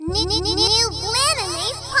New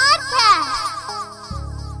Glanime Podcast.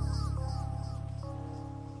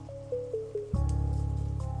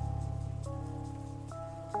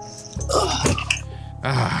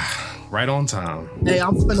 Right on time. Hey,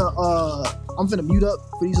 I'm finna mute up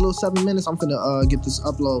for these little 7 minutes. I'm finna get this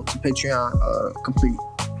upload to Patreon complete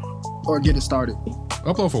or get it started.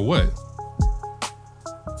 Upload for what?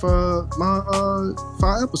 For my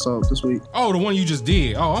 5 episodes this week. Oh, the one you just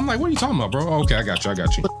did. Oh, I'm like, what are you talking about, bro? Okay, I got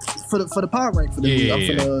you. For the power rank for the week, I'm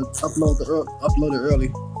finna upload it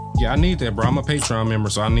early. Yeah, I need that, bro. I'm a Patreon member,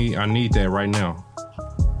 so I need that right now.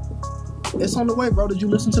 It's on the way, bro. Did you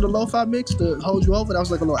listen to the lo-fi mix to hold you over? That was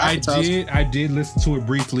like a little appetizer. I did listen to it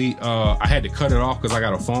briefly. I had to cut it off because I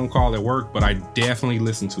got a phone call at work, but I definitely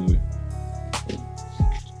listened to it.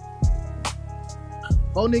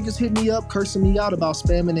 Both niggas hit me up, cursing me out about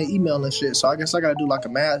spamming their email and shit. So I guess I gotta do like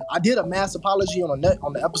I did a mass apology on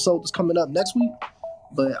the episode that's coming up next week,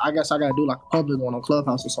 but I guess I gotta do like a public one on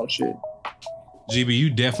Clubhouse or some shit. GB, you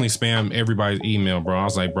definitely spam everybody's email, bro. I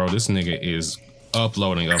was like, bro, this nigga is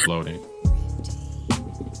uploading.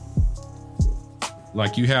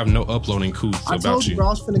 Like you have no uploading couth about you. I told you, bro, I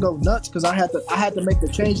was finna go nuts because I had to make the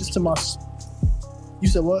changes to my. You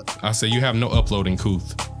said what? I said you have no uploading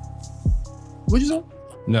couth. What'd you say?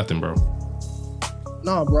 Nothing, bro.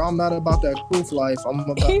 No, bro, I'm not about that couth life. I'm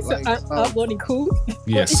about uploading couth.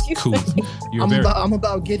 Yes, couth. I'm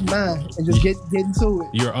about getting mine and just getting to it.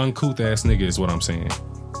 You're an uncouth ass nigga, is what I'm saying.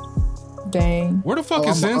 Dang. Where the fuck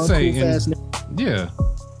is Sensei? Yeah.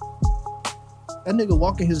 That nigga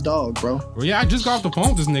walking his dog, bro. Well, yeah, I just got off the phone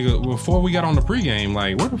with this nigga before we got on the pregame.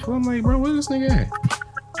 Like, where the fuck? I'm like, bro, where's this nigga at?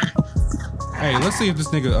 Hey, let's see if this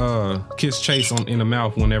nigga kiss Chase in the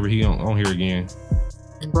mouth whenever he on here again.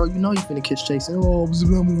 Bro, you know you finna kiss Chase. Oh, bro,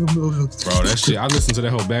 that shit. I listened to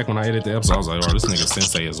that whole back when I edited the episode. I was like, oh, this nigga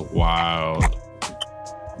Sensei is wild.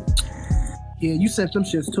 Yeah, you sent them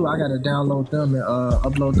shits too. I gotta download them and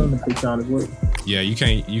upload them to Patreon as well. Yeah, you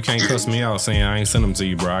can't cuss me out saying I ain't send them to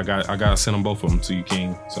you, bro. I gotta send them both of them to you,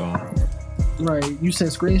 King. So. Right, you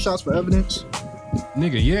sent screenshots for evidence?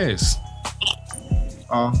 Nigga, yes.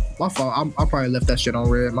 My fault. I probably left that shit on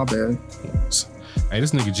red. My bad. Hey,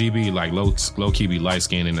 this nigga GB like low key be light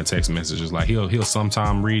skinned in the text messages. Like he'll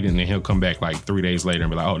sometime read it and then he'll come back like 3 days later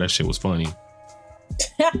and be like, oh, that shit was funny.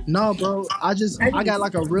 No, bro. I got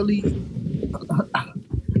like a really.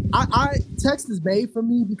 Text is made for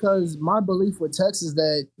me because my belief with text is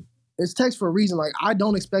that it's text for a reason. Like I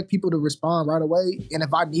don't expect people to respond right away, and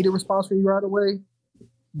if I need a response from you right away,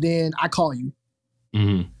 then I call you.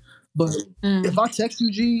 Mm-hmm. But if I text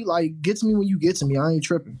you, G, like get to me when you get to me. I ain't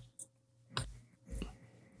tripping.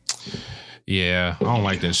 Yeah, I don't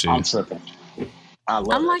like that shit. I'm tripping.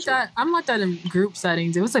 I'm like that. I'm like that in group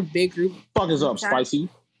settings. It was a big group. Fuck is up, Spicy?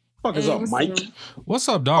 Fuck is up, Mike? What's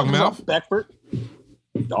up, Dog Mouth? Up, Beckford?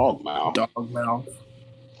 Dog Mouth.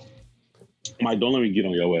 Mike, don't let me get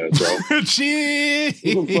on your ass, bro. Chill.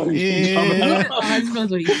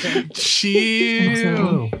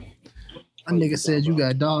 Chill. That nigga said you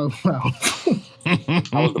got dog mouth.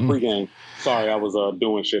 I was the pregame. Sorry, I was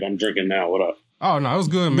doing shit. I'm drinking now. What up? Oh no, it was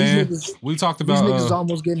good, man. We talked about these niggas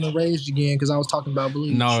almost getting enraged again because I was talking about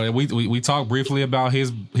Bleach. No, we talked briefly about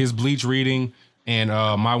his Bleach reading and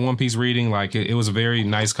my One Piece reading. Like it was a very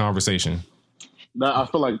nice conversation. I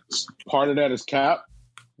feel like part of that is cap.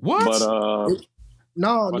 What? But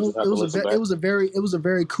it was a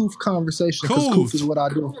very coof conversation because coof is what I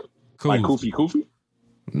do. Coof. Like Koofy?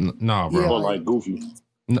 No, bro. Yeah, or like Goofy.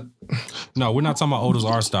 No, we're not talking about Oda's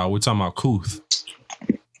art style. We're talking about Cooth.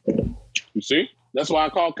 You see? That's why I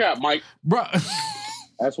call Cap, Mike. Bro.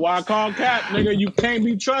 That's why I call Cap, nigga. You can't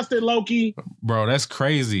be trusted, Loki. Bro, that's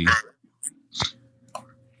crazy.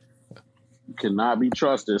 You cannot be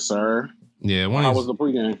trusted, sir. Yeah. How was the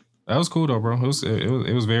pregame? That was cool though, bro.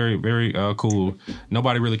 It was very, very cool.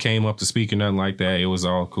 Nobody really came up to speak or nothing like that. It was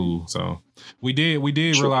all cool. So we did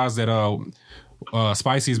realize that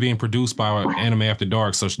Spicy is being produced by Anime After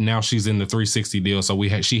Dark, so now she's in the 360 deal. So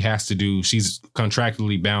she's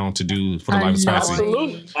contractually bound to do For the Life of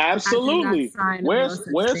Spicy. Absolutely.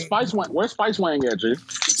 Where's Spice Wang? Where's Spice Wang at, G?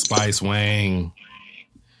 Spice Wang.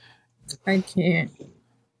 I can't.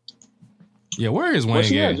 Yeah, where is Wang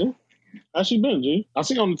at? G? How's she been, G? I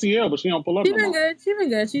see her on the TL, but she don't pull up. She been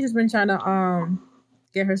good. She's just been trying to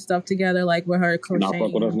get her stuff together, like with her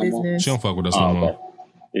crocheting business. She don't fuck with us no more.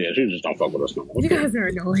 Yeah, she just don't fuck with us no more. You guys are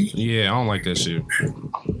annoying. Yeah, I don't like that shit.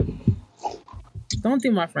 Don't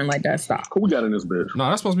do my friend like that. Stop. Who we got in this bitch? No,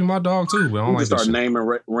 that's supposed to be my dog too, but I don't like that shit. Start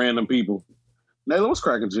naming random people. Nayla, what's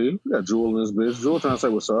cracking, G? We got Jewel in this bitch. Jewel trying to say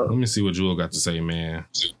what's up. Let me see what Jewel got to say, man.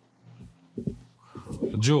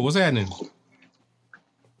 Jewel, what's happening?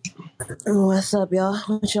 What's up, y'all?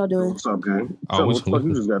 What y'all doing? What's up, gang? Oh, what the fuck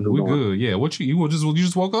you just got to do? We good. Yeah. What you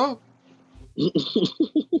just woke up?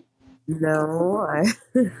 No,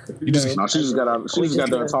 You just No, she just got out. She just got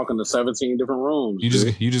done talking to 17 different rooms. you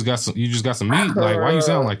just got some meat. Like, why you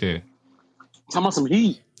sound like that? Talking about some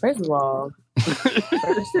heat. First of all,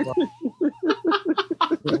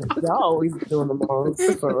 y'all always doing the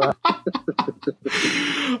most for us.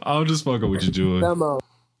 I'm just fucking with you, Julie. Come on.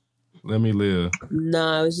 Let me live. No,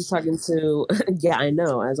 I was just talking to. Yeah, I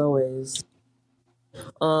know, as always.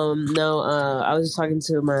 I was just talking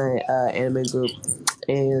to my anime group,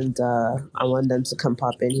 and I wanted them to come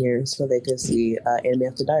pop in here so they could see Anime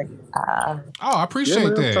After Dark. I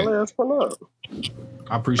appreciate that. Tell her ass pull up.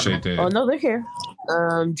 I appreciate that. Oh no, they're here.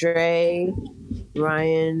 Dre,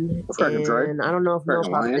 Ryan, and I don't know if Mel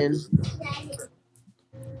popped in.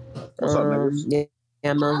 What's up, niggas?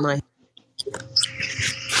 Yeah, Mel's not.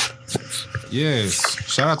 Yes.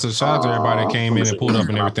 Shout out to everybody that came in and pulled up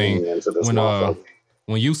and everything.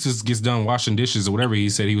 When Eustace gets done washing dishes or whatever he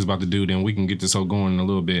said he was about to do, then we can get this whole going in a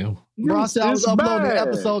little bit. Bro, I said I was uploading the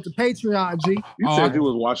episode to Patreon, G. You said you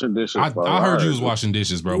was washing dishes. I heard you was washing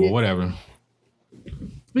dishes, bro, but whatever.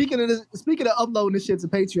 Speaking of uploading this shit to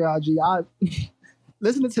Patreon, G, I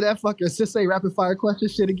listening to that fucking Sensei rapid fire question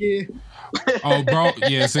shit again. Oh, bro,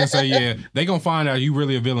 yeah, Sensei, yeah. They gonna find out you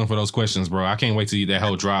really a villain for those questions, bro. I can't wait to eat that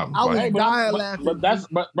whole drop. I was dying laughing. But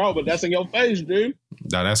that's in your face, dude.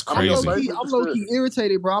 Nah, that's crazy. I'm low-key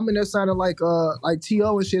irritated, bro. I'm in there sounding like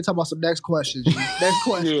T.O. and shit, talking about some next questions. G. Next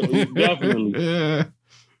question. Yeah, definitely.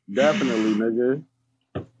 Definitely, nigga.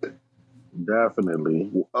 Definitely.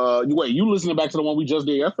 You listening back to the one we just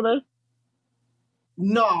did yesterday?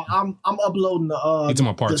 No, I'm uploading It's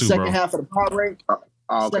my part the two, second bro. half of the Power Rank.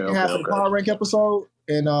 Second half of the Power Rank episode,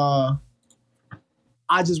 and I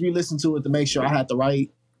just re-listened to it to make sure I had the right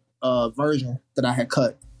version that I had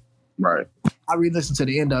cut. Right. I re-listened to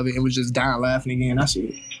the end of it and was just dying laughing again. That's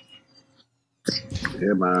it.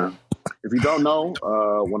 Yeah, man. If you don't know,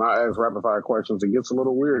 when I ask rapid fire questions, it gets a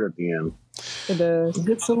little weird at the end. It does. It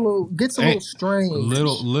gets a little strange.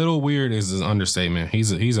 Little weird is an understatement.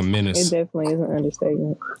 He's a menace. It definitely is an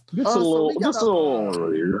understatement. Just a little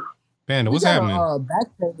weird. Panda, what's happening?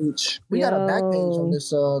 We got a back page on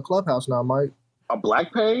this Clubhouse now, Mike. A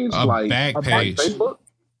black page? A back page. Facebook?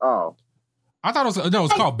 Oh. I thought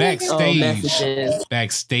it's called Backstage.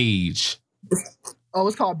 Backstage. Oh,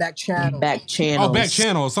 it's called Back Channel. Back Channel. Oh, Back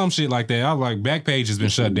Channel or some shit like that. I was like, Backpage has been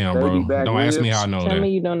shut down, bro. Don't ask me how I know that. Tell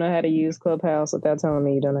me you don't know how to use Clubhouse without telling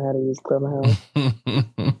me you don't know how to use Clubhouse.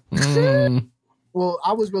 Well,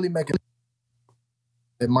 I was really making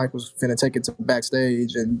that Mike was finna take it to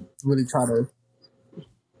backstage and really try to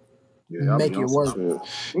make it work.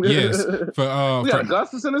 Yes. We got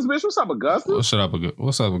Augustus in this bitch. What's up, Augustus?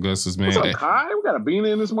 What's up, Augustus, man? What's up, Kai? We got a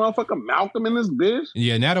Beanie in this motherfucker. Malcolm in this bitch.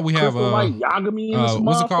 Yeah, now that we have Yagami in this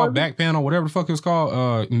what's it called? Back panel, whatever the fuck it's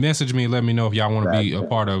called. Message me, let me know if y'all want to be a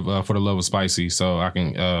part of For the Love of Spicy, so I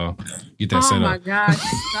can get that set up. Oh my gosh,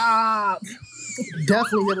 stop.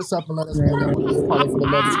 Definitely hit us up and let us know that we're part of For the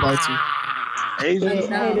Love of Spicy.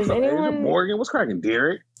 Asian Morgan, what's cracking,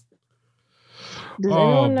 Derek? Does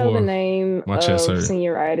anyone know the name of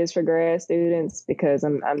senioritis for grad students? Because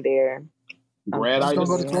I'm there. Graditis? Don't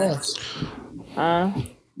go to class.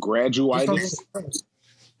 Graduitis?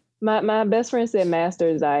 My best friend said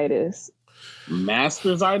mastersitis.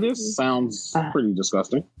 Mastersitis? Sounds pretty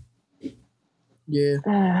disgusting. Yeah,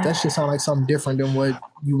 that shit sound like something different than what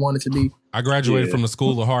you want it to be. I graduated from the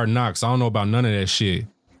School of Hard Knocks. I don't know about none of that shit.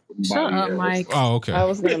 Shut up, Mike. Oh, okay. I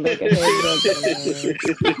was gonna make a head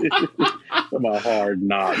about Hard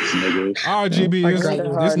Knocks, nigga. RGB,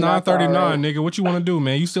 it's 9:39, nigga. What you want to do,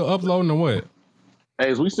 man? You still uploading or what? Hey,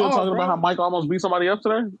 is we still talking about how Mike almost beat somebody up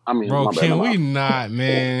today? I mean, bro, can we not,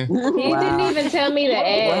 man? He didn't even tell me to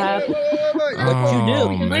add. What you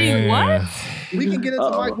do? Man. What? We can get into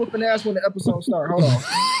Mike whooping ass when the episode starts. Hold on.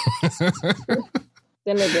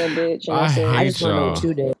 Then a good bitch. I just want to know what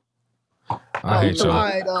you did. I hate y'all.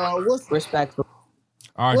 All right, what's respectful?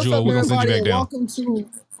 All right, Jewel, we're gonna send you back down. Welcome to.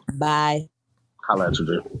 Bye. Holla at you,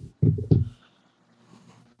 dude.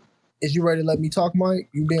 Is you ready to let me talk, Mike?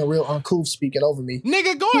 You being real uncouth speaking over me.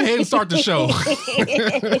 Nigga, go ahead and start the show.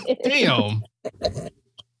 Damn.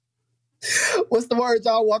 What's the word,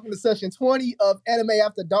 y'all? Welcome to session 20 of Anime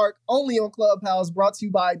After Dark, only on Clubhouse, brought to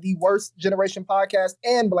you by the Worst Generation Podcast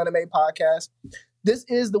and Blanime Podcast. This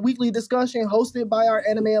is the weekly discussion hosted by our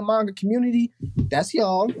anime and manga community. That's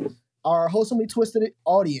y'all, our wholesomely twisted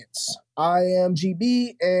audience. I am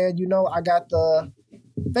GB, and I got the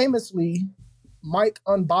famously Mike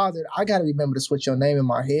Unbothered. I got to remember to switch your name in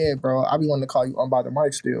my head, bro. I be wanting to call you Unbothered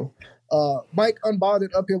Mike still. Mike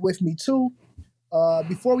Unbothered up here with me too.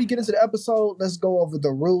 Before we get into the episode, let's go over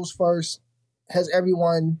the rules first. As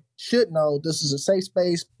everyone should know, this is a safe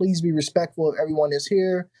space. Please be respectful of everyone that's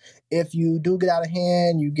here. If you do get out of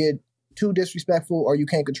hand, you get too disrespectful, or you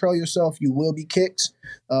can't control yourself, you will be kicked.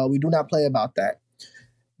 We do not play about that.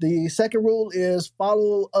 The second rule is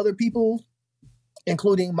follow other people,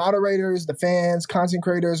 including moderators, the fans, content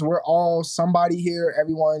creators. We're all somebody here.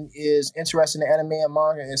 Everyone is interested in anime and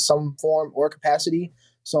manga in some form or capacity.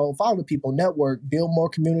 So follow the people, network, build more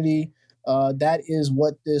community. That is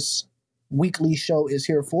what this weekly show is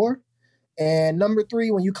here for. And number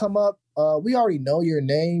 3, when you come up, we already know your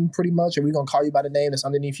name pretty much, and we're going to call you by the name that's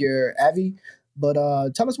underneath your Avi. But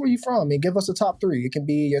tell us where you're from and give us a top 3. It can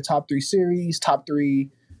be your top 3 series, top 3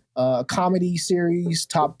 comedy series,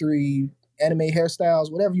 top 3 anime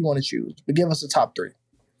hairstyles, whatever you want to choose. But give us a top 3.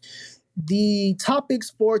 The topics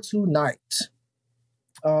for tonight.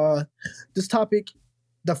 The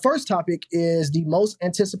first topic is the most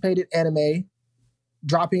anticipated anime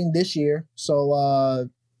dropping this year. So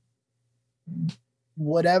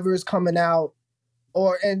whatever's coming out,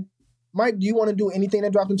 and Mike, do you want to do anything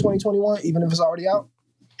that dropped in 2021, even if it's already out?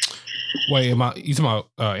 Wait, you talking about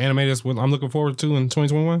anime that's what I'm looking forward to in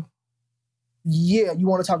 2021? Yeah, you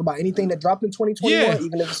want to talk about anything that dropped in 2021,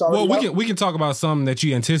 even if it's already out? We can talk about something that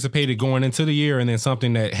you anticipated going into the year, and then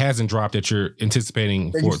something that hasn't dropped that you're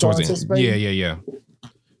anticipating towards the end. Yeah.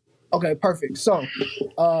 Okay, perfect. So,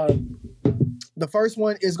 the first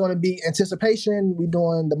one is going to be anticipation. We're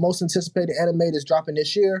doing the most anticipated anime that's dropping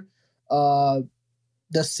this year.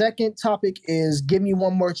 The second topic is give me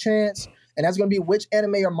one more chance. And that's going to be which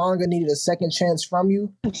anime or manga needed a second chance from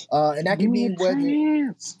you. And that can be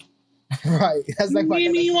whether... Right. That's like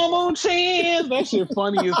give me one more chance. That shit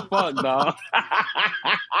funny as fuck, dog.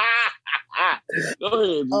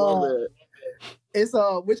 Go ahead. It's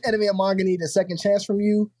which anime or manga needed a second chance from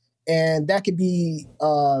you. And that could be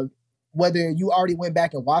whether you already went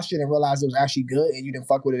back and watched it and realized it was actually good and you didn't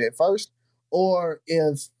fuck with it at first, or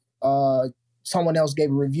if someone else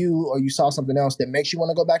gave a review or you saw something else that makes you want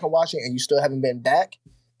to go back and watch it and you still haven't been back.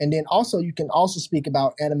 And then also you can also speak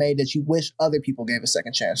about anime that you wish other people gave a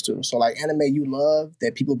second chance to. So like anime you love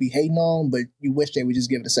that people be hating on, but you wish they would just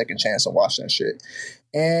give it a second chance and watch that shit.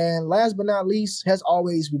 And last but not least, as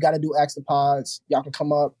always, we got to do Ask the Pods. Y'all can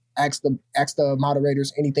come up, ask the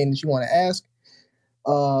moderators anything that you want to ask.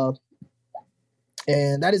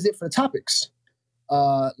 And that is it for the topics.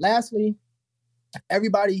 Lastly,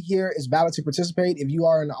 everybody here is valid to participate. If you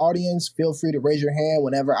are in the audience, feel free to raise your hand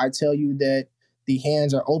whenever I tell you that the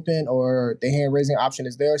hands are open or the hand raising option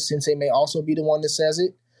is there. Sensei may also be the one that says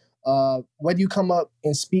it. Whether you come up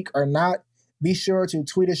and speak or not, be sure to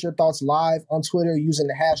tweet us your thoughts live on Twitter using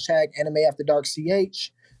the hashtag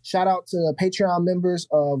AnimeAfterDarkCH. Shout out to the Patreon members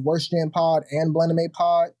of Worst Gen Pod and Blendermade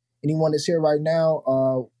Pod. Anyone that's here right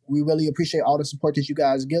now, we really appreciate all the support that you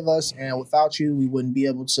guys give us. And without you, we wouldn't be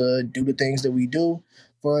able to do the things that we do.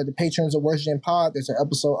 For the patrons of Worst Gen Pod, there's an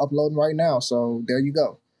episode uploading right now. So there you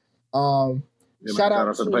go. Shout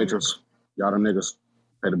out to the patrons. Y'all the niggas.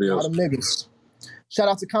 Pay the bills. Y'all the niggas. Shout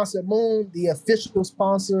out to Concept Moon, the official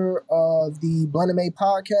sponsor of the Blendermade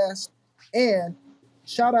podcast. And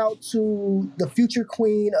shout out to the future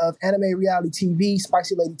queen of anime reality TV,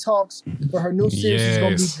 Spicy Lady Talks, for her new series is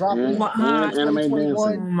going to be dropping in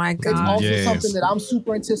 2021. Oh my God. It's also something that I'm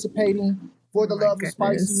super anticipating. For the love of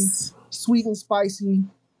Spicy, sweet and spicy.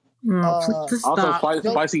 Also,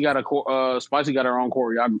 Spicy got her own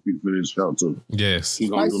choreography for this show too. Yes, that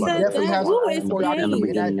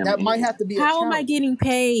might have to be. How am I getting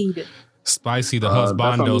paid? Spicy, the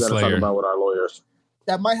husbando slayer. About with our lawyers.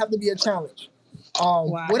 That might have to be a challenge.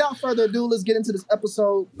 Without further ado, let's get into this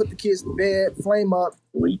episode. Put the kids to bed. Flame up.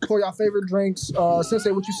 Pour y'all favorite drinks.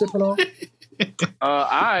 Sensei, what you sipping on?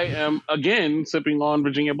 I am again sipping on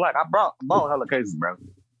Virginia Black. I bought hella cases, bro.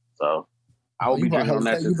 So. I will be drinking on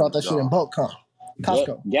that. You bought that shit in bulk, huh?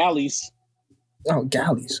 Costco. Galleys. Oh,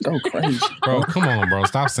 Galleys. Go crazy. Bro, come on, bro.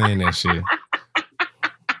 Stop saying that shit.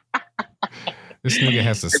 This nigga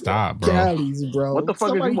has to stop, bro. Galleys, bro. What the fuck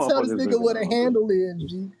Somebody is you tell this nigga what a handle is,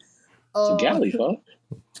 G. It's a galley, fuck.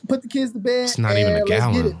 Put the kids to bed. It's not even a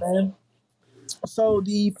gallon. Let's get it, man. So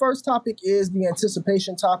the first topic is the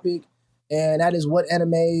anticipation topic, and that is what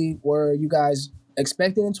anime were you guys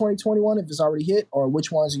expecting in 2021 if it's already hit, or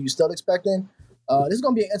which ones are you still expecting? This is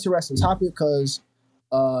going to be an interesting topic because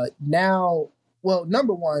now, well,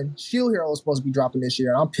 number one, Shield Hero is supposed to be dropping this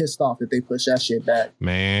year, and I'm pissed off that they pushed that shit back.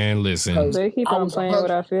 Man, listen. They keep on playing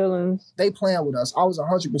with our feelings. They playing with us. I was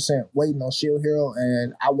 100% waiting on Shield Hero,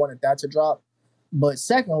 and I wanted that to drop. But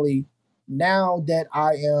secondly, now that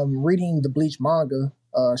I am reading the Bleach manga,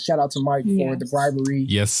 Shout out to Mike for the bribery.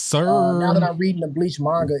 Yes, sir. Now that I'm reading the Bleach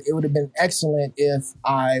manga, it would have been excellent if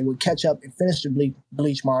I would catch up and finish the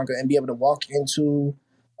Bleach manga and be able to walk into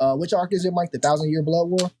which arc is it, Mike? The 1,000-Year Blood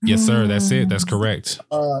War? Yes, sir. That's it. That's correct.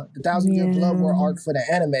 The 1,000-Year Blood War arc for the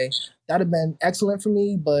anime. That'd have been excellent for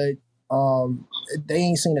me, but they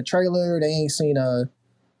ain't seen a trailer. They ain't seen a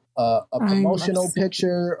promotional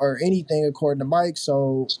picture or anything according to Mike.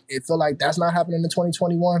 So it feel like that's not happening in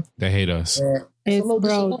 2021. They hate us. They want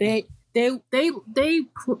to play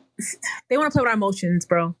with our emotions,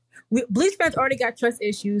 bro. Bleach fans already got trust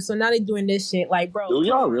issues, so now they doing this shit. Like, bro, do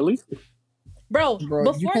y'all really? Bro,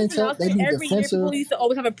 before this announcement, every year people used to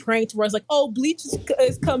always have a prank where it's like, "Oh, Bleach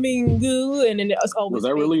is coming good," and then it's always. Was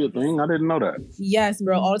that really a thing? I didn't know that. Yes,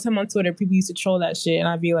 bro. All the time on Twitter, people used to troll that shit, and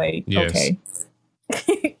I'd be like, "Okay."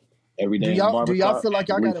 Every day. Do y'all feel like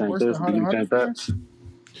y'all got it worse than Hunter fans?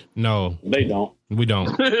 No, they don't. We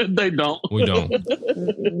don't. They don't. We don't.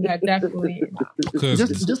 Definitely.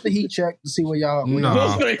 Just the heat check to see where y'all.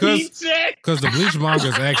 Because the Bleach manga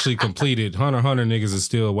is actually completed. Hunter niggas is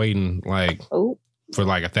still waiting for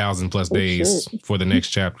like 1,000+ days for the next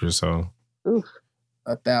chapter. So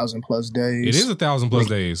 1,000+ days. It is 1,000+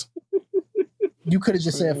 days. You could have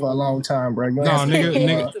just said for a long time, bro.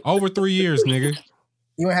 Nigga, over 3 years, nigga.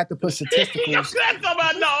 You don't have to put statisticals.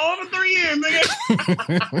 Over 3 years, nigga.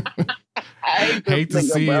 Hate to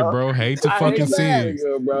see it, bro. Hate to fucking see it,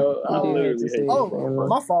 bro.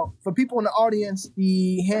 My fault. For people in the audience,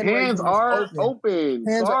 the hands are open.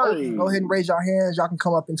 Hands are open. Go ahead and raise your hands. Y'all can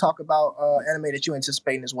come up and talk about anime that you're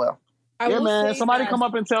anticipating as well. Yeah, man. Somebody come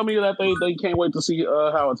up and tell me that they can't wait to see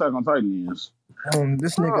how Attack on Titan is.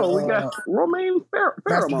 This nigga, we got Romain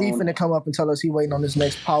Master G finna come up and tell us he waiting on this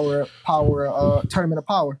next power tournament of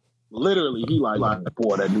power. Literally, he like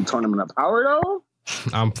boy, that new tournament of power though.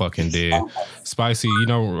 I'm fucking dead. Spicy,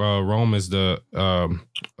 Rome is the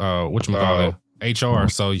whatchamacallit, HR,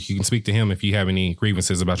 so you can speak to him if you have any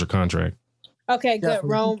grievances about your contract. Okay, good.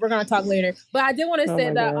 Definitely. Rome, we're gonna talk later. But I did want to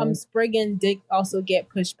say that Sprig and Dick also get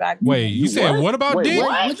pushed back. Wait, you said what about Dick?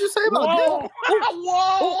 What'd you say about Dick?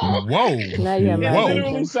 Whoa. Now you have my It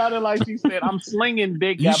literally sounded like she said, "I'm slinging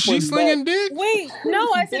Dick." She slinging Dick? Wait, no,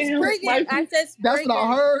 I said Spriggan. I said Spriggan. That's what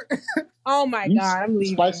I heard. Oh my god, I'm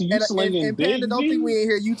leaving. Spicy, you slinging and Dick? Panda, don't think we ain't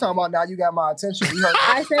hear you talking about now. You got my attention. You heard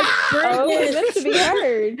I said Spriggan. that's to be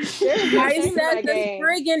heard. I said the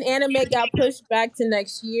Spriggan anime got pushed back to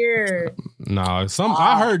next year. No,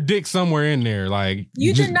 I heard Dick somewhere in there. Like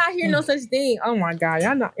you did not hear no such thing. Oh my god,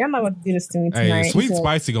 y'all not about to do this to me tonight. Hey, Sweet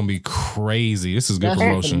Spicy gonna be crazy. This is good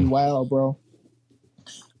promotion. Wow, bro.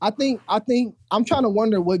 I think I'm trying to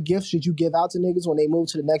wonder what gifts should you give out to niggas when they move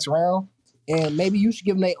to the next round, and maybe you should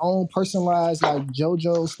give them their own personalized like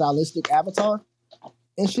JoJo stylistic avatar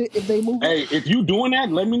and shit if they move. Hey, if you doing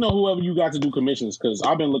that, let me know whoever you got to do commissions because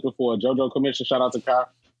I've been looking for a JoJo commission. Shout out to Kai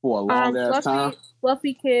for a long ass time.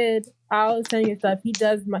 Fluffy Kid, I'll send you stuff. He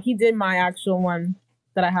did my actual one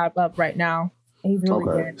that I have up right now. He's really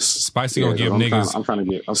good. Spicy gonna give niggas. I'm trying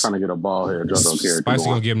to get a ball here. JoJo character. Spicy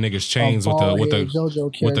gonna give niggas chains with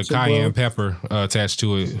the cayenne pepper attached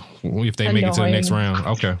to it if they make it to the next round.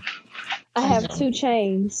 Okay. I have 2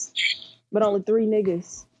 chains, but only 3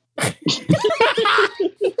 niggas.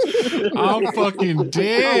 I'm fucking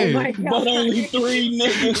dead. Oh my God. But only 3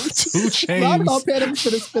 niggas. 2 chains. I thought Panda was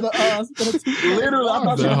finna Literally, I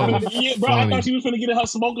thought she was finna get in her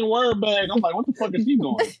smoking word bag. I'm like, what the fuck is she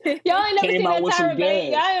doing? Y'all ain't never seen that Tyra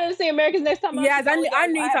Banks. Y'all ain't never seen America's Next Top Model. Yes, I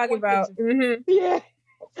knew you talking about. Mm-hmm. Yeah.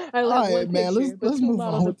 All right, man. Let's move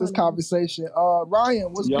on with this conversation.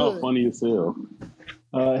 Ryan, what's good? Y'all funny as hell.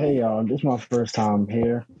 Hey y'all, this is my first time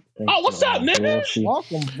here. Oh, what's up, nigga?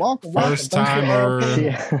 Welcome. First timer.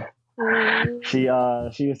 She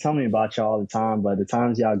was telling me about y'all all the time, but the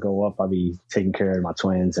times y'all go up, I be taking care of my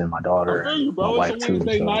twins and my daughter, my wife it's a too.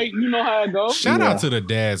 Wednesday night. You know how it goes. Shout out to the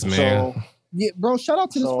dads, man. Yeah, bro. Shout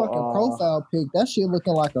out to this fucking profile pic. That shit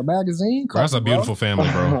looking like a magazine cover. That's a beautiful family,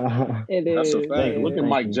 bro. It That's is. a fact. Look at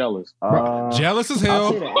Mike jealous. Jealous as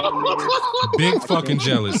hell. Big fucking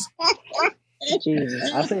jealous.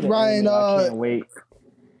 Jesus. I say Ryan, I can't wait.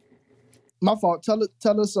 My fault. Tell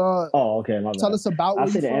us. Oh, okay. My bad. Tell us about. I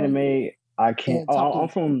say the anime. I can't. I'm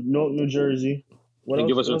from Newark, New Jersey. What else?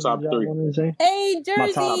 Give us your top 3. Hey,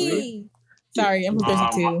 Jersey. Sorry, I'm from Jersey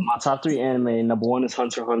too. My top 3 anime. Number 1 is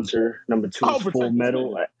Hunter x Hunter. Number 2 is Full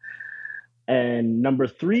Metal. And number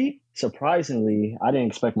 3, surprisingly, I didn't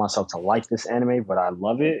expect myself to like this anime, but I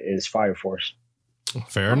love it. Is Fire Force.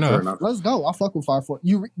 Fair enough. Let's go. I fuck with Fire Force.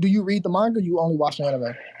 Do you read the manga? Or you only watch the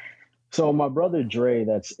anime? So my brother Dre,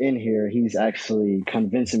 that's in here, he's actually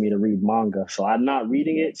convincing me to read manga. So I'm not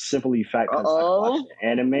reading it simply fact because I watch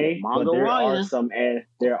anime. But there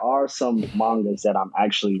are some mangas that I'm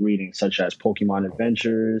actually reading, such as Pokemon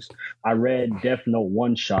Adventures. I read Death Note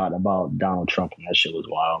one shot about Donald Trump, and that shit was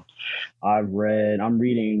wild. I'm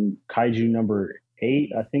reading Kaiju number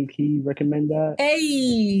 8. I think he recommended that.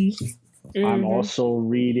 Hey. I'm also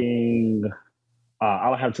reading.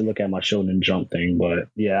 I'll have to look at my Shonen Jump thing, but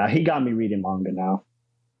yeah, he got me reading manga now.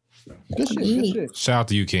 Good shit. Shout out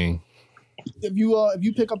to you, King. If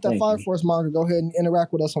you pick up that Fire Force manga, go ahead and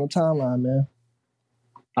interact with us on the timeline, man.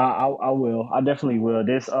 I will. I definitely will.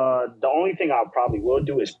 This the only thing I probably will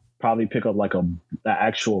do is probably pick up like the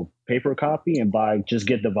actual paper copy and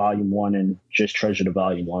get the volume 1 and just treasure the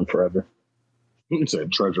volume 1 forever. You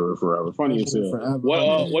said treasure it forever. Funny as hell.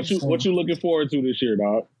 What you looking forward to this year,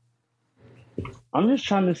 dog? I'm just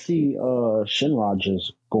trying to see Shinra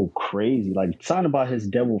just go crazy. Like something about his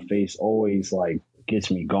devil face always like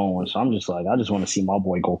gets me going. So I'm just like, I just want to see my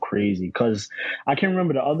boy go crazy. Because I can't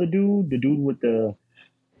remember the other dude, the dude with the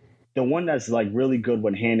one that's like really good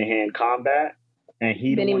with hand-to-hand combat, and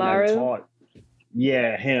he the one that taught.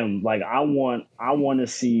 Yeah, him. Like I want to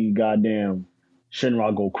see goddamn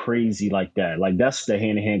Shinra go crazy like that. Like that's the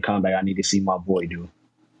hand-to-hand combat I need to see my boy do.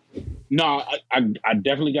 No, I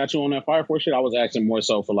definitely got you on that Fire Force shit. I was asking more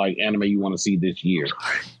so for like anime you want to see this year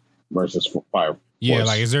versus Fire Force. Yeah,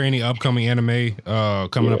 like is there any upcoming anime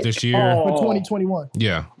coming up this year? For 2021.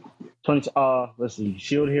 Yeah. Let's see,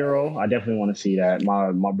 Shield Hero. I definitely want to see that.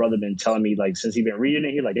 My brother been telling me like since he been reading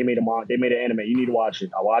it, he like they made an anime. You need to watch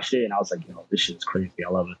it. I watched it and I was like, this shit's crazy. I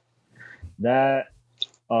love it. That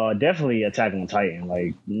definitely Attack on Titan.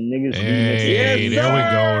 Like niggas. Hey, there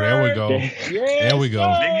we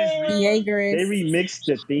go. They remixed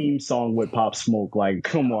the theme song with Pop Smoke. Like,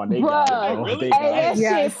 come on, they got it. Bro. Really? That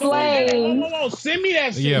shit flame. No, send me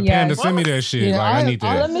that shit. Yeah, Panda, send me that shit. Yeah, like, I need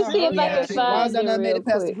that. Let me see if I can find Why is that not made real it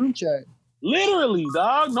past the quick. group chat? Literally,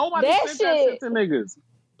 dog. Nobody That sent that shit to niggas.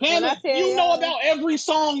 Panda, you know about every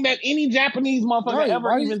song that any Japanese motherfucker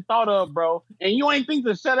ever even thought of, bro. And you ain't think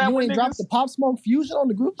to shut up with niggas? You ain't dropped the Pop Smoke Fusion on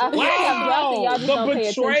the group chat? Y'all just don't pay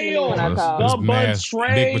attention to me when I call.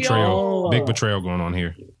 Big betrayal going on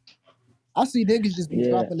here. I see niggas just be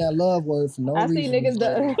dropping that love word for no reason. I see niggas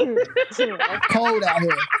cold out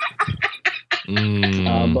here.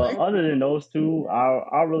 But other than those two,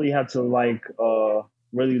 I really have to like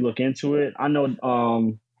really look into it. I know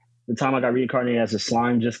the time I got reincarnated as a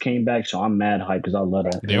slime just came back, so I'm mad hyped because I love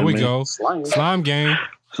that. There we go, slime game.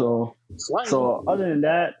 So other than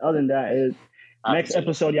that, next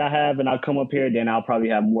episode y'all have, and I'll come up here, then I'll probably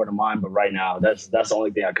have more to mine. But right now, that's the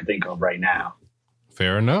only thing I could think of right now.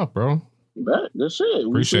 Fair enough, bro. That's it.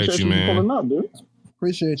 Appreciate you, man. Pulling up, dude.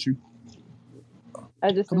 Appreciate you.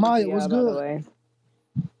 I just Kamaya, what's good?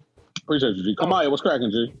 Appreciate you, G. Kamaya, what's cracking,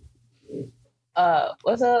 G?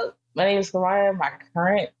 What's up? My name is Kamaya. My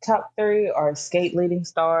current top 3 are Skate Leading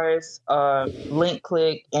Stars, Link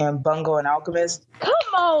Click, and Bungo and Alchemist. Come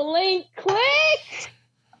on, Link Click!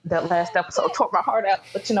 That last episode tore my heart out,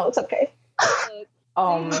 but it's okay. You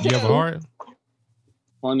have a heart?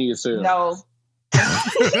 Funny as hell. No.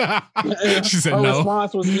 She said Her no.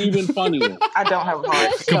 response was even funnier. I don't have a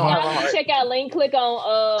heart. Check out Link Click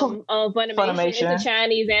on Funimation. It's a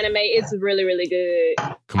Chinese anime. It's really, really good.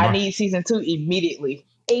 I need season 2 immediately.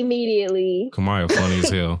 Kamaya funny as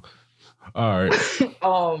hell. All right.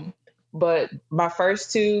 But my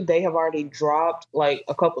first 2, they have already dropped like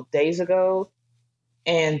a couple days ago.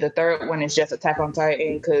 And the third one is just Attack on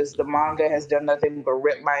Titan because the manga has done nothing but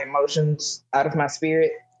rip my emotions out of my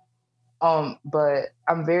spirit. But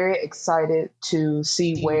I'm very excited to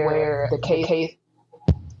see where the case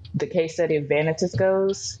study of Vanitas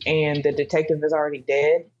goes, and the detective is already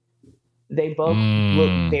dead. They both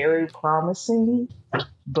look very promising,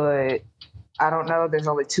 but I don't know. There's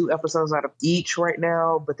only 2 episodes out of each right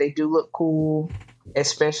now, but they do look cool,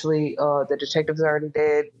 especially the detective is already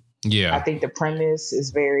dead. Yeah, I think the premise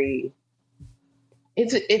is very.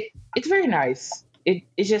 It's very nice. It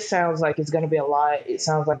just sounds like it's gonna be a lot. It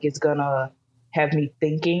sounds like it's gonna have me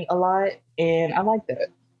thinking a lot, and I like that.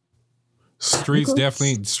 Streets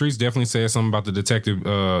definitely said something about the detective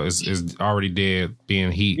is already dead,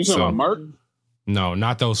 being heat. You talking about Merc? No,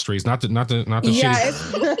 not those streets. Not the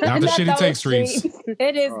shitty take streets.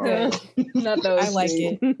 It is good. Not those. I like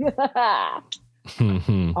it.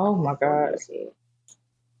 Oh my god.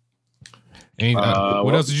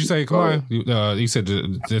 What else did you say? Come on. You said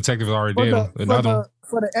the detective is already dead. For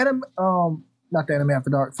the anime, not the anime after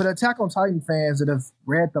dark. For the Attack on Titan fans that have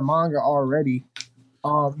read the manga already,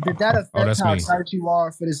 did that affect how excited you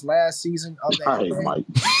are for this last season of the anime? Mike.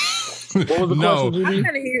 What was the No. question,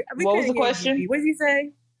 GB? What was the question? What did he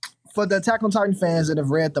say? For the Attack on Titan fans that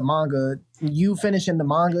have read the manga, you finishing the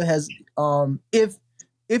manga has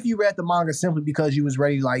if you read the manga simply because you was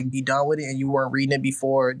ready to like be done with it and you weren't reading it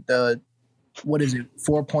before the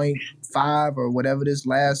 4.5 or whatever this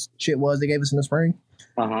last shit was they gave us in the spring.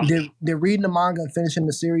 Did reading the manga and finishing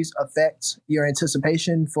the series affect your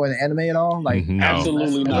anticipation for the anime at all? Like, No.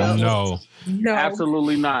 Absolutely not. No.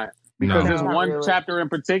 Absolutely not. Because there's one chapter in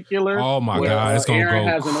particular. Oh my where, God, it's gonna Aaron go.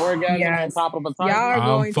 has an orgasm on top of a Titan.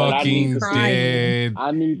 I'm fucking dead. I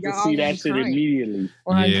need to see that shit immediately.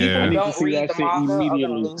 Yeah. I need to Don't see read that the shit manga, are gonna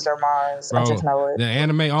immediately. lose their minds. Bro, I just know it. the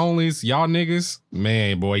anime onlys, y'all niggas,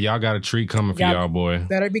 man, boy, y'all got a treat coming for y'all, boy.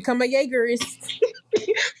 Better become a Jaegerist.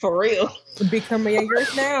 For real. Become a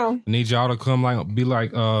Jaegerist now. Need y'all to come be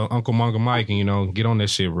like Uncle Manga Mike and get on that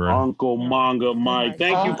shit, bro. Uncle Manga Mike.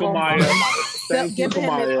 Thank you, Kamaya. Thank you, Giving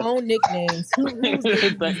him his Kamaya. own nicknames. Who's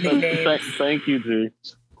nicknames? Thank you, G.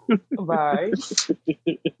 Bye.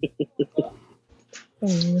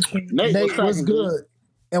 Nate, what's good?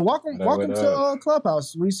 And welcome What to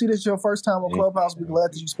Clubhouse. We see this your first time on Clubhouse. We're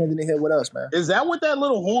glad that you spending it here with us, man. Is that with that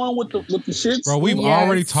little horn with the shits? Bro, we've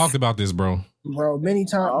already talked about this, bro. Bro, many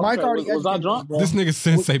times. Okay. Mike already Was I drunk? This nigga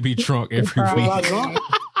Sensei be drunk every Was I week. drunk?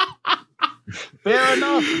 Fair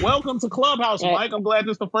enough. Welcome to Clubhouse, Mike. I'm glad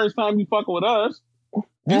this is the first time you fucking with us.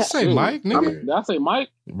 Did you say Mike, nigga? Did I say Mike?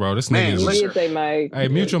 Bro, this Man, nigga liquor. is... Say Mike. Hey,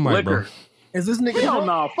 mute your mic, bro. Liquor. Is this nigga? Hell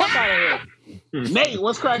no. Fuck out of here. Nate,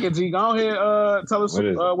 what's cracking, G? Go ahead. Tell us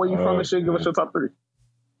where you from and shit. Give us your top 3.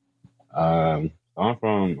 I'm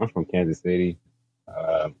from Kansas City.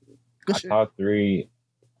 My top 3.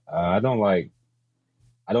 I don't like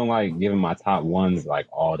giving my top ones like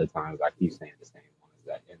all the times. I keep saying the same ones.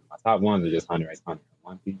 And my top ones are just Hunter x Hunter and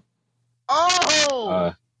One Piece.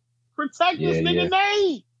 Oh, protect this nigga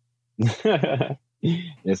Nate.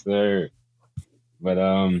 Yes, sir. But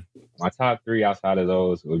my top 3 outside of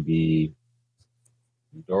those would be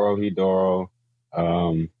Dorohedoro.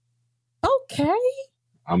 Okay.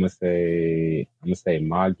 I'm gonna say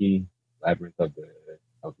Magi, Labyrinth of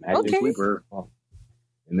Magic. Okay.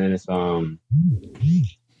 And then it's and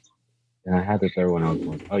I had the third one I was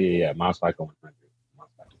going. Oh yeah, Mob Psycho 100.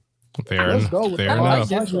 Fair enough.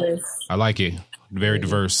 I like it. Very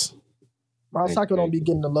diverse. Mob Psycho don't be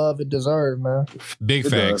getting the love it deserves, man. Big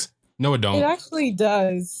facts. No, it don't. It actually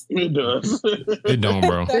does. It does. It don't,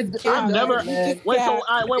 bro. I've never. Wait.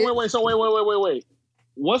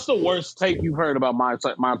 What's the worst take you've heard about Mob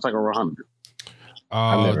Psycho 100?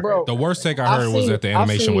 The worst take I heard was that the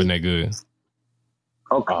animation wasn't that good.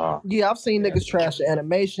 Okay. Yeah, I've seen niggas trash the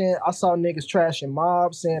animation. I saw niggas trashing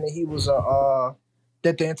Mob, saying that he was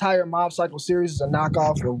that the entire Mob Psycho series is a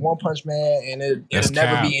knockoff of One Punch Man, and it'll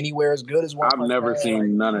never be anywhere as good as One Punch Man. I've never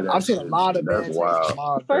seen none of that. I've seen a lot of bad takes from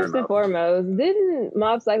Mob. First and foremost, didn't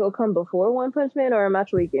Mob Psycho come before One Punch Man, or am I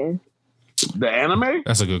tweaking? The anime?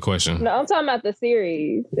 That's a good question. No, I'm talking about the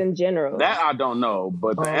series in general. That I don't know,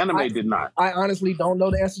 but the anime did not. I honestly don't know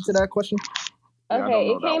the answer to that question. Okay,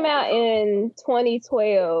 it came out in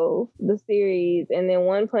 2012, the series, and then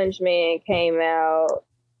One Punch Man came out,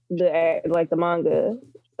 the manga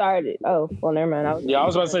started. Oh, well, never mind. I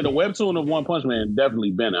was about to say the webtoon of One Punch Man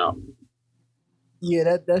definitely been out.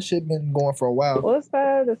 Yeah, that shit been going for a while. Well, it's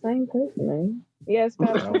by the same person, man. Yeah, it's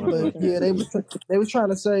by the same person. Yeah, they was trying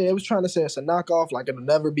to say it's a knockoff, like it'll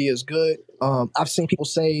never be as good. I've seen people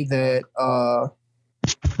say that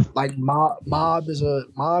like Mob is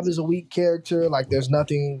a weak character. Like there's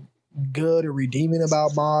nothing good or redeeming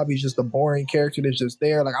about Mob. He's just a boring character that's just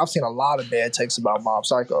there. Like I've seen a lot of bad takes about Mob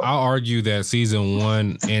Psycho. I'll argue that season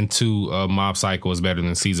 1 and 2 of Mob Psycho is better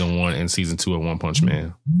than season 1 and season 2 of One Punch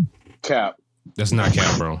Man. Cap. That's not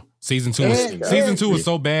cap, bro. Season 2 was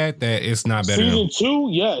so bad that it's not better. Season 2,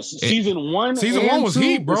 yes. Season 1 was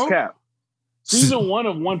heat, bro. Cap. Season 1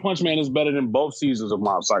 of One Punch Man is better than both seasons of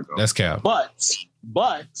Mob Psycho. That's cap. But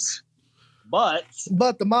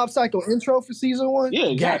the Mob Psycho intro for season 1, yeah,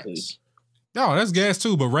 exactly. No, that's gas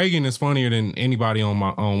too. But Reagan is funnier than anybody on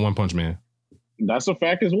One Punch Man. That's a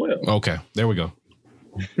fact as well. Okay, there we go.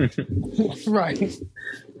 Right.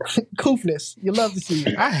 Coofness. You love to see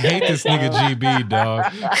it. I hate this nigga GB,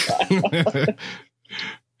 dog.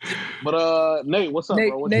 But Nate, what's up,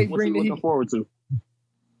 bro? What's you looking forward to?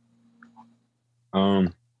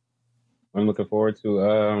 I'm looking forward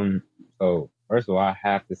to so first of all, I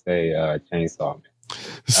have to say Chainsaw Man.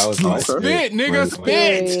 That was spit, nigga,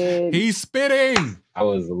 spit. He's spitting. I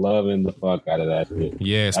was loving the fuck out of that shit.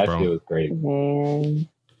 Yes, that bro. Shit was great.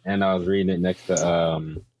 And I was reading it next to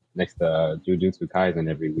Jujutsu Kaisen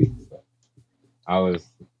every week. So I was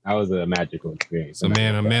That was a magical experience. A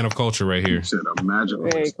man of culture right here. Shit, a magical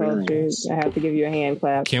Very experience. cultured. I have to give you a hand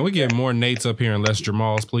clap. Can we get more Nates up here and less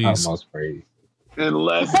Jamals, please? Almost praise.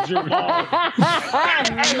 Unless Jamal.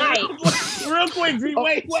 Real quick, G,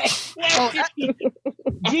 wait.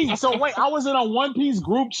 G, so wait, I was in a One Piece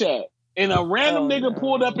group chat, and a random nigga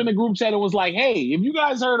pulled up in the group chat and was like, "Hey, have you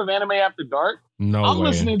guys heard of Anime After Dark? No I'm way.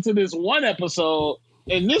 listening to this one episode,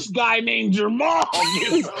 and this guy named Jamal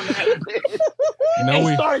gets on that bitch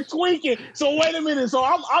and start tweaking. So wait a minute. So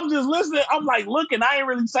I'm just listening. I'm like, looking. I ain't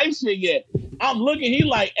really say shit yet. I'm looking. He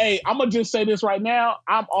like, hey, I'm gonna just say this right now.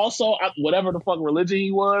 I'm also whatever the fuck religion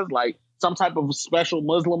he was, like some type of special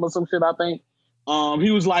Muslim or some shit. I think.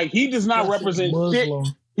 He was like, he does not represent shit.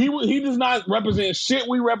 He does not represent shit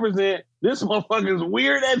we represent. This motherfucker is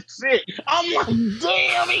weird as shit. I'm like,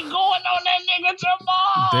 damn, he going on that nigga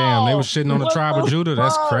Jamal. Damn, they was shitting on the tribe of Judah.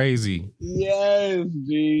 That's crazy. Yes,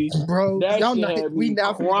 G. Bro, that y'all shit not, had we me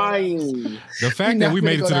not crying. The fact that we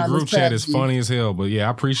made it to the group chat is funny as hell, but yeah,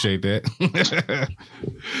 I appreciate that.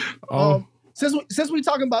 Since we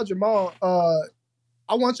talking about Jamal,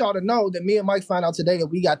 I want y'all to know that me and Mike found out today that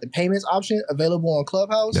we got the payments option available on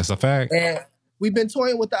Clubhouse. That's a fact. And we've been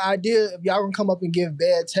toying with the idea if y'all gonna come up and give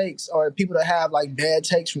bad takes or people that have like bad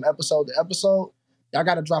takes from episode to episode, y'all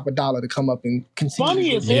gotta drop $1 to come up and continue.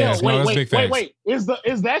 Funny as hell. Yes, Wait.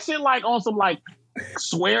 Is that shit like on some like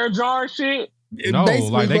swear jar shit? No,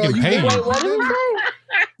 like they can pay you. Wait, what did you say?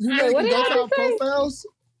 You know, you can go to our profiles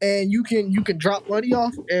and you can drop money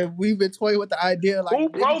off. And we've been toying with the idea like who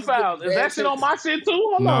profiles? Is that shit on my shit too?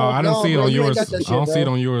 Hold No, on. I don't see it bro, on you ain't yours. got that shit, I don't see it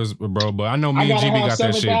bro. on yours, bro. But I know me I and gotta GB have got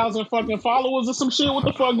that shit. 7,000 fucking followers or some shit. What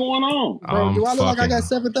the fuck going on? Bro, do I look like I got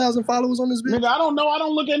 7,000 followers on this bitch? Nigga, I don't know. I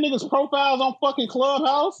don't look at niggas' profiles on fucking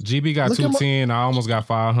Clubhouse. GB got Look at 210. I almost got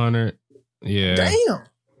 500. Yeah. Damn.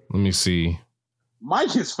 Let me see.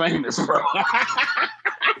 Mike is famous, bro.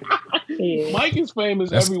 Yeah. Mike is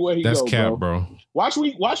famous everywhere he That's goes, cap, bro. Watch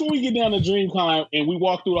when we get down to DreamCon and we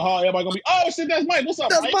walk through the hall. Everybody gonna be, oh shit, that's Mike. What's up,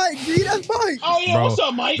 That's Mike? Mike, G. That's Mike. Oh yeah, Bro, what's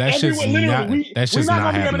up, Mike? that shit's Everywhere, not- literally, that shit's we're not not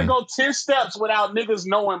gonna be happening. able to go 10 steps without niggas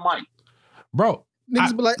knowing Mike. Bro,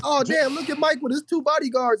 Niggas be like, oh damn, look at Mike with his 2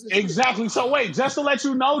 bodyguards. And shit. Exactly. So wait, just to let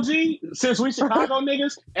you know, G, since we Chicago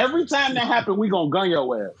niggas, every time that happen, we gonna gun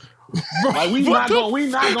your ass. Like we not gonna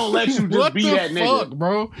let you just what be the that nigga, fuck,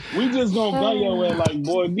 bro? We just gonna gun your ass like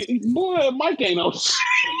boy, Mike ain't no shit.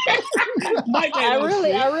 Mike ain't no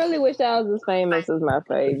shit. I really wish I was as famous as my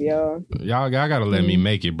fave, yo. Y'all gotta let me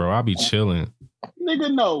make it, bro. I'll be chilling.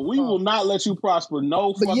 Nigga, no, we will not let you prosper.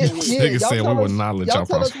 No But fucking yeah, way. Nigga y'all said we tell would us- not let y'all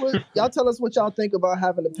tell us prosper. y'all tell us what y'all think about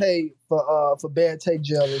having to pay for bad take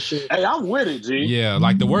jail and shit. Hey, I'm with it, G. Yeah,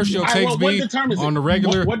 like the worse your All right, takes what be determines it? on the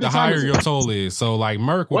regular, What the determins higher it? your toll is. So like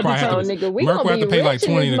Merc will What probably have Oh, to nigga, we Merc will gonna have to be pay like rich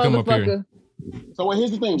in 20 this to come up here. motherfucker. So well,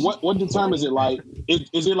 here's the thing. What determines it? Like,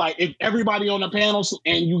 is it like if everybody on the panels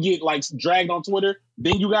and you get like dragged on Twitter,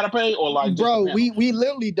 then you gotta pay, or like, just Bro, the panel? we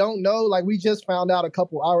literally don't know. Like we just found out a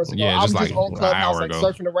couple hours ago. Yeah, I was just just like on an Clubhouse, hour like ago.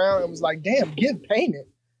 surfing around, and was like, "Damn, give payment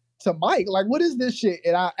to Mike." Like, what is this shit?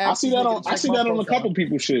 And I see that on a couple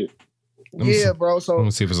people shit. Let me Yeah, see- bro. So Let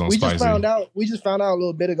me see if it's on we Spicy. just found out. We just found out a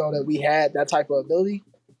little bit ago that we had that type of ability,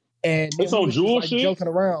 and then It's we on was Jewel just, like, shit? joking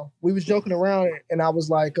around. We was joking around, and I was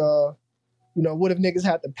like, you know, what if niggas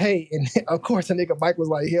had to pay? And of course, a nigga Mike was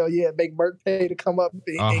like, hell yeah, make Merc pay to come up and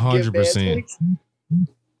give bad 100%. takes.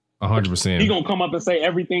 100%. He gonna come up and say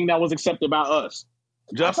everything that was accepted by us,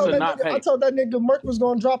 just to not I pay. told that nigga Merc was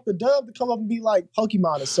gonna drop the dub to come up and be like,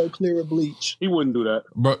 Pokemon is so clear of bleach. He wouldn't do that.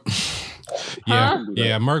 But yeah, Huh?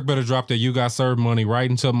 yeah, Merc better drop that you got served money right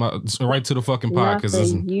to the fucking pot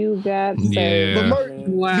because Nothing. You got Yeah. But Merc,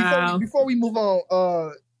 Wow. before we move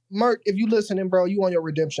on, Merc, if you listening, bro, you on your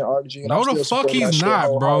redemption arc, G. and No, I'm the still fuck supporting that he's shit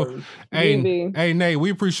not, bro. wholeheartedly. Hey, Nate, we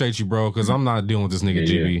appreciate you, bro, because I'm not dealing with this nigga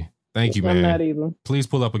Yeah, GB. Thank you, I'm not man. even. Please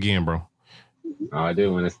pull up again, bro. I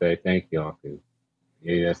do want to say thank y'all. Yeah,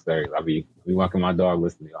 yes, sir. I'll be walking my dog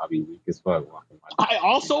listening. I'll be weak as fuck walking my dog. I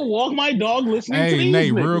also walk my dog listening to Hey, these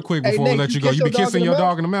Nate, niggas. real quick Hey, before we Nate, let you you go, kiss you be your dog kissing in your the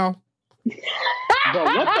dog in the mouth? Bro,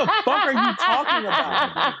 what the fuck are you talking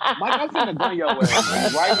about? Mike, I'm finna gun your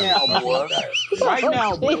ass right now, boy. Right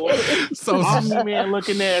now, boy. So Omni man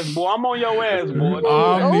looking ass, boy. I'm on your ass, boy.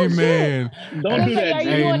 Omni man. Don't do that, Are you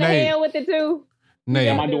G. doing the Nate. hand with it too? Nate,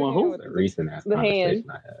 Am I doing who? The recent ass The conversation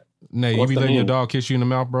I had. Nate, you What's be the letting your move? dog kiss you in the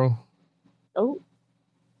mouth, bro? Oh,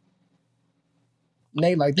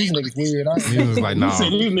 Nate, like, these niggas weird. He was like, You nah. see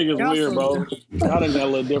these niggas weird, bro. Y'all done got a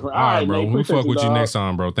little different. All right, bro. Nate, We appreciate fuck with you dog. next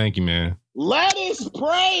time, bro. Thank you, man. Let us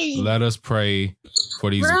pray. Let us pray for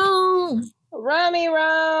these. Bro. Rummy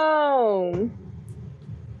Rome.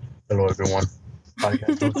 Hello, everyone. How you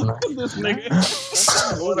guys doing tonight? This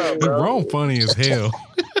nigga. What up, bro? Rome funny as hell.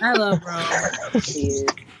 I love Rome.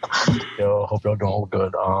 Yo, hope y'all doing all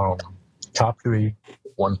good. Top 3,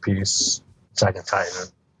 One Piece, Attack on Titan,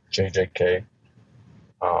 JJK.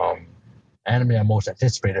 Anime I'm most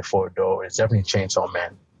anticipated for though is definitely Chainsaw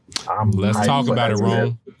Man. Let's talk about it,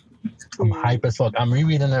 Rome. I'm hype as fuck. I'm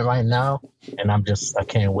rereading it right now, and I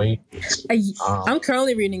can't wait. I'm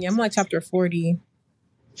currently reading it. I'm like chapter 40.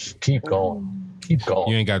 Keep going. You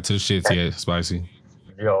ain't got to the shits yet, Spicy.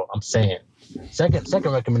 Yo, I'm saying. Second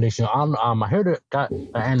recommendation. I heard it got an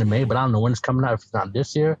anime, but I don't know when it's coming out. If it's not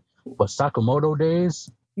this year, but Sakamoto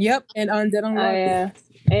Days. Yep, and Undead Unluck. Oh, yeah.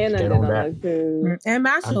 And Undead Unluck too. And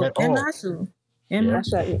Mashle.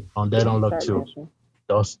 Undead Unluck too.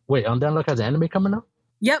 Wait, Undead Unluck has an anime coming out?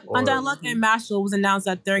 Yep, Undead Unluck and Mashle was announced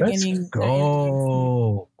that they're getting.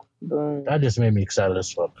 Go. That just made me excited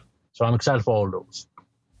as fuck. So I'm excited for all those.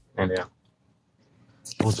 And yeah,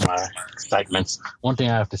 those are my excitements. One thing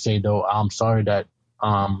I have to say though, I'm sorry that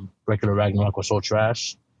regular Ragnarok was so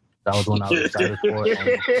trash. That was one I was excited for.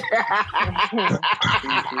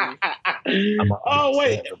 Oh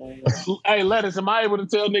wait, hey Lettuce, am I able to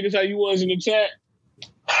tell niggas how you was in the chat?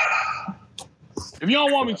 If you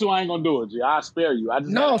don't want me to, I ain't gonna do it, G. I'll spare you. I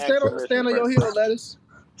just stand on your heel, Lettuce.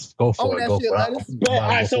 Go for it. Go for it. All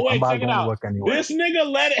right, so wait, check it out. This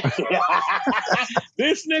nigga Lettuce,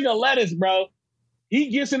 this nigga Lettuce, bro. He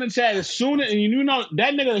gets in the chat as soon as, and you know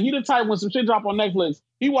that nigga, he the type when some shit drop on Netflix,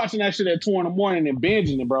 he watching that shit at 2 a.m. and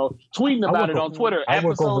binging it, bro. Tweeting about it on Twitter.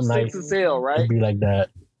 Episode 6 is hell, right? Be like that.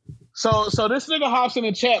 So this nigga hops in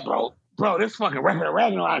the chat, bro. Bro, this fucking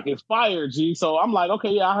Ragnarok is fire, G. So I'm like, okay,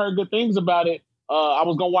 yeah, I heard good things about it. I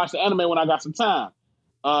was gonna watch the anime when I got some time.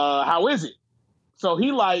 How is it? So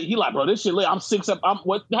he like, bro, this shit lit. I'm 6 up.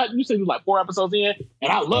 You said you was like 4 episodes in,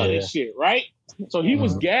 and I love this shit, right? So he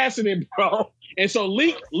was gassing it, bro. And so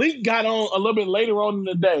Leak got on a little bit later on in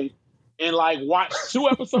the day and like watched 2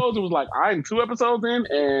 episodes. It was like, I'm 2 episodes in,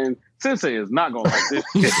 and Sensei is not gonna like this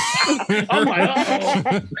shit. I'm like,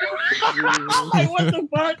 uh-oh. I'm like, what the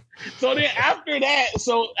fuck? So then after that,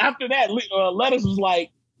 Lettuce was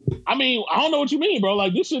like, I mean, I don't know what you mean, bro.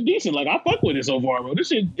 Like, this shit decent. Like, I fuck with it so far, bro. This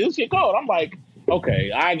shit cold. I'm like, okay,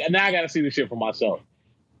 now I gotta see this shit for myself.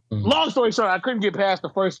 Long story short, I couldn't get past the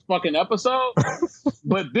first fucking episode.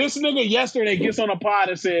 But this nigga yesterday gets on a pod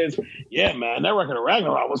and says, yeah, man, that record of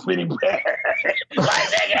Ragnarok was pretty bad. Like,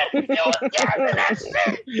 nigga, you was gassing that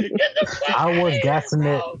shit. Get the fuck I was gassing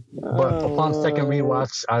it, but upon second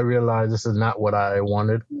rewatch, I realized this is not what I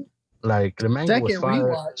wanted. Like, the manga was fire.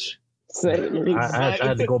 Rewatch. I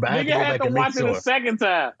had to go back. Nigga had to watch it a second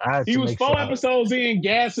time. He was 4 episodes in,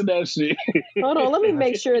 gassing that shit. Hold on, let me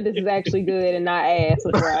make sure this is actually good and not ass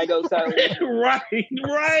before I go so.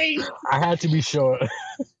 Right. I had to be sure.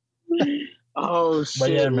 Oh shit!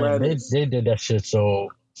 But yeah, man, they did that shit so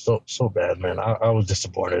bad, man. I was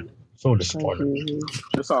disappointed. So disappointed.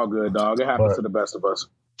 It's all good, dog. It happens to the best of us.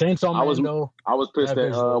 Chainsaw Man, I was pissed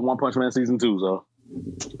at One Punch Man season 2, so.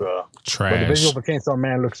 Trash. But the visual for Chainsaw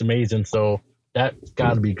Man looks amazing, so that's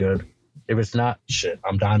gotta be good. If it's not, shit,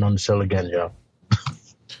 I'm dying on the hill again, yo.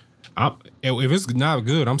 If it's not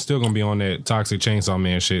good, I'm still gonna be on that Toxic Chainsaw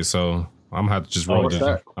Man shit. So I'm gonna have to just roll this.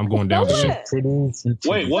 I'm going down the shit.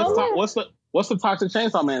 Wait, what's the Toxic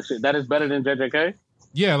Chainsaw Man shit? That is better than JJK?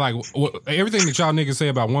 Yeah, like everything that y'all niggas say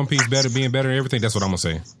about One Piece being better, everything. That's what I'm gonna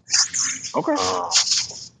say. Okay.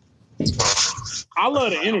 I love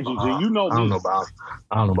the energy, G. You know me. I don't know about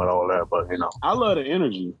all that, but you know. I love the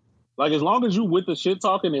energy. Like, as long as you with the shit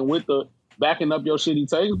talking and with the backing up your shitty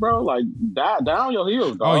takes, bro, like, down your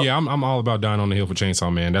heels, dog. Oh, yeah, I'm all about dying on the hill for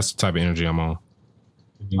Chainsaw Man. That's the type of energy I'm on.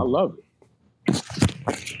 I love it.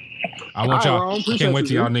 I want y'all. Can't wait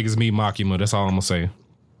till y'all niggas meet Makima. That's all I'm gonna say.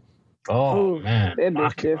 Oh, man. That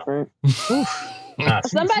bitch different.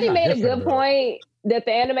 Somebody made a good point that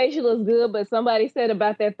the animation looks good, but somebody said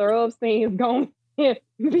about that throw up scene is going to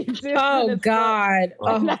be different. Oh God!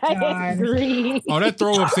 Oh God! Oh, that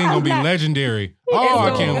throw up scene gonna be legendary. Oh,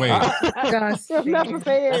 I can't wait. I'm not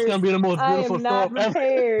prepared. That's gonna be the most beautiful throw up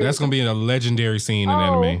ever. That's gonna be a legendary scene in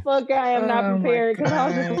anime. Fuck! I am not prepared because I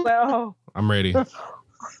was just like, oh. I'm ready.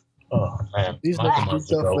 Oh man, these niggas do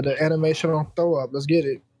stuff for the animation on throw up. Let's get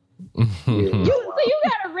it. You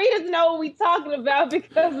gotta read us know what we talking about,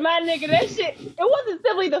 because my nigga, that shit, it wasn't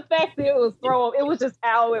simply the fact that it was throw up, it was just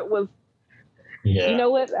how it was. Yeah. You know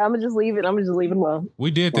what? I'm gonna just leave it alone. We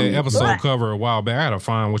did that episode cover a while back. I gotta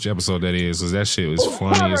find which episode that is, because that shit was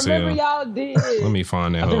funny as hell. Y'all did. Let me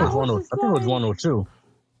find that. I think it was 102.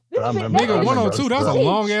 Nigga, 102. That was a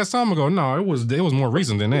long ass time ago. No, it was more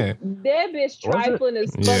recent than that. That bitch trifling as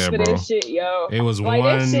fuck for that shit, yo. It was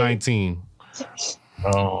 119.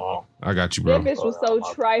 Oh, I got you, bro. That bitch was so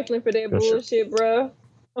trifling for that bullshit, bro.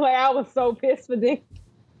 Like I was so pissed for them.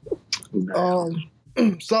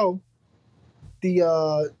 So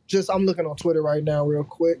the I'm looking on Twitter right now real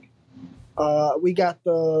quick. We got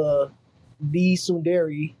the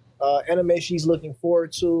Sundari anime she's looking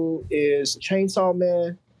forward to is Chainsaw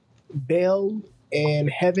Man, Belle, and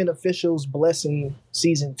Heaven Official's Blessing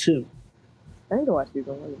Season 2. I need to watch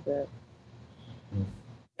Season 1 of that.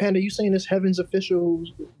 Panda, you saying this Heaven's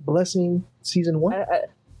Official's Blessing Season 1?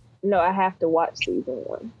 No, I have to watch Season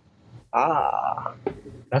 1.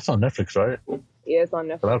 That's on Netflix, right? Yeah, it's on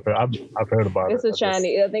Netflix. I've heard about It's it. a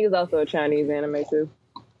Chinese. I think it's also a Chinese anime too.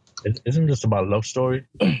 Isn't just about love story?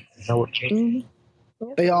 Is that what it is?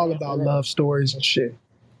 They all about love stories and shit.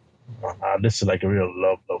 This is like a real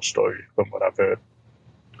love story from what I've heard.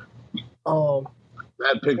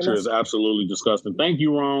 That picture is absolutely disgusting. Thank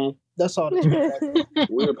you, Ron. That's all.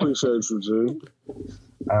 We appreciate you, G.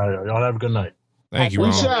 Y'all have a good night. Thank you, We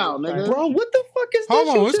Ron. shall, nigga. Bro, what the fuck is Hold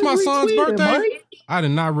this? on, it's my son's birthday. Mike? I did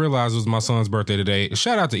not realize it was my son's birthday today.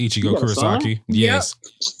 Shout out to Ichigo You got a son? Kurosaki. Yes.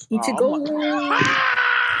 I'm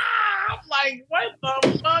like, what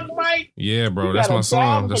the fuck, Mike? Yeah, bro. You That's got my a son.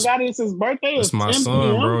 child? That's, Forgot it's his birthday. that's my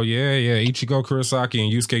son, bro. Yeah. Ichigo Kurosaki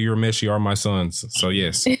and Yusuke Urameshi are my sons. So,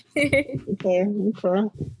 yes. Okay.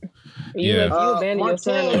 Yeah. You abandon your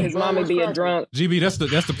son and his mommy be a drunk. GB, that's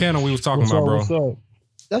the panel we was talking about, bro. What's up?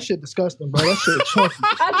 That shit disgusting, bro. That shit chunky.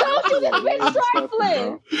 I told you that bitch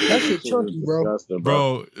trifling. That shit chunky, bro.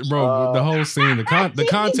 Bro, the whole scene, the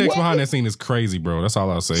context behind that scene is crazy, bro. That's all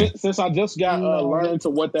I'll say. Since I just got learned to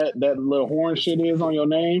what that little horn shit is on your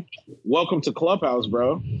name, welcome to Clubhouse,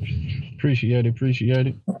 bro. Appreciate it.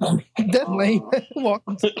 That's lame.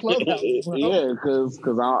 Welcome to Clubhouse, bro. Yeah, because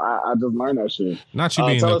I just learned that shit. Not you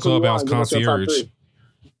being the Clubhouse concierge.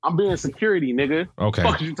 I'm being security, nigga. Okay.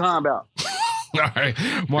 What you talking about? All right.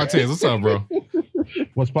 Martez, what's up, bro?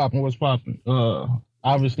 What's poppin'?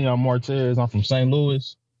 Obviously, I'm Martez. I'm from St.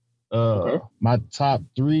 Louis. My top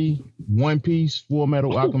 3: One Piece, Full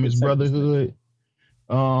Metal Alchemist Brotherhood,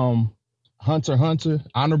 Hunter x Hunter.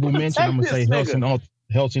 Honorable mention, I'm going to say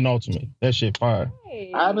Hellsing Ultimate. That shit fire.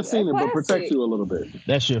 I haven't seen it, but protect you a little bit.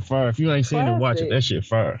 That shit fire. If you ain't seen it, watch it. That shit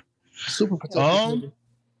fire. Super protective.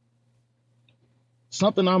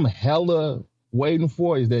 Something I'm hella waiting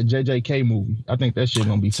for is that JJK movie. I think that shit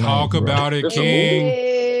gonna be Talk about it, King.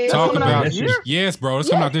 Talk about it. Yes, bro. It's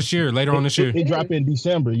coming out this year, later on this year. It dropped in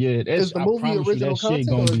December. Yeah, is the movie original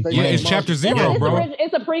content? Yeah, it's chapter 0, bro.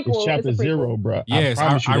 It's a prequel. It's chapter 0, bro. Yes,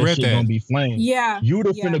 I read shit that. Gonna be flame. Yeah,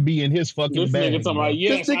 Yuta finna be in his fucking This bag. nigga talking about,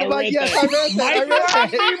 yes, This nigga I like, read yes, that. I read that.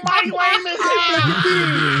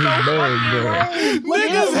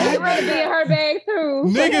 I'd rather be in her bag too.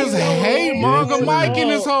 Niggas hate Manga Mike in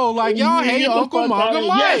this hole. Like, y'all hate Uncle Manga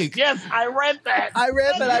Mike. Yes, I read that. I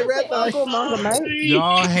read that. Uncle Manga Mike.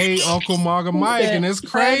 Y'all hate Uncle Manga Mike, and it's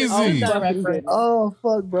crazy. Oh,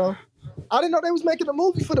 fuck, bro. I didn't know they was making a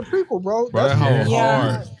movie for the prequel, bro. Bro, that whole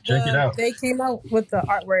hard. Check it out. They came out with the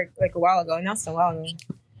artwork like a while ago. Announced a while ago.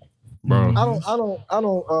 Bro. I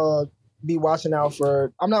don't be watching out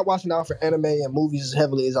for. I'm not watching out for anime and movies as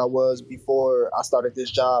heavily as I was before I started this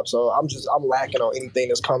job. So I'm lacking on anything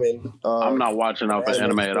that's coming. I'm not watching out for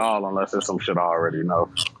anime at all unless there's some shit I already know.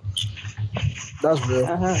 That's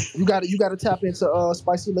real. You got to tap into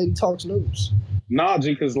Spicy Lady Talks News. Nah,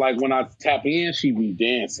 G, because like when I tap in, she be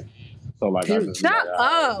dancing. So like, Shut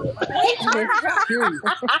up.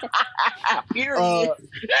 Period. All right,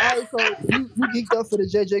 so you geeked up for the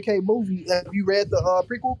JJK movie. Have you read the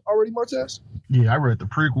prequel already, Martez? Yeah, I read the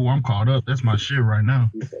prequel. I'm caught up. That's my shit right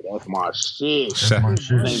now. That's my shit. Shout out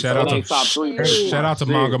to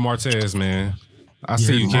Manga Martez, man. I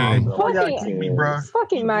see you, King. Y'all keep me, bro.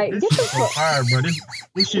 Fucking Mike. This shit so fire, bro.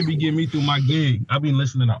 This shit be getting me through my gig. I be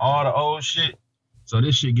listening to all the old shit. So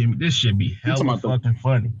this shit be hella fucking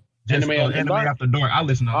funny. Just Anime After Dark. I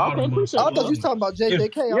listen to all the I thought you was talking about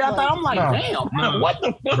JJK. I'm like, damn, what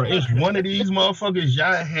the fuck? Bro, it's one of these motherfuckers.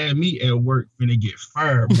 Y'all had me at work finna get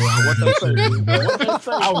fired, boy.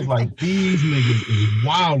 I was like, these niggas is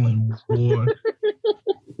wilding, boy.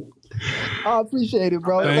 I appreciate it,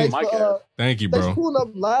 bro. Thank you, Thanks bro. for pulling up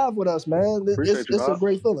live with us, man. It's a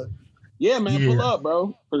great feeling. Yeah, man, pull up,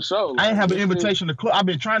 bro, for sure. I ain't have an invitation to club. I've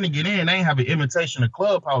been trying to get in. I ain't have an invitation to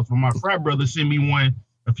Clubhouse, but my frat brother sent me one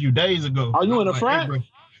a few days ago. Are you in a frat?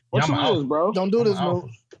 What you is, bro? Don't do this, bro.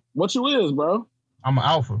 What you is, bro? I'm an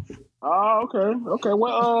alpha. Oh, okay.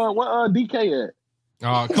 What DK at?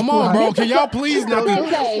 Come on, bro. Can y'all please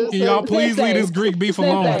leave this Greek beef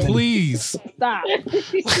alone, please? Stop.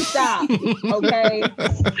 Okay.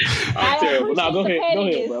 I'm terrible. No, go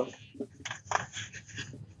ahead, bro.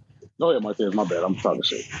 Go ahead, Martez. My bad. I'm talking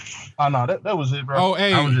shit. Oh no, that was it, bro. Oh,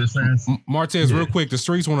 hey, I was just saying. Martez, real quick. The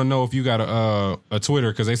streets want to know if you got a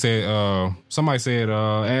Twitter because they said somebody said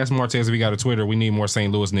ask Martez if he got a Twitter. We need more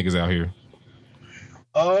St. Louis niggas out here.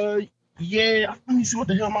 Yeah. Let me see what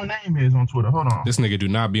the hell my name is on Twitter. Hold on. This nigga do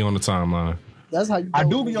not be on the timeline. That's how you. I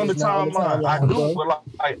do be on the timeline. I do, but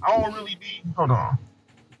like I don't really be. Hold on.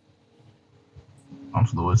 I'm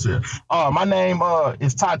slow as hell. My name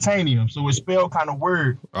is Titanium, so it's spelled kind of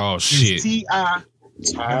weird. Oh shit. It's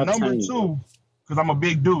T-I number 2, because I'm a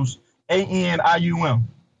big deuce. A-N-I-U-M.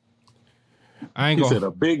 I ain't He gonna. said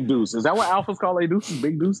a big deuce. Is that what alphas call a deuces?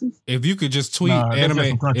 Big deuces? If you could just tweet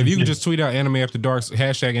anime, if you could just tweet out Anime After Dark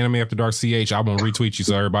hashtag Anime After Dark CH, I'm gonna retweet you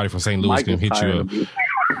so everybody from St. Louis can hit you up.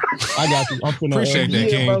 I got you. I'm finna Appreciate that,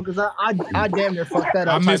 King. bro, because I damn near fucked that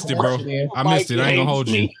up. I missed it, bro. I missed it. I ain't gonna hold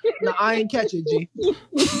you. No, I ain't catch it, G.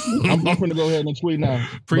 I'm finna go ahead and tweet now.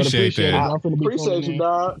 Appreciate that. I appreciate you,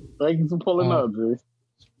 dog. Thank you for pulling up, G.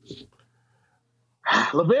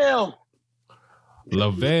 Lavelle.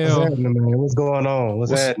 What's happening, man? What's going on?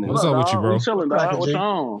 What's happening? What's up with you, bro? We chilling, dog. What's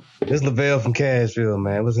on? This Lavelle from Cashville,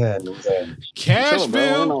 man. What's happening?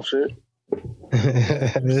 Cashville? No shit.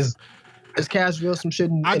 Is Cashville some shit?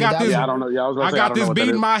 I got this. I don't know. Yeah, I got this beat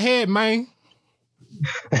in my head, man.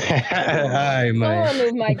 All right,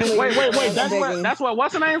 man. Wait. That's where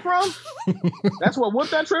what's the name from? That's where whoop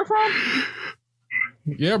that trip from?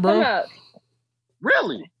 Yeah, bro.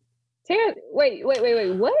 Really? Wait,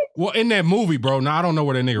 what? Well, in that movie, bro. Now I don't know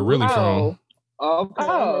where that nigga really from.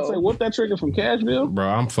 Okay. Say whoop that trigger from Cashville? Bro,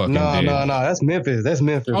 I'm fucking dead. No. That's Memphis.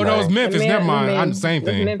 Oh, no, it's Memphis. Never mind. Same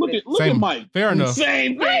thing. Look at Mike. Fair enough.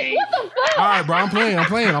 Same thing. What the fuck? All right, bro. I'm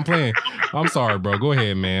playing. I'm sorry, bro. Go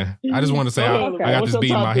ahead, man. I just want to say I got this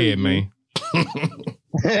beat in my head, man.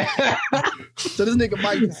 So this nigga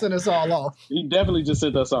Mike just sent us all off. He definitely just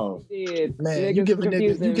sent us off. Man, you give a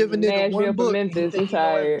nigga one book. Memphis. I'm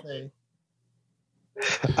tired.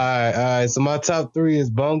 All right. So my top 3 is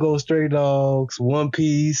Bongo Stray Dogs, One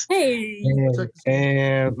Piece,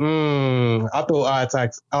 and I'll throw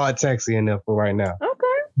Odd Taxi in there for right now.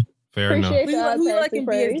 Okay. Fair enough. Who you like in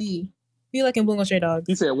BSD? Who you like in Bongo Stray Dogs?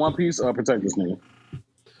 He said One Piece or Protect this nigga.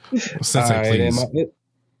 Sensei, please.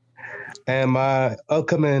 And my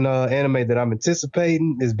upcoming anime that I'm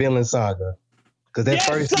anticipating is Vinland Saga. Because that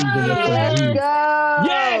first season was some heat.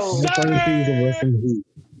 Yes, the first season was some heat.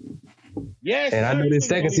 Yes, and I know this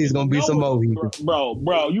second season is gonna be some more heat.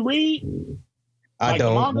 Bro, you read? I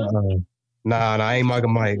don't. Nah, I ain't Manga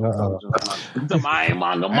Mike. I ain't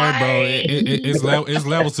Manga Mike. Hey, bro, it's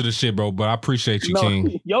levels to the shit, bro. But I appreciate you,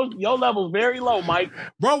 King. Your level's very low, Mike.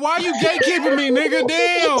 Bro, why you gatekeeping me, nigga?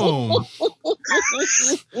 Damn.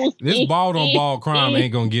 This bald on bald crime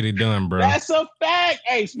ain't gonna get it done, bro. That's a fact.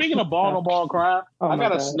 Hey, speaking of bald on bald crime, I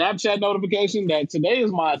got a Snapchat notification that today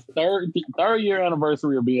is my third year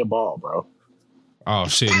anniversary of being bald, bro. Oh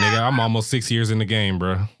shit, nigga! I'm almost 6 years in the game,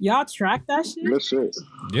 bro. Y'all track that shit? Good shit.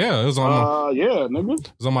 Yeah, it was on. Nigga.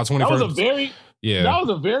 It was on my 21st. That was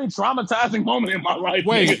a very traumatizing moment in my life.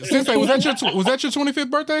 Wait, Sensei, was that your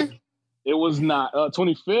 25th birthday? It was not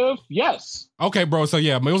 25th. Yes. Okay, bro. So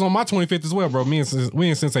yeah, it was on my 25th as well, bro. We and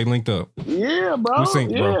Sensei linked up. Yeah, bro. We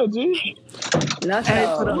synced, bro. G. Not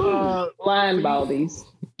for the blind baldies.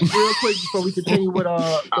 Real quick before we continue with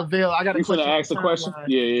the veil, I got a question. You ask the question?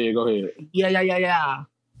 Yeah, go ahead. Yeah.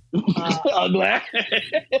 I'm glad.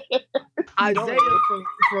 Isaiah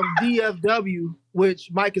from DFW, which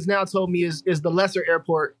Mike has now told me is the lesser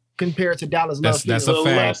airport compared to Dallas. That's a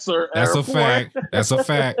fact. That's a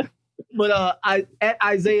fact. But at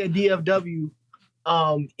Isaiah DFW,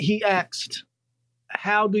 he asked,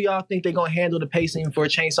 how do y'all think they're gonna handle the pacing for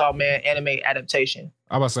Chainsaw Man anime adaptation?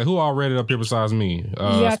 I about to say, who all read it up here besides me?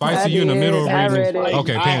 Spicy, you in the middle of reading?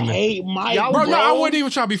 Okay, Panda. Bro, no, I wasn't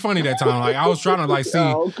even trying to be funny that time. Like I was trying to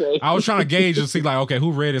see. I was trying to gauge and see okay,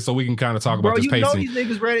 who read it so we can kind of talk about this pacing. Bro, you know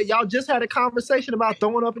these niggas read it. Y'all just had a conversation about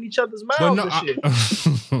throwing up in each other's mouths and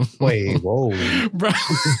shit. Wait, whoa. Bro,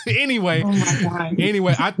 anyway,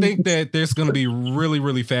 I think that there's going to be really,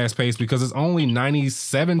 really fast paced because it's only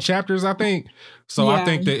 97 chapters, I think. So I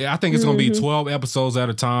think it's going to be 12 episodes at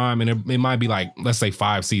a time, and it might be let's say 4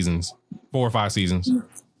 or 5 seasons.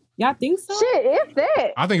 Y'all think so? Shit, if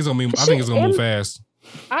that. I think it's gonna be. I think it's gonna move fast.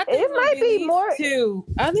 I think it might be more 2.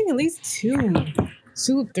 I think at least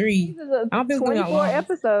 2, 3. I don't think 24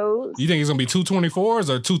 episodes. You think it's gonna be 2 24s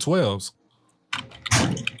or 2 12s?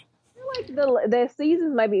 I feel like the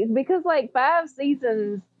seasons might be because 5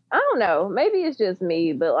 seasons. I don't know. Maybe it's just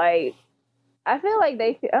me, but I feel like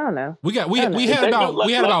they. I don't know. We had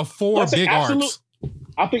about 4 big arcs.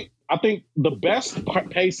 I think the best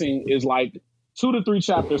pacing is 2 to 3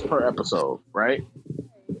 chapters per episode, right?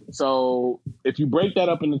 So if you break that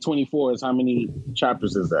up into 24, how many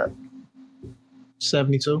chapters is that?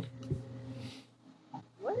 72.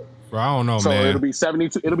 Bro, I don't know, so man. it'll be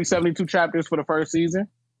 72. It'll be 72 chapters for the first season.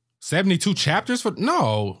 72 chapters for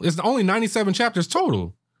no. It's only 97 chapters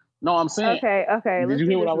total. No, I'm saying. Okay. Did you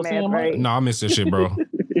hear what I was saying, right? No, I missed this shit, bro.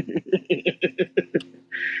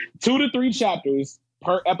 2 to 3 chapters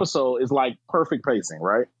per episode is like perfect pacing,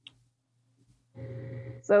 right?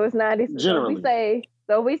 So it's 90. Generally.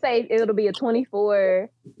 So if we say it'll be a 24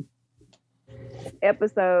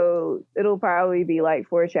 episode, it'll probably be like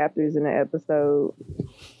 4 chapters in an episode.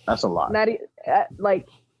 That's a lot. Like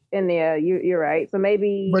in there, you're right. So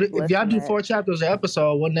maybe. But if y'all do 4 chapters an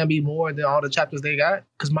episode, wouldn't that be more than all the chapters they got?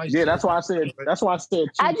 Yeah, that's why I said. That's why I said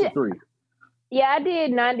 2 to 3. Yeah, I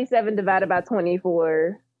did 97 divided by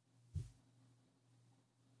 24.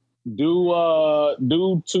 Do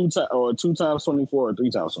 2 times 24 or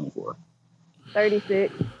 3 times 24.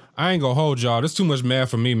 36. I ain't gonna hold y'all. There's too much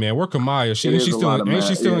math for me, man. Where Kamaya? Ain't she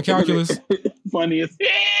still in calculus? Funny as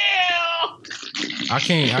hell. I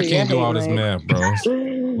can't do all this math, bro.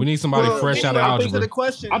 We need somebody fresh out of algebra.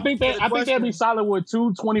 I think they'd be solid with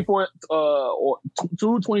 2 24 or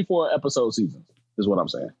 2 24 episode seasons. Is what I'm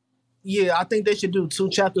saying. Yeah, I think they should do 2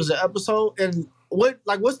 chapters an episode. And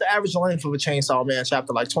what's the average length of a Chainsaw Man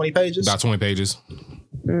chapter? Like 20 pages? About 20 pages.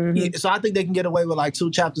 Mm-hmm. Yeah, so I think they can get away with like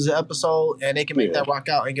 2 chapters an episode, and they can make that rock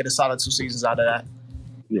out and get a solid 2 seasons out of that.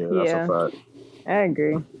 Yeah, that's a fact. I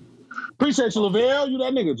agree. Appreciate you, Lavelle. You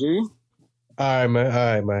that nigga, G. All right,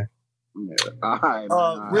 man. Yeah. All right,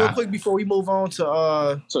 man. Real quick before we move on to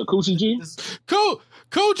Coochie G.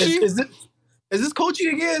 Coochie. Is this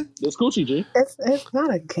Coochie again? It's Coochie G. It's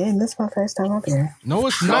not again. This is my first time up here. No,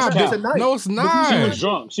 it's not. No, it's not. She was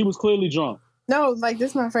drunk. She was clearly drunk. No, like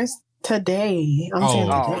this is my first today. I'm saying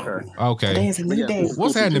today. Okay. Today is a new day.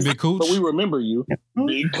 What's happening, Big Cooch? So we remember you.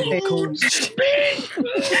 Big Cooch. Big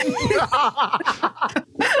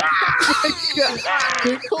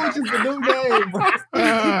Cooch is the new name, bro.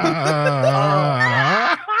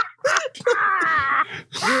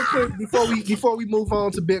 Real quick, before we move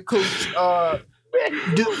on to Big Cooch,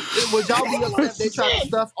 would y'all be upset if they try to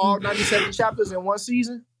stuff all 97 chapters in one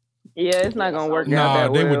season? Yeah, it's not gonna work out.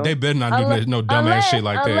 No, that well. They better not do no dumbass shit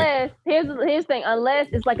like that. Here's the thing. Unless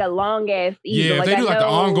it's like a long ass season. Yeah, if they do like the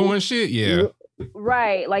ongoing shit, yeah.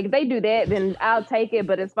 Right, like if they do that, then I'll take it.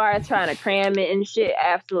 But as far as trying to cram it and shit,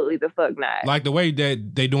 absolutely the fuck not. Like the way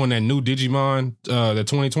that they doing that new Digimon, the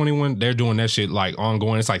 2021, they're doing that shit like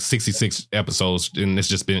ongoing. It's like 66 episodes, and it's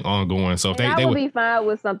just been ongoing. So if I would be fine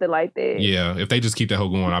with something like that. Yeah, if they just keep that whole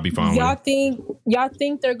going, I'll be fine. Y'all think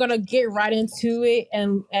they're gonna get right into it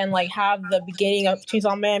and like have the beginning of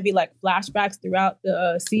Chainsaw Man be like flashbacks throughout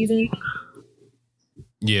the season?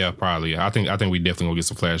 Yeah, probably. I think we definitely gonna get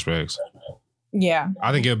some flashbacks. Yeah,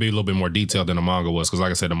 I think it'll be a little bit more detailed than the manga was because,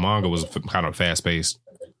 like I said, the manga was kind of fast paced.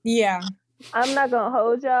 Yeah, I'm not gonna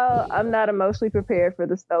hold y'all. I'm not emotionally prepared for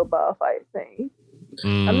the snowball fight scene.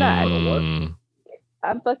 I'm not.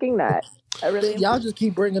 I'm fucking not. I really. Y'all just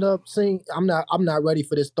keep bringing up scene. I'm not ready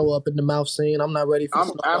for this throw up in the mouth scene. I'm not ready for.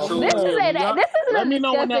 I'm absolutely. This is let me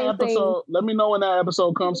know when that episode. Let me know when that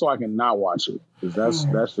episode comes so I can not watch it. Because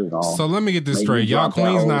that's shit all. So let me get this straight. Y'all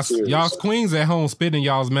queens at home spitting in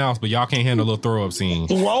y'all's mouths, but y'all can't handle a little throw up scene.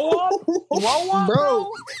 Throw up, bro.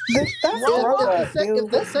 If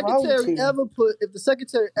the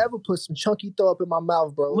secretary ever put some chunky throw up in my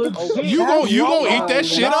mouth, bro, you gonna eat that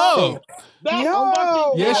shit up.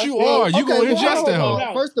 Yes, you are. You gonna ingest that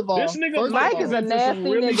hoe. First of all, this nigga Mike is a nasty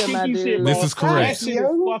nigga, my dude. This is correct. That shit is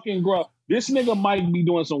fucking gross. This nigga might be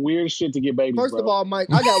doing some weird shit to get babies. First of all, Mike,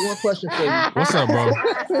 I got one question for you. What's up, bro?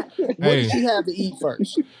 What did she have to eat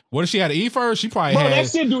first? What did she have to eat first? She probably bro, had. That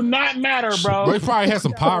shit do not matter, bro. They probably had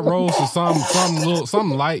some pot roast or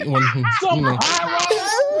something light. When, pot roast.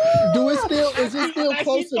 Is it still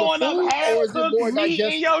close to the food, or is it more meat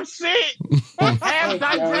in your shit? Half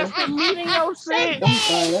digested meat in your shit.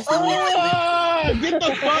 Get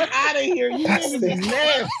the fuck out of here! You niggas is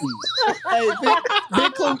nasty. Hey,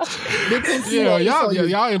 Big Cooch. Yeah,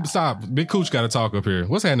 y'all stop. Big Cooch got to talk up here.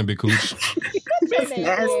 What's happening, Big Cooch? That's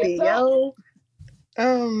nasty, yo.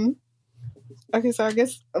 Okay, so I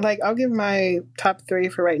guess like I'll give my top 3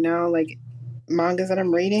 for right now, like mangas that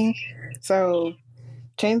I'm reading. So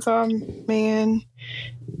Chainsaw Man,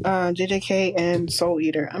 JJK, and Soul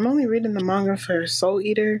Eater. I'm only reading the manga for Soul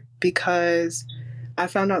Eater because I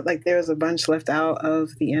found out like there was a bunch left out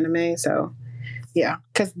of the anime. So yeah,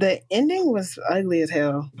 because the ending was ugly as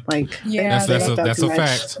hell. Like yeah, that's a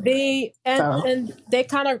fact. And they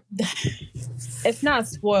kind of it's not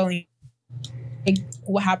spoiling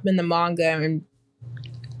what happened in the manga, and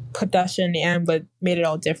put that shit in the end, but made it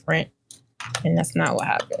all different, and that's not what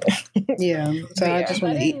happened. Yeah, so I just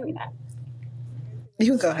want to eat.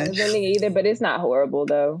 You go ahead. Either, but it's not horrible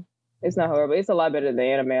though. It's not horrible. It's a lot better than the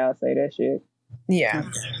anime. I'll say that shit. Yeah,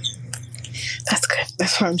 that's good.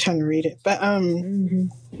 That's why I'm trying to read it. But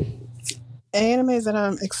animes that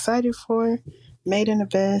I'm excited for: Made in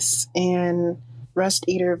Abyss and Rust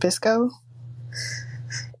Eater Bisco.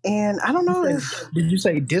 And I don't know if did you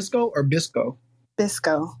say disco or bisco?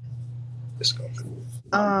 Bisco. Bisco.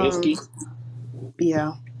 Bisky.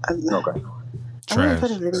 Yeah. Okay. I'm gonna put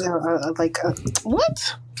a video of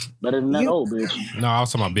what? Better than that old bitch. No, I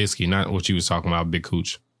was talking about Bisky, not what you was talking about, Big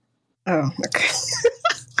Cooch. Oh, okay.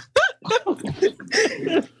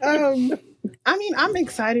 I mean, I'm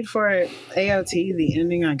excited for AOT, the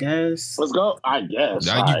ending, I guess. Let's go. I guess.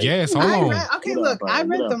 You guess. Hold on. I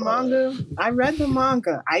read the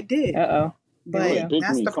manga. I did. But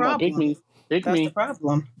that's the problem. Pick me. That's the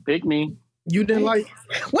problem. Pick me. You didn't like.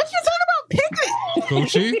 What you talking about? Pick me.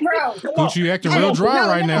 Coochie? Coochie, you acting real dry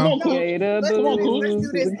right now. Let's do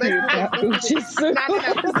this.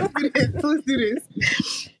 Let's do this.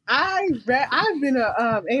 I've been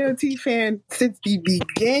a AOT fan since the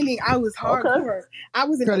beginning. I was hardcore. Okay. I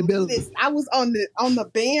was in I was on the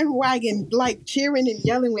bandwagon, like cheering and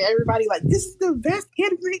yelling with everybody, like, this is the best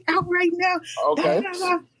anime out right now. Okay.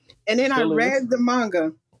 And then I read the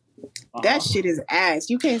manga. That shit is ass.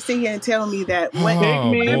 You can't sit here and tell me that what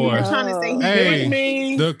you're trying to say.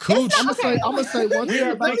 Hey, the Cooch. I'm gonna say one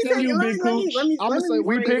thing about you, Big Cooch. I'm gonna say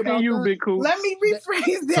we picking you, Big Cooch. Let me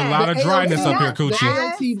rephrase that. It's a lot of dryness up here, Coochie.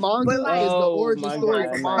 The AOT manga is the origin story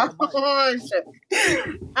of manga.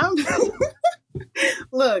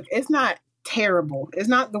 Look, it's not terrible. It's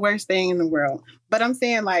not the worst thing in the world. But I'm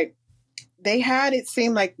saying, like, they had it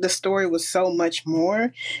seem like the story was so much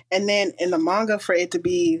more. And then in the manga, for it to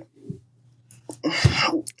be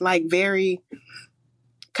like very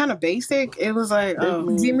kind of basic, it was like,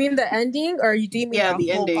 do you mean the ending, or do you mean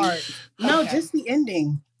the whole ending? Part? No, just the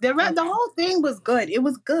ending. The whole thing was good. It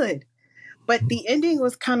was good. But the ending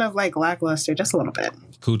was kind of like lackluster, just a little bit.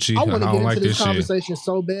 Coochie, I want to get like into this shit. conversation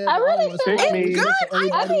so bad. I really feel it's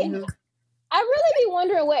good. I really be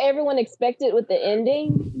wondering what everyone expected with the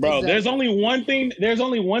ending. Bro, exactly. There's only one thing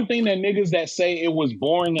that niggas that say it was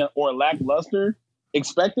boring or lackluster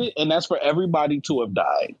expected, and that's for everybody to have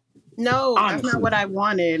died. No, honestly. That's not what I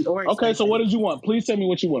wanted. Or okay, so what did you want? Please tell me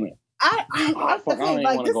what you wanted. I don't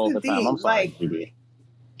want to go over time. I'm sorry.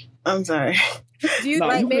 I'm sorry. Do you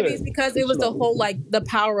maybe it's because it was the whole the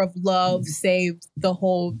power of love saved the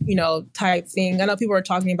whole type thing. I know people were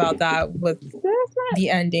talking about that with the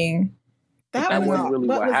ending. That wasn't really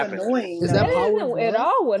what happened. Annoying. Is that power at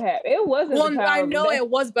all what happened? It wasn't. Well, I know it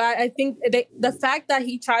was, but I think the fact that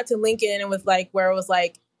he tried to link it and it was where it was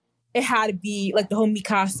it had to be the whole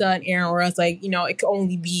Mikasa and Eren, where it's it could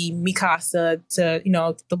only be Mikasa to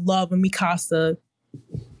the love of Mikasa.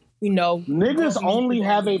 Niggas only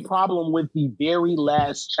have a problem with the very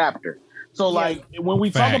last chapter. So when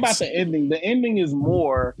we talk about the ending is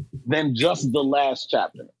more than just the last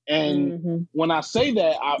chapter. And when I say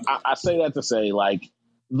that, I say that to say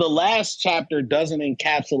the last chapter doesn't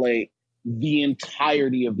encapsulate the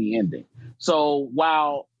entirety of the ending. So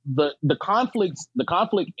while the conflict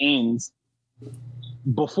ends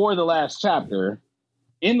before the last chapter,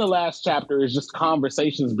 in the last chapter is just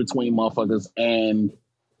conversations between motherfuckers and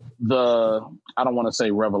I don't want to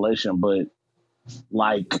say revelation, but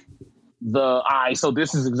so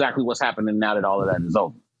this is exactly what's happening now that all of that is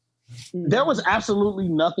over. There was absolutely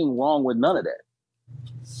nothing wrong with none of that.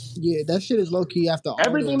 Yeah, that shit is low key after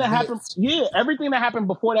everything that happened. Yeah, everything that happened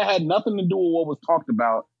before that had nothing to do with what was talked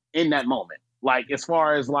about in that moment. As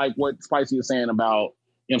far as what Spicy is saying about,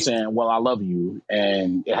 saying, well, I love you,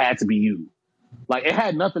 and it had to be you. It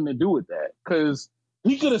had nothing to do with that, because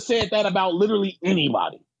he could have said that about literally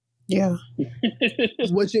anybody. Yeah.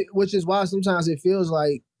 which is why sometimes it feels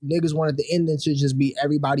like niggas wanted the ending to just be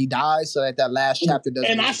everybody dies so that last chapter doesn't.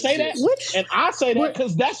 And I say that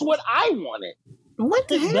because that's what I wanted. What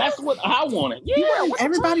the hell? That's what I wanted. Yeah, you want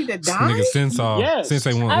everybody to die? Nigga, since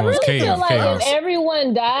they want I really chaos. feel if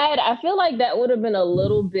everyone died, I feel like that would have been a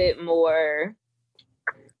little bit more.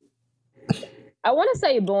 I want to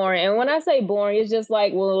say boring, and when I say boring, it's just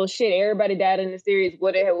well, shit, everybody died in the series.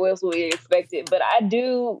 What else would we expect it? But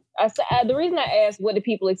the reason I asked what do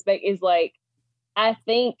people expect is I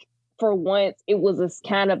think for once it was a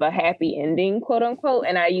kind of a happy ending, quote unquote,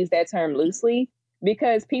 and I use that term loosely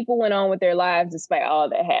because people went on with their lives despite all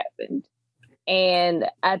that happened, and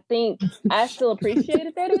I think I still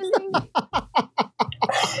appreciated that ending.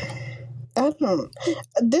 I don't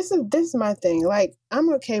This is my thing. Like,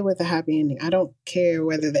 I'm okay with a happy ending. I don't care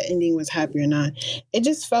whether the ending was happy or not. It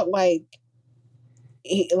just felt like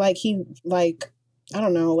he I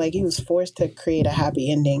don't know, like he was forced to create a happy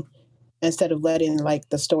ending instead of letting like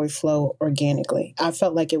the story flow organically. I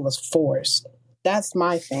felt like it was forced. That's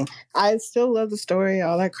my thing. I still love the story,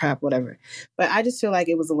 all that crap, whatever. But I just feel like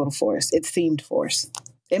it was a little forced. It seemed forced.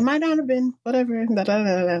 It might not have been, whatever.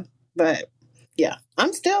 But yeah,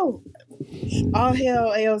 I'm still all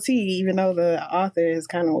hail AOT, even though the author is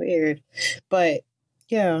kind of weird. But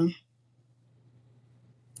yeah.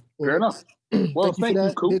 Fair enough. Well, thank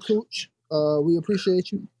you, Cooch. We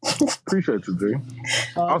appreciate you. Appreciate you, G.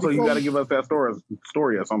 Also, you got to give us that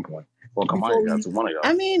story at some point. Well, Kamaya got to one of y'all.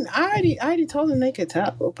 I mean, I already told them they could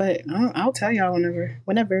tell, but I'll tell y'all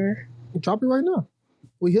whenever. Drop it right now.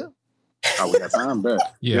 We here. Oh, we got time back.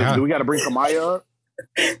 Yeah. Do we got to bring Kamaya up?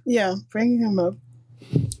 Yeah, bring him up.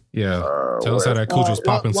 Yeah. Tell us how that Cooch was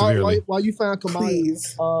popping severely. While you found Kamaya,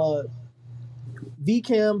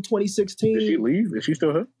 VCAM 2016. Did she leave? Is she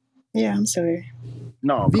still here? Yeah, I'm sorry.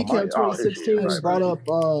 No, VCAM 2016 brought up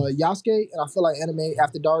Yasuke, and I feel like Anime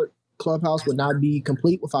After Dark Clubhouse would not be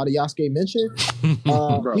complete without a Yasuke mention.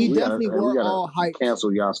 We definitely were all hyped cancel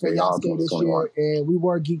Yasuke for Yasuke this year, and we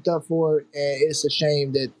were geeked up for it, and it's a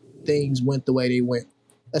shame that things went the way they went,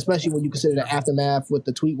 especially when you consider the aftermath with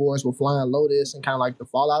the tweet wars with Flying Lotus and kind of like the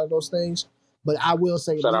fallout of those things. But I will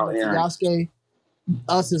say, Yasuke,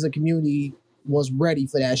 us as a community was ready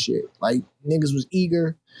for that shit. Like, niggas was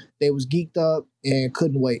eager, they was geeked up, and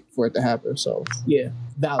couldn't wait for it to happen. So, yeah.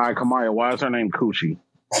 All right, Kamaya, why is her name Coochie?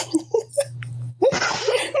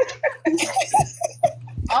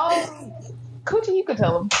 Coochie, you could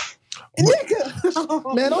tell him.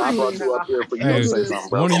 Man, I brought you up here for you to say something,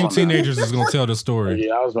 bro. One of you teenagers is going to tell the story.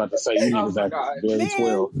 Yeah, I was about to say, you niggas act very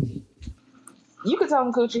 12. You could tell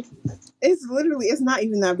him, Coochie. It's not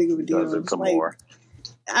even that big of a deal. Does it some more?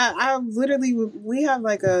 We have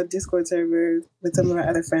like a Discord server with some of our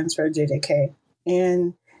other friends for JJK,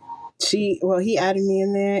 and he added me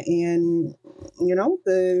in there, and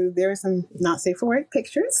there were some not safe for work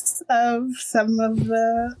pictures of some of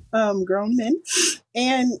the grown men,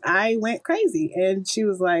 and I went crazy, and she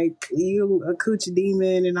was like, "You a coochie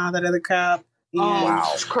demon" and all that other crap. Wow.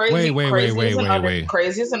 Crazy. Wait.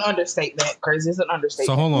 Crazy is an understatement.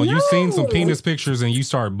 So hold on, you seen some penis pictures and you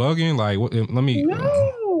start bugging? Like, let me.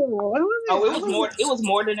 It was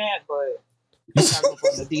more than that, but I'm not going to go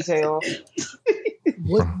into detail.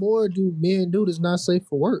 What more do men do that's not safe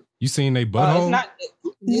for work? You seen they butthole?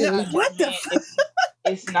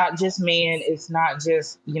 It's not just men. It's not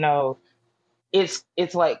just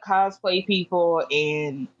it's like cosplay people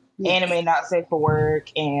and anime not safe for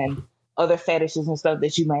work and other fetishes and stuff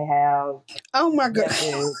that you may have. Oh my god,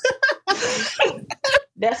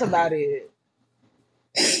 that's about it.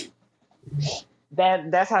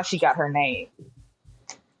 That's how she got her name.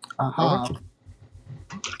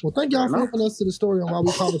 Well, thank y'all for helping us to the story on why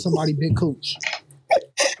we called somebody Big Cooch.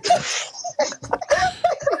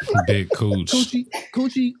 Big Cooch.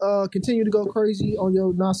 Coochie, continue to go crazy on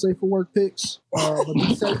your not safe for work picks. But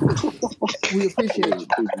be safe. We appreciate you.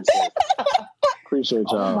 Appreciate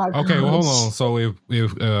y'all. Okay, well, hold on. So if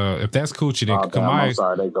that's Coochie, then Kamaya. I'm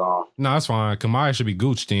sorry, they gone. No, that's fine. Kamaya should be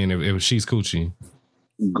Gooch then if she's Coochie.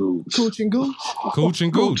 Gooch. Cooch and Gooch. Cooch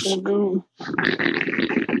and Gooch.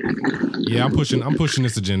 Yeah, I'm pushing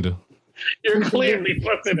this agenda. You're clearly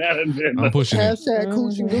pushing that agenda. I'm pushing it. Hashtag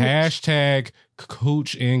Cooch and Gooch. Hashtag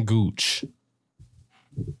Cooch and Gooch.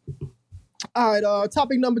 All right,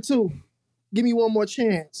 topic number 2. Give me one more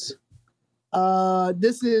chance.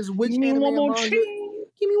 This is which anime and manga.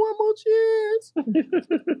 Give me one more chance.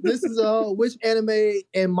 This is which anime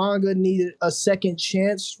and manga needed a second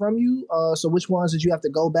chance from you. So which ones did you have to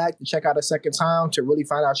go back to check out a second time to really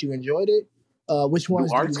find out you enjoyed it? Which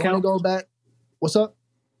ones do you want to go back? What's up?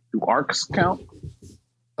 Do arcs count?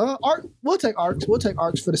 We'll take arcs. We'll take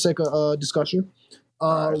arcs for the sake of discussion.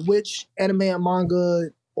 Which anime and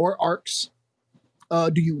manga or arcs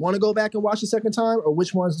do you want to go back and watch a second time, or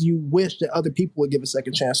which ones do you wish that other people would give a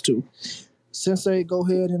second chance to? Sensei, go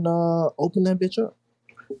ahead and open that bitch up.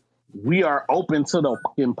 We are open to the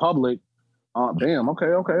fucking public. Damn. Okay.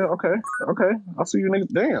 I see you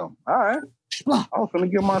niggas. Damn. All right. I was gonna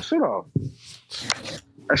get my shit off.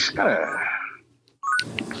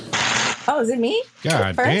 Oh, is it me?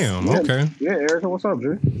 God first? Damn. Okay. Yeah, Erica, what's up,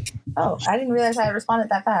 Drew? Oh, I didn't realize I responded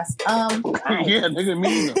that fast. Yeah, nigga,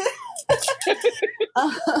 me either.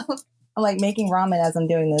 I'm like making ramen as I'm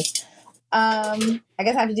doing this. I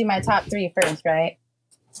guess I have to do my top 3 first, right?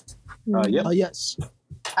 Yeah. Yes.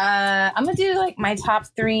 I'm gonna do like my top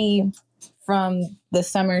 3 from the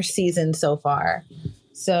summer season so far.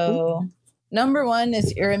 So number 1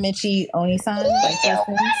 is Uramichi Onisan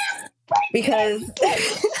because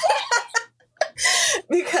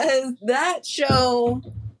because that show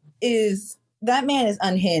is that man is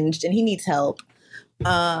unhinged and he needs help. Wait,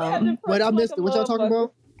 I missed it. What y'all talking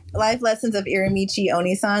about? Life Lessons of Uramichi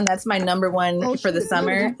Onisan. That's my number 1 for the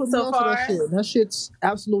summer so far. That shit's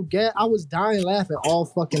absolute gas. I was dying laughing all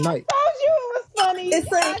fucking night. Funny. It's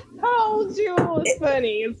like I told you it was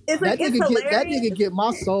funny. It's like it's hilarious. That nigga get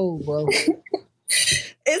my soul, bro.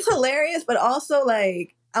 It's hilarious, but also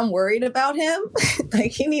like I'm worried about him.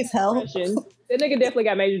 Like he needs help. That nigga definitely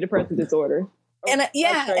got major depressive disorder. And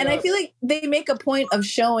I feel like they make a point of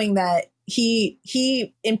showing that he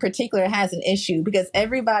in particular has an issue because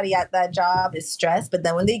everybody at that job is stressed, but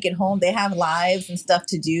then when they get home, they have lives and stuff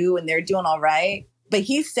to do, and they're doing all right. But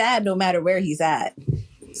he's sad no matter where he's at.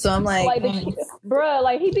 So I'm like bruh,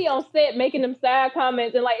 like he be on set making them side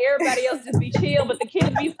comments and like everybody else just be chill, but the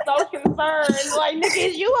kids be so concerned. Like, nigga,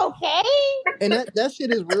 is you okay? And that shit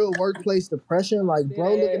is real workplace depression. Like,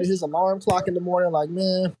 bro, looking at his alarm clock in the morning, like,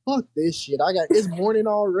 man, fuck this shit. It's morning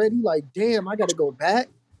already. Like, damn, I gotta go back.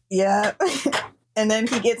 Yeah. And then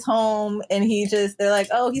he gets home and they're like,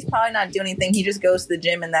 oh, he's probably not doing anything. He just goes to the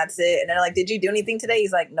gym and that's it. And they're like, did you do anything today?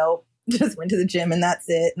 He's like, nope. Just went to the gym and that's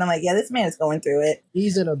it. And I'm like, yeah, this man is going through it.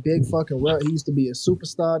 He's in a big fucking rut. He used to be a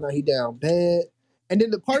superstar. Now he down bad. And then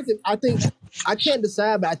the part that I think, I can't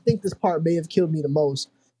decide, but I think this part may have killed me the most.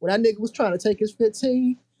 When that nigga was trying to take his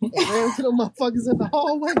 15 and ran into them motherfuckers in the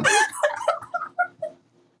hallway.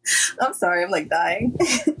 I'm sorry, I'm like dying.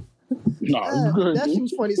 That shit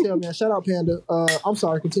was funny as hell, man. Shout out, Panda. I'm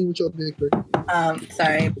sorry, continue with your victory.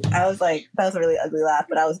 Sorry. I was like, that was a really ugly laugh,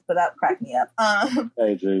 but that cracked me up.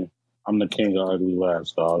 Hey, G. I'm the king of ugly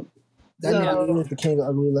laughs, dog. That nigga is the king of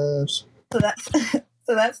ugly laughs.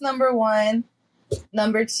 So that's number 1.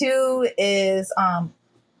 Number 2 is oh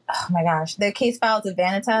my gosh, the Case Files of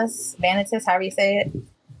Vanitas, however you say it.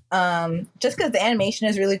 Just because the animation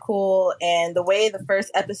is really cool and the way the first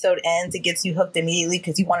episode ends, it gets you hooked immediately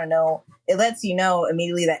because you want to know. It lets you know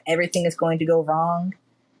immediately that everything is going to go wrong,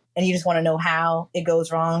 and you just want to know how it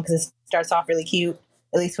goes wrong because it starts off really cute,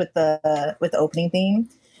 at least with the opening theme.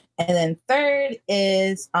 And then 3rd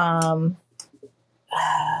is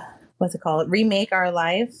what's it called? Remake Our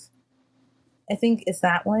Life. I think it's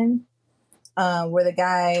that one where the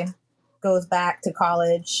guy goes back to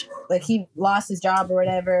college. Like he lost his job or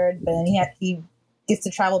whatever, but then he gets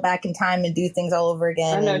to travel back in time and do things all over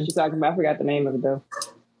again. I know what you're talking about. I forgot the name of it though.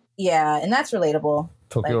 Yeah, and that's relatable.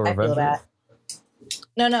 Tokyo I feel Revengers? that.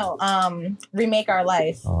 No. Remake Our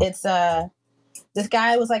Life. Oh. It's this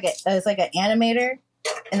guy was like an animator.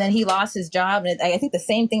 And then he lost his job, and I think the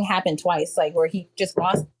same thing happened twice, like where he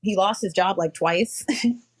lost his job like twice,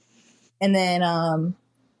 and then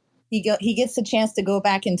he gets a chance to go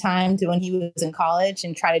back in time to when he was in college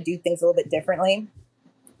and try to do things a little bit differently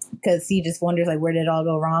because he just wonders like where did it all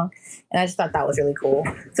go wrong, and I just thought that was really cool.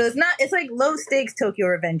 So it's like low stakes Tokyo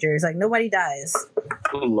Revengers, like nobody dies.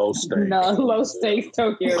 Low stakes. No, low stakes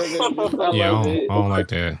Tokyo Revengers. I don't like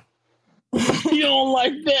that. You don't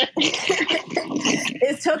like that?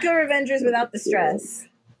 It's Tokyo Revengers without the stress.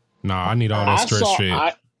 Nah, I need all that stress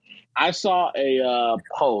shit. I saw a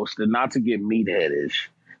post, and not to get meatheadish,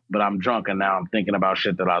 but I'm drunk and now I'm thinking about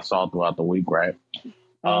shit that I saw throughout the week, right?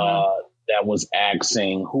 That was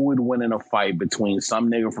asking who would win in a fight between some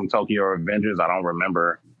nigga from Tokyo Revengers. I don't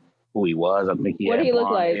remember who he was. I think he had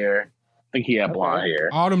blonde hair. I think he had blonde hair.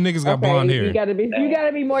 All them niggas got blonde hair. You gotta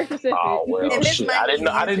be more specific. Oh well, shit. I didn't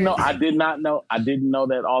know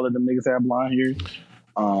that all of them niggas had blonde hair.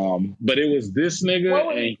 But it was this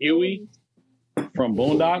nigga and Huey from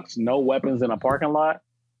Boondocks. No weapons in a parking lot.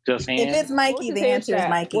 Just hands. If it's Mikey, the answer is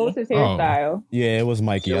Mikey. What was his hairstyle? Yeah, it was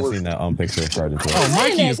Mikey. I seen that picture. Oh,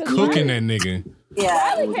 Mikey is cooking that nigga.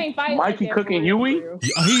 Yeah, Riley can't fight. Mikey like cooking Huey.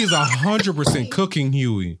 He is 100% cooking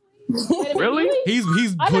Huey. Really? He's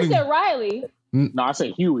I putting. said Riley. No, I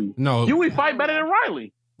said Huey. No, Huey fight better than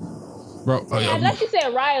Riley. Bro, Unless you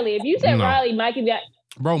said Riley. If you said Riley, Mikey got.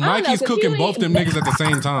 Bro, Mikey's cooking both them niggas at the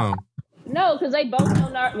same time. No, because they both know.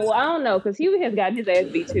 Well, I don't know, because Huey has gotten his ass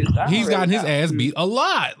beat too. So He's gotten his ass beat a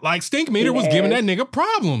lot. Like Stink Meter was giving that nigga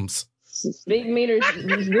problems. Stink Meter, the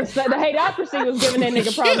hateocracy was giving that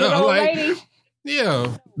nigga problems. Yeah, Old like- lady.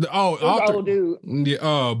 Yeah. Old dude.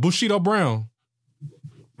 Yeah, Bushido Brown.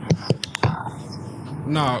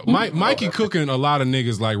 Nah, Mikey cooking a lot of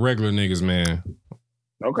niggas like regular niggas, man.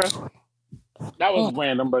 Okay. That was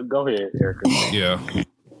random, but go ahead, Erica. Yeah.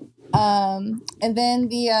 And then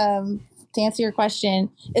to answer your question,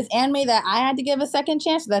 is anime that I had to give a second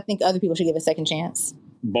chance, or that I think other people should give a second chance?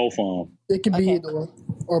 Both of them. It can be either one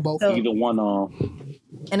or both. So- Either one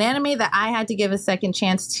An anime that I had to give a second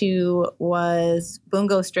chance to was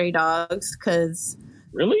Bungo Stray Dogs because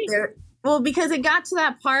really, because it got to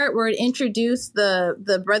that part where it introduced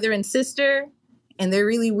the brother and sister and their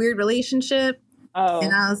really weird relationship,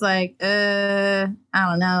 and I was like, I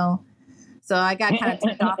don't know. So I got kind of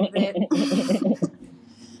turned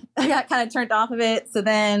off of it. So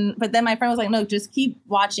then, but then my friend was like, "No, just keep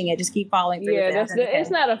watching it. Just keep following through." Yeah, it's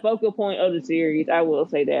not a focal point of the series. I will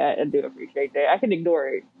say that. I do appreciate that. I can ignore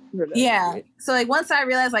it. Yeah. So like once I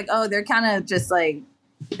realized like, oh, they're kind of just like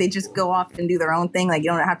they just go off and do their own thing. Like you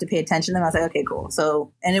don't have to pay attention to them. I was like, okay, cool.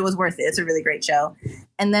 So and it was worth it. It's a really great show.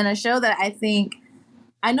 And then a show that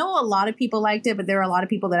I know a lot of people liked it, but there were a lot of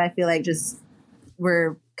people that I feel like just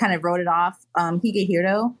were kind of wrote it off.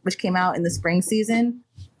 Higehiro, which came out in the spring season.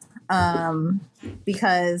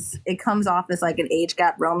 Because it comes off as like an age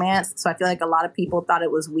gap romance. So I feel like a lot of people thought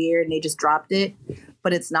it was weird and they just dropped it,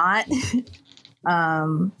 but it's not.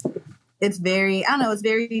 It's very, I don't know, it's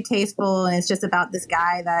very tasteful, and it's just about this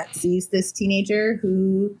guy that sees this teenager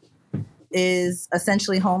who is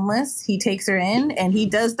essentially homeless. He takes her in and he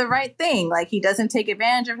does the right thing. Like he doesn't take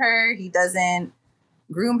advantage of her. He doesn't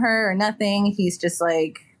groom her or nothing. He's just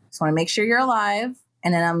like, just want to make sure you're alive.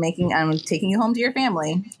 And then I'm taking you home to your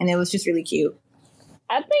family. And it was just really cute.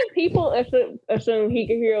 I think people assume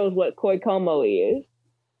Higehiro is what Koikomo is.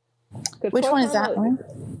 Which one is that one?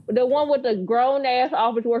 The one with the grown-ass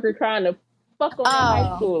office worker trying to fuck on a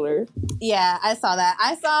high schooler. Yeah, I saw that.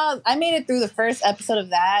 I made it through the first episode of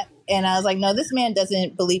that, and I was like, no, this man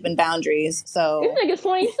doesn't believe in boundaries. So this nigga's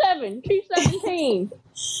 27. She's 17.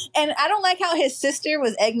 And I don't like how his sister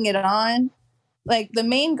was egging it on. Like, the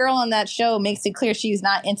main girl on that show makes it clear she's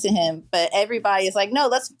not into him, but everybody is like, no,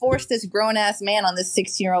 let's force this grown-ass man on this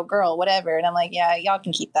 16-year-old girl, whatever. And I'm like, yeah, y'all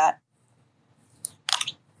can keep that.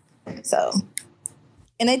 So,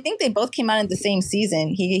 and I think they both came out in the same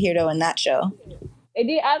season, Higehiro and that show. It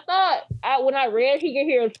did. I thought, when I read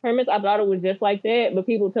Higehiro's premise, I thought it was just like that, but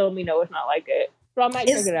people told me, no, it's not like that. So I might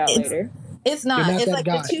check it out later. It's not. It's like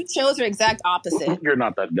guy. The two shows are exact opposite. You're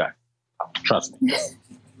not that guy. Trust me.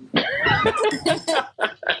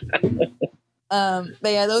 But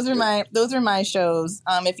yeah, those are my shows.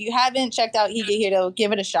 If you haven't checked out Higehiro,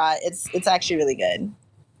 give it a shot. It's actually really good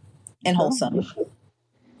and wholesome.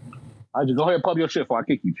 I just go ahead and pub your shit before I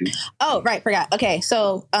kick you, Chief. Oh, right, forgot. Okay,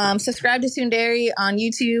 so subscribe to Tsundere on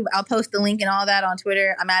YouTube. I'll post the link and all that on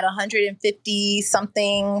Twitter. I'm at 150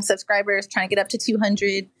 something subscribers, trying to get up to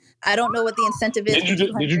 200. I don't know what the incentive is. Did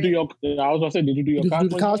you do your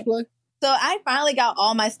cosplay? So I finally got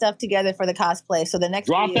all my stuff together for the cosplay. So the next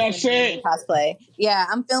drop that shit cosplay. Yeah,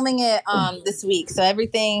 I'm filming it this week. So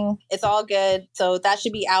everything, it's all good. So that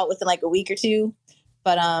should be out within like a week or two.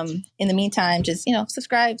 But in the meantime, just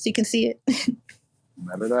subscribe so you can see it.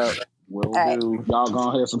 Matter that. Will do. Right. Y'all go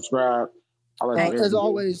ahead and subscribe. As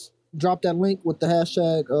always, drop that link with the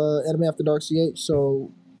hashtag Anime After Dark CH.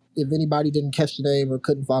 So if anybody didn't catch the name or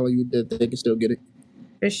couldn't follow you, they can still get it.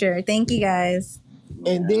 For sure. Thank you guys.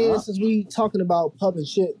 And then since we talking about pub and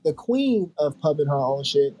shit, the queen of pubbing her own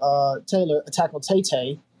shit, Taylor, Attack on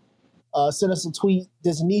Tay-Tay, sent us a tweet.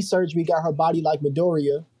 This knee surgery got her body like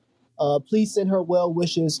Midoriya. Please send her well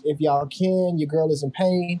wishes if y'all can. Your girl is in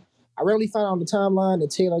pain. I rarely find out on the timeline that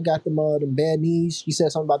Taylor got them bad knees. She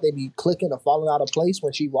said something about they be clicking or falling out of place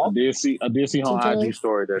when she walked. I did see her IG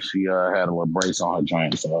story that she had a little brace on her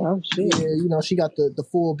joint. So yeah, she got the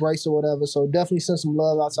full brace or whatever. So definitely send some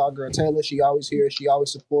love out to our girl Taylor. She always here. She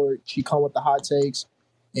always support. She come with the hot takes.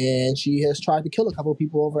 And she has tried to kill a couple of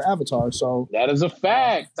people over Avatar. So that is a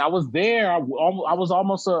fact. I was there. I was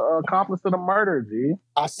almost an accomplice to the murder, G.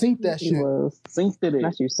 I synced that shit. Synced it.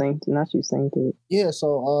 Not you synced it. Yeah,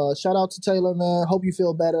 so shout out to Taylor, man. Hope you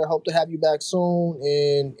feel better. Hope to have you back soon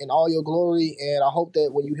in all your glory. And I hope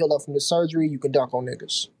that when you heal up from the surgery, you can dunk on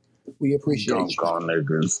niggas. We appreciate you. Dunk on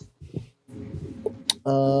niggas.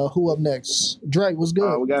 Who up next? Drake, what's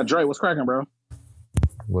good? We got Drake. What's cracking, bro?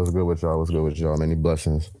 What's good with y'all? Many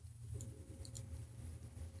blessings.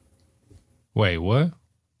 Wait, what?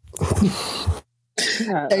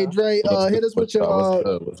 Hey, Dre, hit us with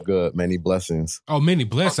your... What's good? Many blessings. Oh, many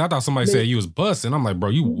blessings. I thought somebody said you was busting. I'm like, bro,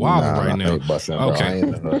 you wild right now. I ain't busting, bro. Okay. I ain't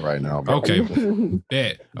in the hood right now, bro. Okay.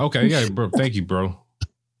 That. Okay, yeah, bro. Thank you, bro.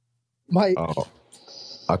 Mike.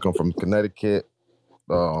 I come from Connecticut.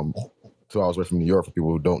 2 hours away from New York for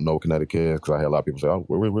people who don't know Connecticut, because I hear a lot of people say, oh,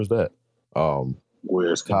 where's that?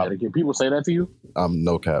 Where's Connecticut? People say that to you?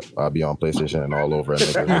 No cap. I'll be on PlayStation and all over, and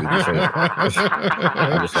niggas really say it.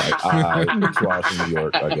 I'm just like, 2 hours from New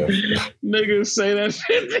York, I guess. Niggas say that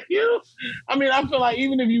shit to you. I mean, I feel like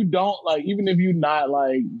even if you don't like, even if you're not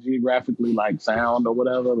like geographically like sound or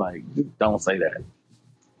whatever, like just don't say that.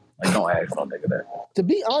 Like, don't ask no nigga that. To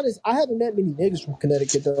be honest, I haven't met many niggas from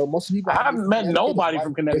Connecticut though. Most of the people I haven't met nobody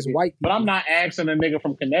from Connecticut, white but I'm not asking a nigga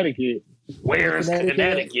from Connecticut. Where's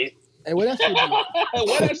Connecticut? Hey, where that shit at?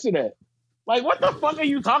 Where that shit at? Like, what the fuck are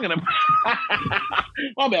you talking about?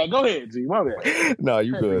 My bad. Go ahead, G. My bad. No,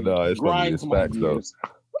 you good. It's funny. It's facts though.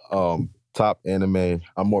 Top anime.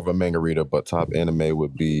 I'm more of a manga reader, but top anime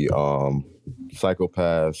would be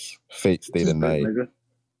Psycho-Pass, Fate Stay the Night,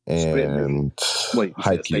 and wait,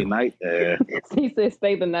 Haikyuu. Stay Night. He said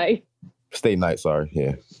Stay the Night. Stay Night. Sorry,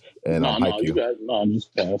 yeah. And Haikyuu. You got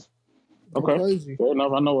just pass. Okay, fair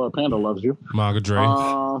enough. I know Panda loves you. Manga Dre.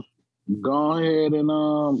 Go ahead and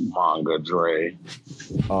Manga Dre.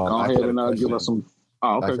 Go ahead and give us some.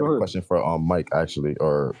 Oh, okay. I have a question for Mike actually,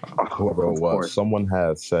 or whoever it was. Someone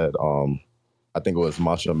had said, I think it was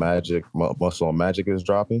Muscle and Magic is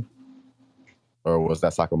dropping, or was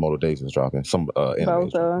that Sakamoto Days is dropping? Some anime.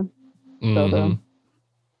 Both.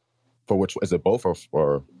 For which is it? Both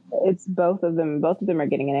or? It's both of them. Both of them are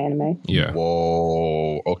getting an anime. Yeah.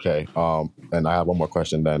 Whoa. Okay. And I have one more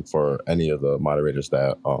question then for any of the moderators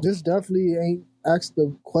that. This definitely ain't asked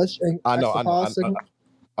the question. I know. I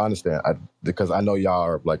understand. Because I know y'all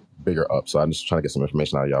are like bigger up, so I'm just trying to get some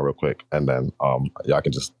information out of y'all real quick, and then y'all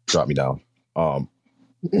can just drop me down.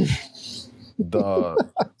 The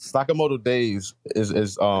Sakamoto Days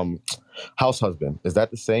is House Husband. Is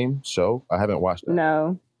that the same show? I haven't watched it.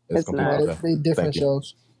 No, it's not. Okay. They different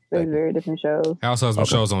shows. They're very different shows. House Husband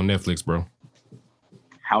shows on Netflix, bro.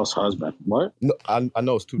 House Husband. What? No, I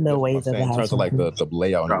know it's two. No different. ways I'm of saying the in terms of like the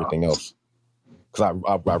layout and everything else. Because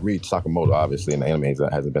I read Sakamoto obviously, and the anime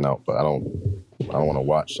that hasn't been out, but I don't want to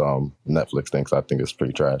watch Netflix thing because I think it's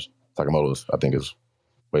pretty trash. Sakamoto's I think is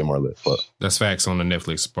way more lit, but that's facts on the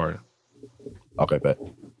Netflix part. Okay, bet.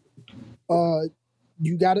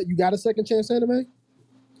 You got a second chance anime?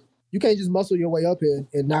 You can't just muscle your way up here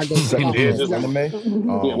and not go second chance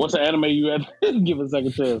anime. Yeah, what's an anime you had to give a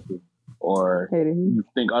second chance to? Or you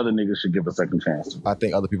think other niggas should give a second chance to? I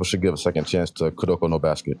think other people should give a second chance to Kuroko no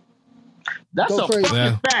Basket. That's a fucking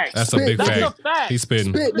fact. That's a big fact. That's a fact. He's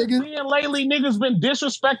spitting. And lately, niggas been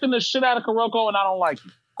disrespecting the shit out of Kuroko, and I don't like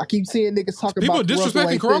it. I keep seeing niggas talking People about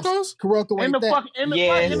disrespecting Kurokos? Kuroko in ain't the that. fucking in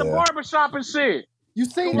the barbershop and shit. You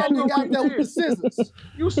seen that nigga out there with the scissors?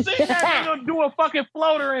 You seen that nigga do a fucking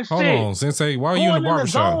floater and Hold shit? on, Sensei. Why are you in the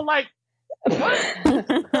barbershop? Zone, like,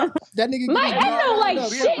 that nigga. Mike, I know like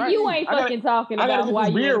shit you ain't fucking talking about why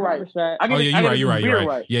you in the barbershop. Oh yeah, you're right.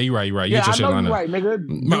 Yeah, you're right. Yeah, Get your shit I know lined you're up. right, nigga.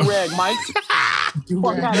 Do-rag Mike.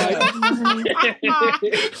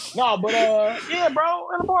 No, but yeah, bro,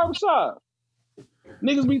 in the barbershop.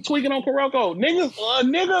 Niggas be tweaking on Kuroko.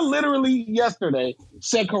 Nigga literally yesterday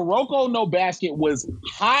said Kuroko no Basket was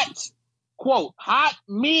hot, quote, hot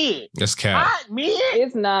mid. That's cap. Hot mid?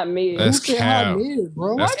 It's not mid. That's cap. Hot mid,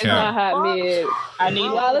 bro. That's It's cap. not hot mid.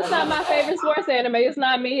 Well, it's not my favorite sports anime. It's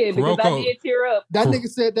not mid because I Kuroko- did tear up. That nigga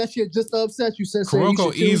said that shit just to upset you. Since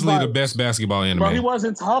Kuroko easily the best basketball anime. Bro, he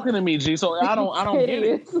wasn't talking to me, G, so I don't get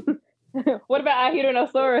it. What about Ahiro no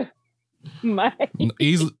Sora? Mike.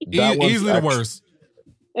 Easily the worst.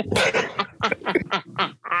 Hey,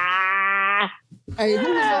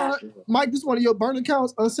 who was Mike? This one of your burner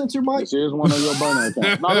accounts, uncensored Mike. This is one of your burner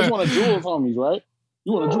accounts. No, this one of Jules' homies, right?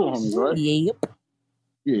 You one of Jules' homies, right? Yep.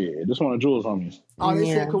 Yeah, this one of Jules' homies. Oh, they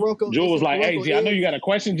said Kuroko. Jules was like, "Hey, G, I know you got a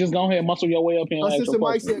question. Just go ahead and muscle your way up here and ask your Uncensored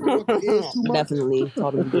Mike question." said Kuroko is too much. Definitely.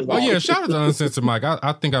 Totally. Oh yeah, shout out to Uncensored Mike.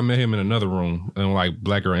 I think I met him in another room, in like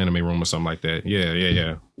Black Girl Anime room or something like that. Yeah.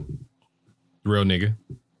 Real nigga.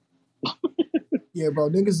 Yeah, bro,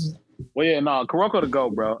 niggas. Well, yeah, no, Kuroko to go,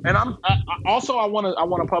 bro. And I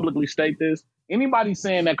want to publicly state this. Anybody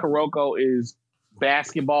saying that Kuroko is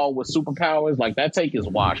basketball with superpowers, like that take is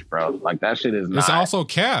washed, bro. Like that shit is not. It's also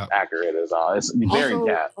cap. Accurate as all. It's very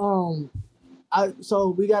Also, cap. So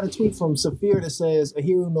we got a tweet from Saphir that says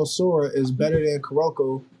Ahiro no Sora is better than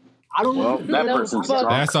Kuroko. I don't know. That person's drunk.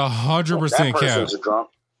 That's 100% That cap. person's drunk.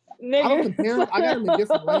 I don't compare them. I got them in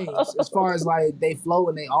different lanes as far as like they flow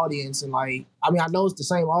in their audience and like I mean I know it's the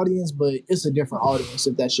same audience but it's a different audience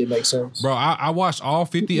if that shit makes sense. Bro, I watched all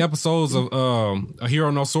 50 episodes of A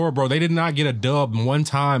Hero No Sora, bro. They did not get a dub one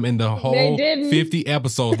time in the whole 50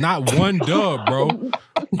 episodes. Not one dub, bro.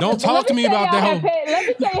 Don't talk to me about that whole... Let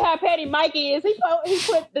me tell you how petty Mikey is. He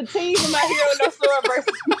put the team in My Hero No Sora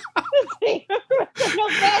versus point. No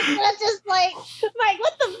fast, but I just like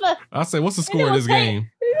what the fuck? I say, what's the score of this game?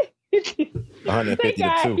 150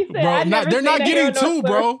 to 2. Bro, they're not getting 2,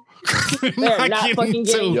 bro. They're not fucking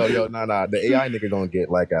getting. Yo, nah. The AI nigga gonna get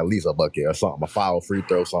like at least a bucket or something, a foul, free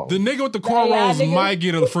throw, something. The nigga with the cornrows might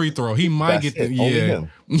get a free throw. He might get the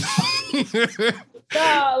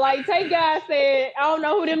No, like Tay Guy said, I don't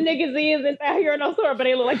know who them niggas is and out here in no store, but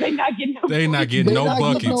they look like they not getting no. They not getting no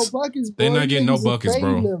buckets. They not getting no buckets,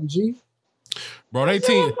 bro. Bro,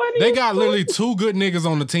 they got literally 2 good niggas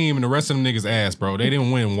on the team, and the rest of them niggas ass, bro. They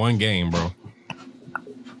didn't win one game, bro.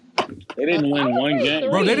 They didn't win one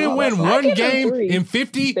game. Bro, they didn't win one game in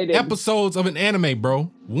 50 episodes of an anime,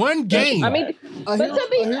 bro. One game. I mean, but to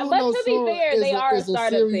be fair, they are a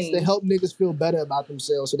startup team. To help niggas feel better about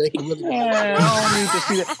themselves so they can really... Man, I don't need to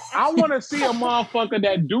see that. I want to see a motherfucker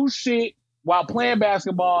that do shit while playing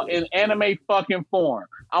basketball in anime fucking form.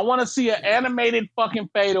 I want to see an animated fucking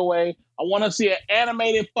fadeaway. I want to see an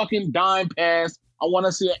animated fucking dime pass. I want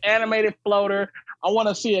to see an animated floater. I want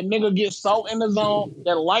to see a nigga get so in the zone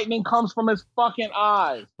that lightning comes from his fucking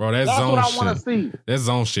eyes. Bro, that's what I want to shit. see. That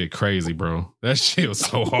zone shit crazy, bro. That shit was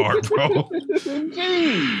so hard, bro.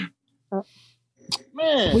 Gee.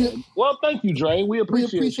 Man. Well, thank you, Dre. We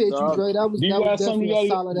appreciate you, Dre. That was definitely a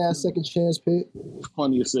solid ass second chance pick.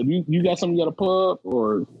 Funny you said. You got something you got to pull up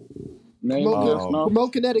or name?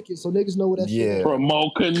 Promote Connecticut, so niggas know what that shit is.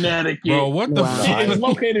 Promote Connecticut. Bro, what the fuck? It's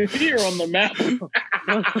located here on the map.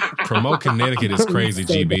 Promote Connecticut is crazy,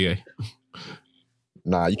 GBA.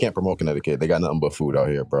 Nah, you can't promote Connecticut. They got nothing but food out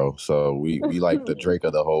here, bro. So we like the Drake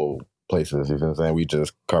of the whole places. You know what I'm saying? We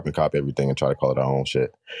just carbon copy everything and try to call it our own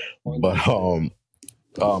shit. But only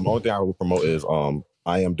thing I will promote is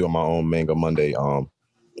I am doing my own Manga Monday.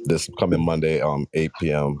 This coming Monday, 8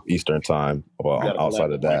 p.m. Eastern time. Well,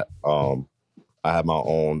 outside of that, I have my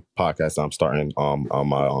own podcast I'm starting on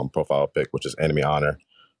my profile pic, which is Enemy Honor.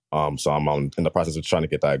 So I'm in the process of trying to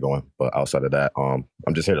get that going. But outside of that, I'm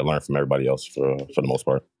just here to learn from everybody else for the most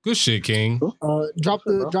part. Good shit, King. Drop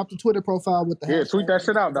the Twitter profile with the tweet that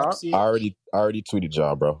shit out, dog. I already tweeted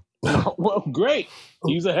y'all, bro. Well, great.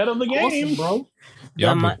 He's ahead of the game, bro.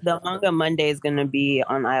 The Manga Monday is going to be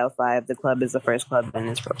on aisle 5. The club is the first club in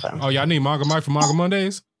this profile. Oh, y'all need Manga Mike for Manga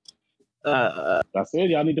Mondays? That's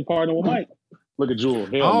it. Y'all need to partner with Mike. Look at Jewel. I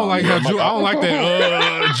don't like how Jewel. I don't like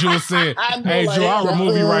that. Jewel said, "Hey, Jewel, I'll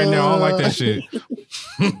remove you right now. I don't like that shit."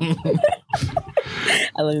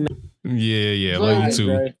 I love you. Yeah, love you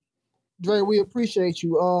too. Dre, we appreciate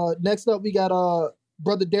you. Next up, we got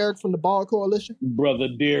Brother Derek from the Ball Coalition. Brother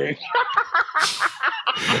Derek.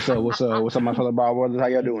 What's up, my fellow ball brothers? How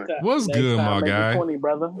y'all doing? What's good, my guy? 20,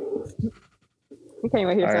 brother. You can't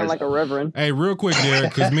even hear sound like a reverend. Hey, real quick,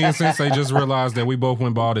 Derek, because me and Sensei just realized that we both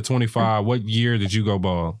went bald at 25. What year did you go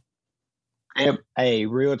bald? Hey,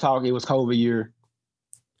 real talk, it was COVID year.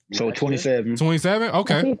 So 27. 27?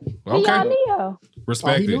 Okay.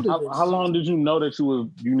 Respect it. How long did you know that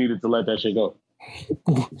you needed to let that shit go?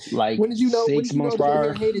 Like when did you know? 6 months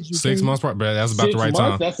prior. 6 months prior. That was about the right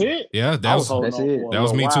time. That's it. Yeah, that's it. That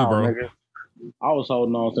was me too, bro. Nigga. I was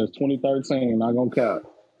holding on since 2013. Not gonna count.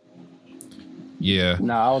 Yeah.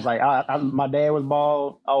 No, I was like, my dad was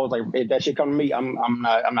bald. I was like, if that shit come to me, I'm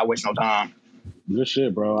not wasting no time. Good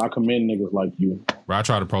shit, bro. I commend niggas like you. Bro, I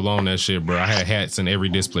tried to prolong that shit, bro. I had hats in every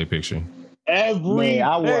display picture. I wore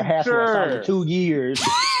hats for 2 years,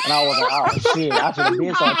 and I was like, oh shit, I should have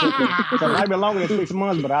been so tricky. So it might have been longer than 6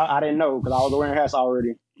 months, but I didn't know because I was wearing hats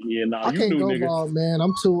already. Yeah, no, I can't go bald, man.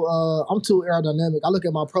 I'm too aerodynamic. I look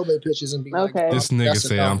at my probate pictures and be like, this nigga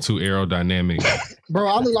said I'm too aerodynamic. Bro,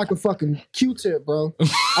 I look like a fucking Q-tip, bro.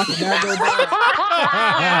 I can never go bald.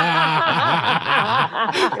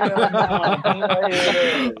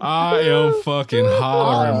 I am fucking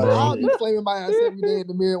hollering, bro. I'll be flaming my ass every day in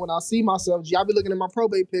the mirror when I see myself. G, I be looking at my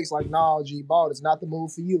probate pics like, nah, G, bald is not the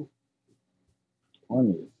move for you.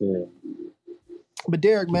 But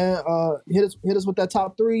Derek, man, hit us with that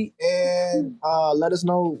top 3 and let us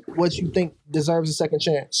know what you think deserves a second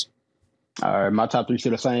chance. All right, my top 3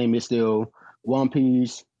 still the same. It's still One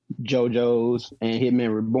Piece, JoJo's, and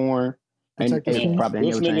Hitman Reborn. And probably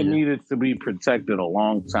this nigga needed to be protected a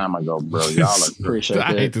long time ago, bro. Y'all are appreciate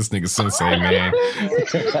I hate this nigga Sensei, man.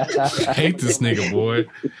 I hate this nigga, boy.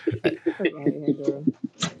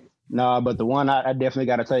 Nah, but the one I definitely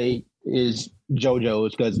got to say is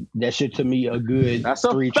JoJo's because that shit took me a good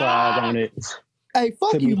 3 tries on it. Hey,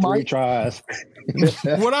 fuck you, Mike. 3 tries.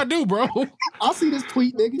 What I do, bro? I see this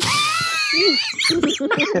tweet, nigga.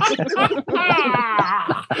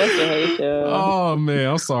 Oh man,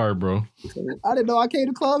 I'm sorry, bro. I didn't know I came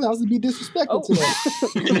to Clubhouse to be disrespectful today.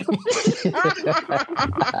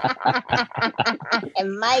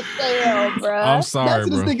 And Michael, bro. I'm sorry, That's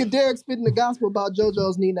bro. this nigga Derek spitting the gospel about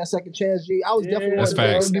JoJo's needing that second chance. G, I was definitely That's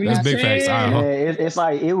facts. That's big facts. Yeah, it's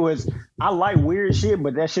like it was. I like weird shit,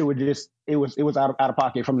 but that shit was just it was out of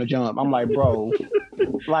pocket from the jump. I'm like, bro,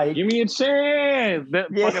 like give me a chance. That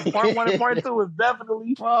fucking part 1 and part 2 is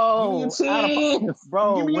definitely bro. Give me a chance.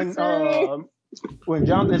 Bro, Give me a chance. when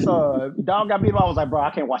Jonathan's dog got beat up, I was like, bro,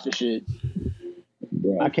 I can't watch this shit.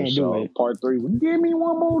 Bro, I can't do it. Part 3. Give me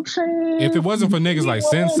one more chance. If it wasn't for niggas like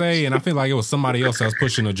Sensei, and I feel like it was somebody else that was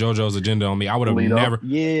pushing the JoJo's agenda on me, I would have never.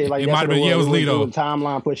 Yeah, like it might have been. Yeah, it was Lito.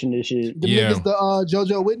 Timeline pushing this shit. The niggas, the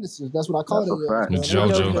JoJo witnesses. That's what I call That's it.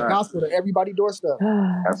 JoJo. The gospel to everybody doorstep.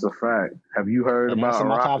 That's a fact. Have you heard about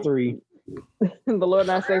my top 3? The Lord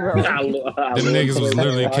not Savior. Them niggas was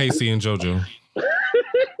literally Casey and JoJo.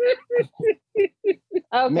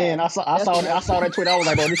 Okay. Man, I saw that tweet. I was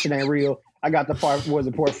like, bro, this shit ain't real. I got the part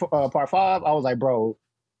 5. I was like, bro,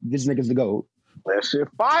 this nigga's the GOAT. That shit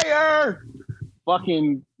fire.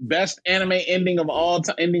 Fucking best anime ending of all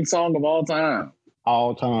time, ending song of all time.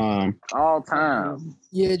 All time.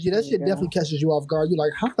 Yeah, G, that shit definitely catches you off guard. You're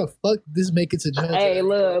like, how the fuck did this make it to JoJo? Hey,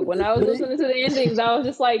 look, when I was listening to the endings, I was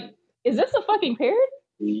just like, is this a fucking parody?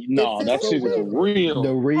 No, that shit is real.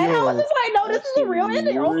 The real. And I was just like, no, this is a real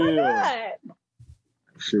ending. Oh my god.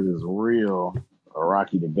 Shit is real.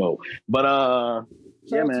 Rocky the GOAT. But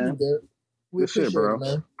yeah, man. We Good shit, bro.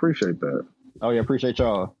 Appreciate that. Oh yeah, appreciate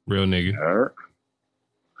y'all. Real nigga.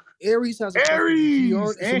 Aries has a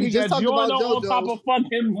Aries, and he got Giorno on top of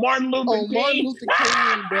fucking Martin Luther King. Martin Luther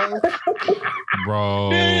King,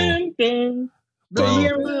 bro. Dun, dun. Bro.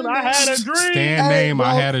 I had a dream. Stand name,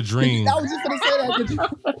 I had a dream. I was just gonna say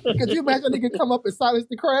that. Could you imagine a nigga come up and silence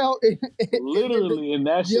the crowd? Literally, and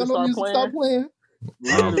that shit start playing.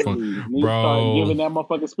 Literally, bro, giving that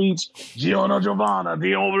motherfucking speech. Giorno Giovanna,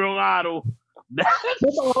 the Obrigado.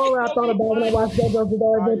 That's all I thought about when I watched JoJo's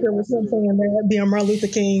Bizarre Adventure with him saying that being Martin Luther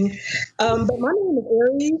King. But my name is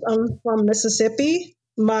Aries. I'm from Mississippi.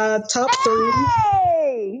 My top 3.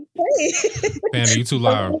 Hey! Panda, you too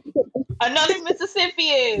loud. Another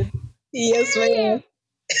Mississippian. Yes, ma'am.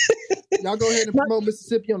 Y'all go ahead and promote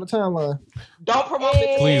Mississippi on the timeline. Don't promote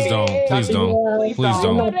it. Please don't. Please don't. Please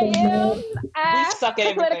don't. We suck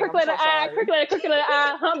at everything. Crooked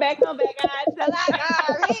eye, humpback. Y'all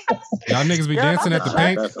niggas be dancing at the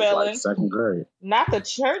pink. That's like second grade. Not the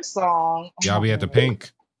church song. Y'all be at the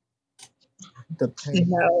pink. The pink.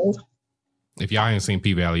 No. If y'all ain't seen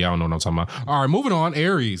P Valley, y'all don't know what I'm talking about. All right, moving on.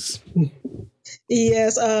 Aries.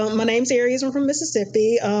 Yes, my name's Aries. I'm from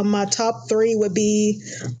Mississippi. My top 3 would be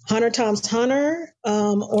 100 Times Hunter,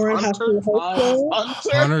 Orange High School Hope.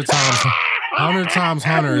 100 times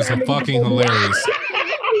Hunter is fucking hilarious.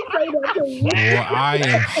 Well, I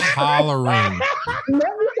am hollering.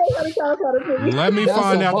 Let me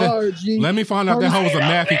find out that hoe was a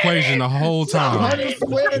math equation the whole time. 100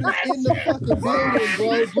 squared is in the fucking building,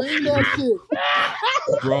 bro. Bring that shit.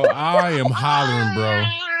 Bro, I am hollering, bro.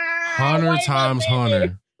 100 times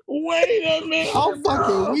Hunter. Wait a minute. I'm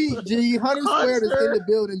fucking weak, G. 100 squared is in the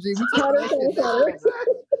building, G. We talking that shit down.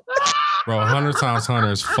 Bro, 100 times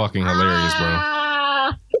Hunter is fucking hilarious, bro.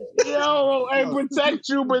 Yo, I protect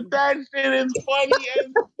you, but that shit is funny as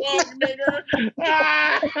fuck, nigga.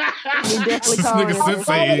 This nigga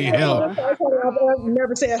Sensei ain't help. I've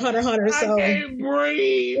never said Hunter, so. I can't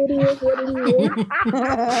breathe. It is what it is.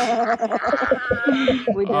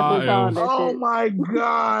 We definitely found that Oh shit. my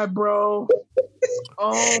god, bro.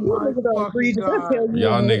 Oh my fucking god.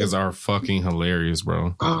 Y'all niggas are fucking hilarious,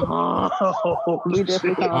 bro. We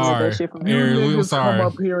definitely All found that right. shit from Aaron, You I'm niggas sorry. come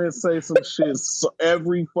up here and say some shit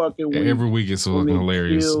every fucking week. Every week it's fucking It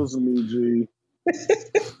hilarious. kills me, G.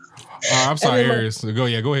 I'm sorry, Aries. Go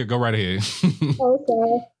ahead. Go right ahead.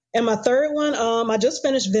 Okay. And my third one, I just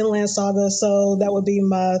finished Vinland Saga, so that would be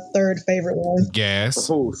my third favorite one. Gas.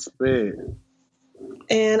 Oh, spit.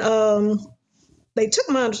 And they took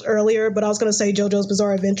mine earlier, but I was going to say JoJo's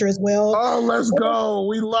Bizarre Adventure as well. Oh, let's go.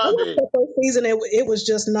 We love it. The first season, it was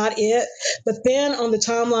just not it. But then on the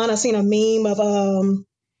timeline, I seen a meme of,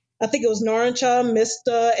 I think it was Narancha,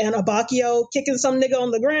 Mista, and Abakio kicking some nigga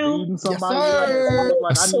on the ground. Beating somebody.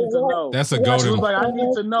 Like, I need to know. That's a She was goated, like, I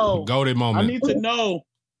need to know. goated I moment. need to know.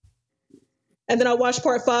 And then I watched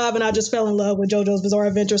part 5, and I just fell in love with JoJo's Bizarre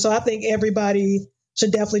Adventure. So I think everybody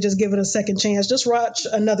should definitely just give it a second chance. Just watch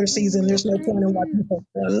another season. There's no point in watching the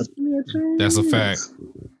first one. That's a fact.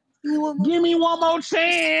 Give me one more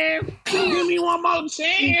chance. Give me one more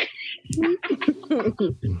chance.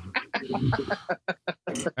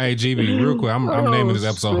 Hey, GB, real quick, I'm naming this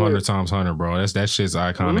episode 100 times 100, bro. That shit's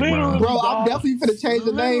iconic, bro. Bro, I'm definitely finna change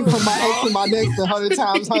the name from my ex and my next to 100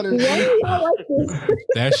 times 100.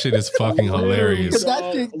 That shit is fucking hilarious.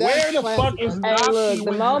 Where the fuck is Hey, look,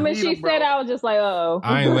 the moment she said, I was just like, uh-oh.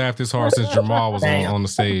 I ain't laughed this hard since Jamal was on the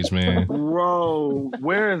stage, man. Bro,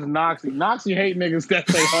 where is Noxie? Noxie hate niggas that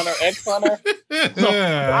say Hunter, ex Hunter. So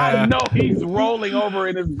I know he's rolling over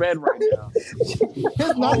in his bed right now.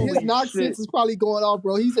 His nonsense is probably going off,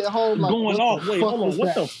 bro. He's at home like going off. Wait, hold on.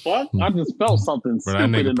 What the fuck? I just felt something. But that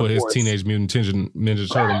nigga put his Teenage Mutant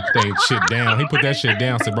Ninja Turtle thing shit down. He put that shit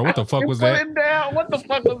down. Said, bro, what the fuck was that? Put it down. What the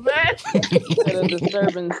fuck was that? A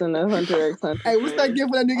disturbance in the Hunter x Hunter. Hey, what's that gift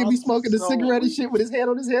when that nigga be smoking the cigarette and shit with his hand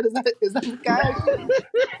on his head? Is that the guy?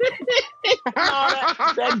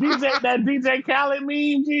 that DJ Khaled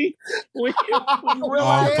meme, G. I'm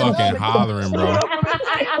fucking hollering, bro.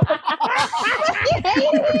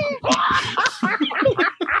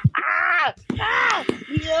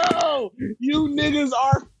 Yo, you niggas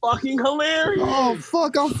are fucking hilarious. Oh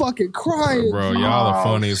fuck, I'm fucking crying, bro. Y'all are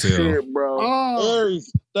funny as hell, shit, bro.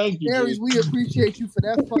 Aries, thank you, Aries. We appreciate you for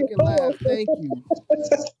that fucking laugh. Thank you.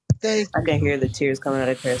 Thank you. I can hear the tears coming out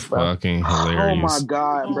of Chris, bro. Fucking hilarious. Oh my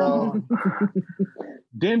god, bro.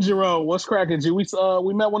 Dangero, what's cracking, G? We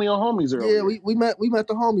met one of your homies earlier. Yeah, we met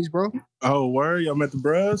the homies, bro. Oh, word? Y'all met the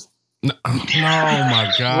bros? No, oh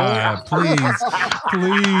my God! Please.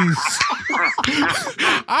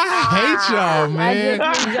 I hate y'all, man.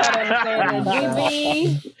 I just need y'all to understand that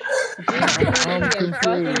GB and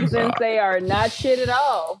fucking Sensei are not shit at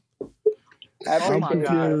all. I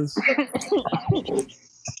appreciate it.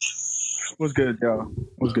 What's good, y'all?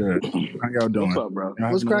 What's good? How y'all doing? What's up, bro?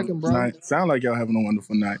 What's cracking, bro? Sound like y'all having a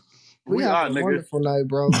wonderful night. We had a wonderful night,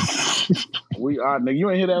 bro. We are, nigga. You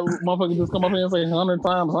ain't hear that motherfucker just come up here and say 100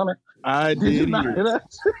 times 100? I did you not hear that?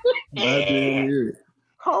 I did hear it.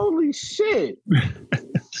 Holy shit.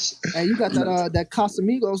 Hey, you got that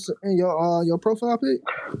Casamigos in your profile pic?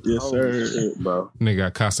 Yes, sir. Shit, bro. Nigga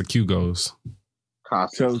got Casa Cugos.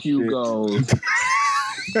 Casa Cugos.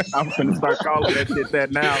 I'm finna start calling that shit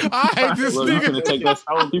that now. I hate this Look, nigga. He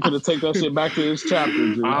finna take that shit back to his chapter,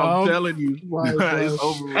 dude. I'm telling you. It's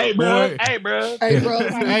over with. Hey, bro.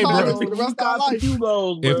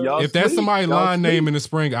 If that's somebody's line name in the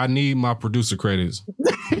spring, I need my producer credits.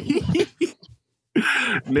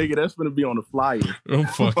 Nigga, that's gonna be on the flyer. I'm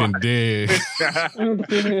fucking dead.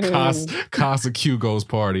 Casa Cugos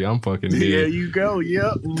party. I'm fucking dead. There you go.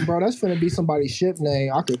 Yep, bro. That's gonna be somebody's ship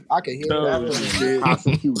name. I could hear that.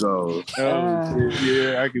 Casa Cugos.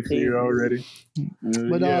 Yeah, I can see it already.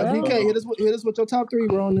 But DK, hit us with your top three,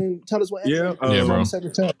 bro, and then tell us what. Bro.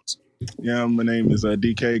 Second chance. Yeah, my name is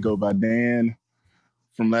DK. Go by Dan.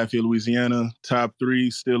 From Lafayette, Louisiana. Top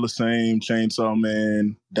three, still the same. Chainsaw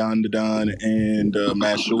Man, Don the Don, and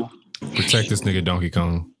Mashal. Protect this nigga Donkey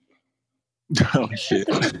Kong. Oh, shit.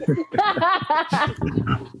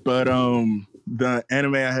 But the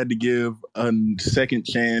anime I had to give a second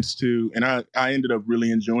chance to, and I ended up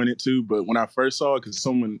really enjoying it too, but when I first saw it, because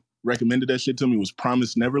someone recommended that shit to me, was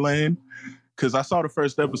Promised Neverland. Because I saw the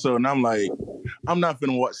first episode and I'm like, I'm not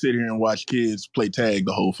finna sit here and watch kids play tag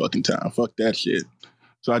the whole fucking time. Fuck that shit.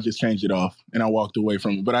 So I just changed it off and I walked away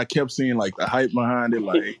from it. But I kept seeing like the hype behind it.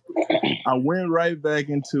 Like I went right back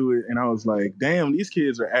into it and I was like, damn, these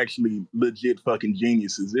kids are actually legit fucking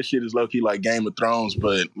geniuses. This shit is low-key like Game of Thrones,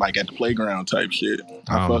 but like at the playground type shit.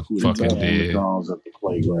 I fuck with it. Game of Thrones at the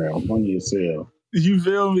playground. Funny as hell. You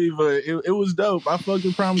feel me? But it was dope. I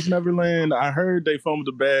fucking Promised Neverland. I heard they fumbled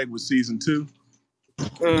the bag with season 2.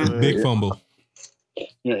 Big fumble.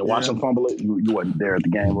 Yeah, watch them fumble it. You wasn't there at the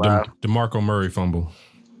game live. DeMarco Murray fumble.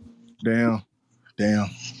 Damn.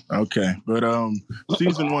 Okay, but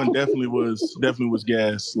season 1 definitely was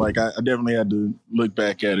gas. Like I definitely had to look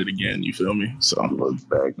back at it again. You feel me? So look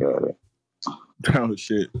back at it. Oh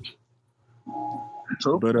shit.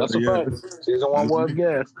 True. But that's a fact. Season 1 was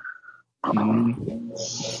gas.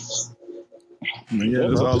 Yeah,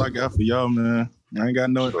 that's all I got for y'all, man. I ain't got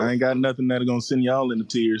nothing that's gonna send y'all into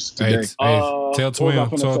tears today. Hey, tell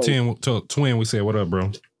Twin we said what up,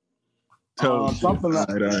 bro. Something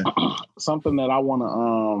that I want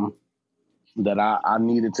to that I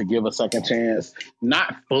needed to give a second chance,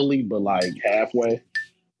 not fully but like halfway,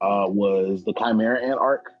 was the Chimera Ant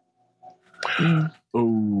arc.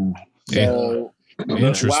 Ooh, so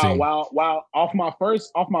interesting. While off my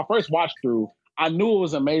first watch through, I knew it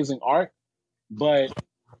was amazing art, but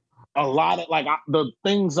a lot of the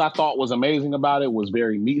things I thought was amazing about it was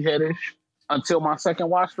very meatheadish until my second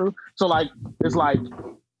watch through. So it's like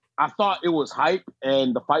I thought it was hype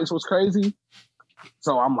and the fights was crazy.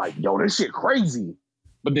 So I'm like, yo, this shit crazy.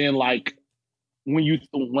 But then like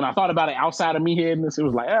when I thought about it outside of me hearing this, it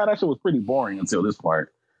was like, that shit was pretty boring until this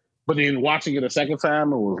part. But then watching it a second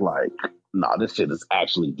time, it was like, nah, this shit is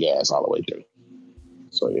actually gas all the way through.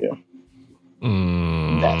 So yeah.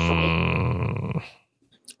 That's for me.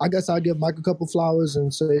 I guess I'll give Mike a couple flowers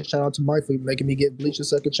and say shout out to Mike for making me get Bleach a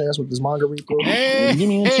second chance with his manga record. Hey, give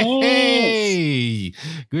me a chance. Hey,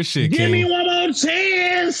 good shit, King. Give me one more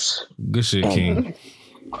chance. Good shit, King.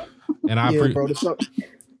 And I bro,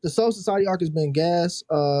 the Soul Society arc has been gas.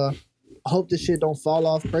 I hope this shit don't fall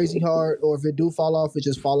off crazy hard, or if it do fall off, it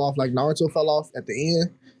just fall off like Naruto fell off at the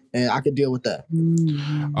end, and I could deal with that.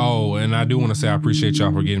 Oh, and I do want to say I appreciate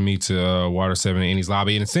y'all for getting me to Water 7 and Annie's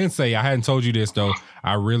Lobby. And Sensei, I hadn't told you this though.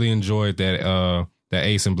 I really enjoyed that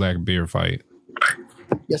Ace and Blackbeard fight.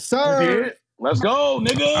 Yes, sir. Let's go,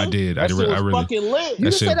 nigga. I did. That shit was fucking lit.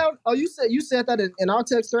 You said that. Oh, you said that in our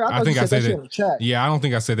text thread. I think I said that in the chat. Yeah, I don't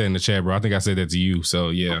think I said that in the chat, bro. I think I said that to you. So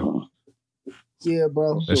yeah. Yeah,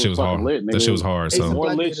 bro. That shit was hard. Lit, that shit was hard. So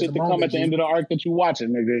more lit shit to come at the end of the arc that you watching,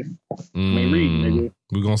 nigga. Read, nigga.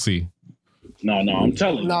 We're gonna see. No, I'm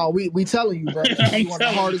telling you. No, we telling you, bro. It's one of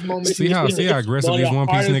the hardest moments. See how aggressive these One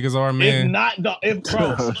Piece niggas are, man. If not,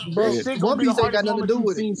 bro, One Piece ain't got nothing to do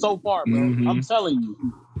with it so far, bro. I'm telling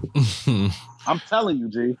you. I'm telling you,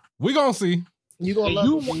 G. We gonna see. You gonna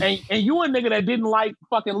love it. And you a nigga that didn't like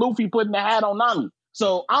fucking Luffy putting the hat on Nami.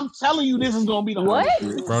 So I'm telling you, this is gonna be the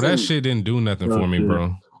hardest. Bro, that shit didn't do nothing for me,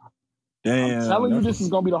 bro. Damn. I'm telling you, this is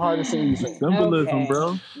gonna be the hardest thing you see. Symbolism,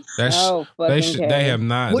 bro. They have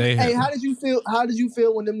not. Hey, how did you feel? How did you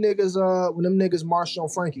feel when them niggas marched on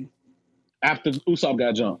Frankie? After Usopp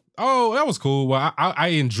got jumped. Oh, that was cool. Well, I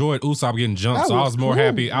enjoyed Usopp getting jumped, so I was more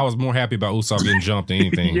happy. I was more happy about Usopp getting jumped than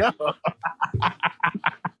anything. Yeah.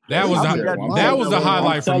 That was the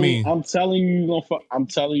highlight for me. I'm telling you,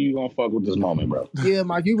 you gonna fuck with this moment, bro. Yeah,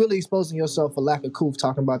 Mike, you really exposing yourself for lack of coof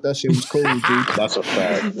talking about that shit was cool, dude. That's a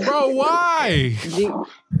fact, bro. Why?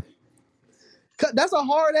 That's a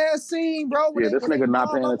hard ass scene, bro. Yeah, this nigga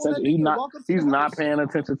not paying attention. He's not paying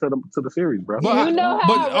attention to the series, bro. But, you know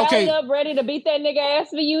how I riled up ready to beat that nigga ass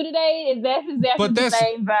for you today? That's exactly the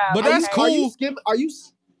same vibe. But that's cool.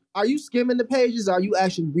 Are you skimming the pages? Or are you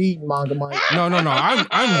actually reading manga, Mike? No.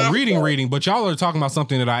 I'm reading, but y'all are talking about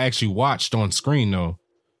something that I actually watched on screen, though.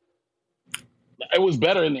 It was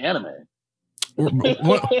better in the anime.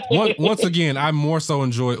 Once again, I more so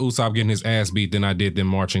enjoyed Usopp getting his ass beat than I did them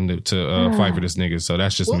marching to fight for this nigga. So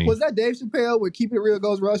that's just me. Was that Dave Chappelle with "Keep It Real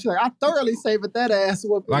Goes Real"? She's like, I thoroughly savored that ass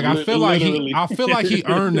whooping. Like I feel like he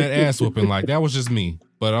earned that ass whooping. Like that was just me.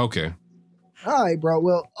 But okay. All right, bro.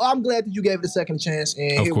 Well, I'm glad that you gave it a second chance,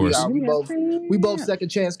 and of here course. we are. We both second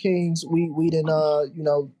chance kings. We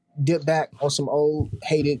didn't dip back on some old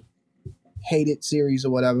hated series or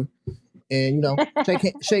whatever. And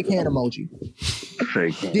shake hand emoji.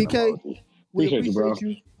 Shake hand DK, emoji. we appreciate you, bro.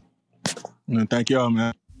 Man, thank y'all,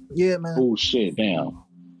 man. Yeah, man. Oh shit, damn.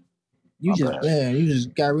 You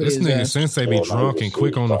just got rid this of his nigga ass. Sensei be drunk and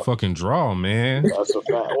quick on the fucking draw, man. That's a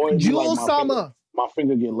fact. Jules Sama. My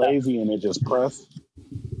finger get lazy and it just press.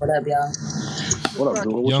 What up, y'all? What up,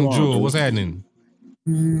 Jewel? Young Jewel, what's happening?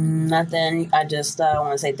 Nothing. I just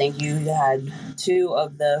want to say thank you. You had 2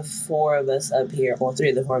 of the 4 of us up here, well, 3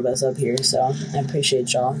 of the 4 of us up here. So I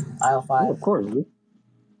appreciate y'all. Aisle 5. Of course,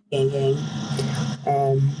 gang.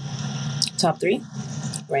 Top 3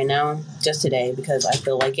 right now, just today because I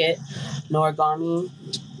feel like it. Noragami,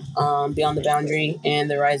 Beyond the Boundary, and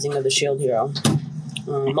The Rising of the Shield Hero.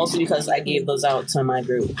 Mostly because I gave those out to my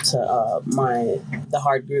group, to the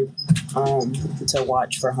hard group, to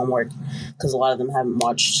watch for homework, because a lot of them haven't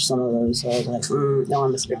watched some of those. So I was like, no,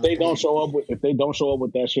 I'm missing. If they don't show up with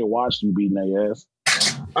that shit watched, you beating their ass.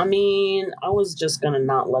 I mean, I was just gonna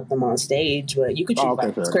not let them on stage, but you could choose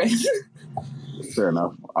backwards, Chris. Fair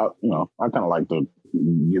enough. I kind of like the if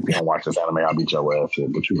you don't watch this anime, I'll beat your ass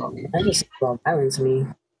shit, but I just love violence to me.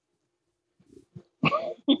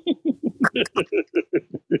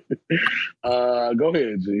 Go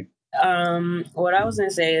ahead, G. What I was gonna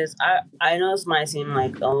say is I know this might seem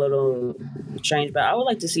like a little strange, but I would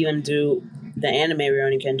like to see them do the anime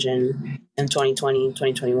Rurouni Kenshin in 2020,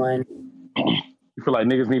 2021. You feel like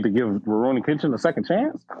niggas need to give Rurouni Kenshin a second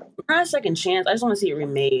chance? Not a second chance. I just want to see it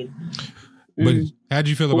remade. But how'd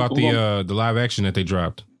you feel about the live action that they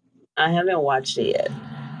dropped? I haven't watched it yet.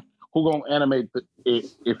 Who gonna animate it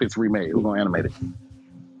if it's remade? Who gonna animate it?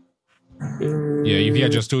 Yeah, if you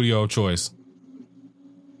had your studio of choice.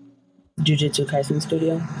 Jujutsu Kaisen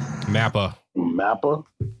Studio. Mappa.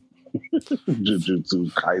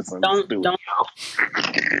 Jujutsu Kaisen Don't.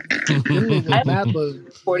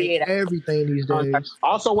 Mappa 48 everything these days.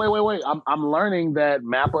 Also, wait. I'm learning that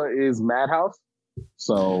Mappa is Madhouse.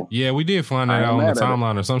 So yeah, we did find that out on the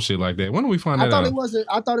timeline or some shit like that. When did we find that out?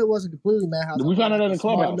 I thought it wasn't completely Madhouse. We found it in the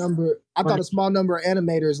Clubhouse. I thought a small number of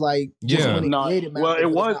animators like created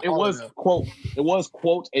Madhouse. Well, it was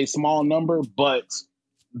quote a small number, but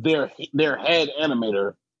their head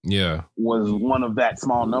animator was one of that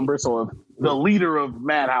small number. So if the leader of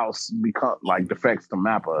Madhouse defects to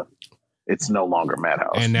Mappa, it's no longer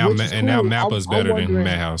Madhouse. And now now Mappa's better than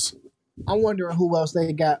Madhouse. I'm wondering who else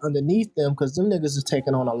they got underneath them, because them niggas is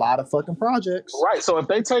taking on a lot of fucking projects. Right. So if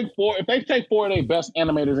they take four of their best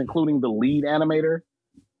animators, including the lead animator,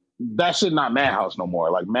 that shit not Madhouse no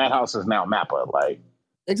more. Like Madhouse is now Mappa. Like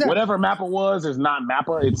whatever Mappa was is not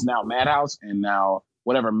Mappa. It's now Madhouse, and now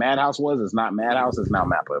whatever Madhouse was is not Madhouse. It's now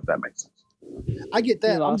Mappa. If that makes sense. I get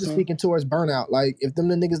that. I'm just speaking towards burnout. Like if them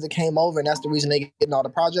the niggas that came over and that's the reason they getting all the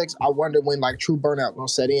projects, I wonder when like true burnout gonna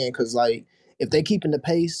set in, because like. If they keeping the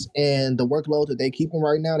pace and the workload that they keeping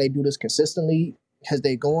right now, they do this consistently as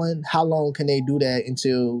they going. How long can they do that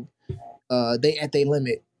until they at their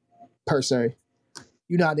limit per se?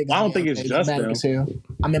 You know how they. I don't think it's just them. I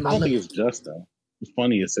don't think it's just them. It's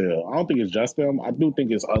funny as hell. I don't think it's just them. I do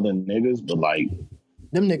think it's other niggas, but like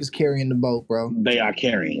them niggas carrying the boat, bro. They are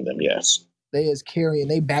carrying them. Yes, they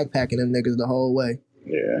backpacking them niggas the whole way.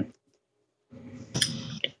 Yeah.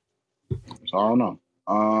 So I don't know.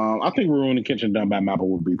 I think Rurouni the Kitchen done by Mappa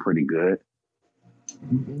would be pretty good.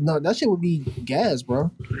 No, that shit would be gas,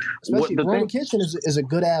 bro. Especially Rurouni Kitchen is a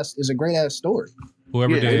great ass story.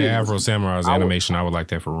 Whoever did Afro Samurai's animation, I would like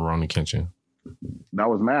that for Rurouni Kitchen. That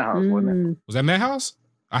was Madhouse, wasn't it? Was that Madhouse?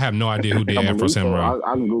 I have no idea who did Afro Samurai.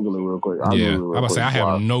 I can Google it real quick. I'm about to say I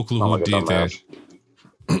have no clue who did that.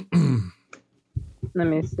 Let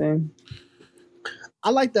me see. I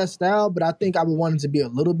like that style, but I think I would want it to be a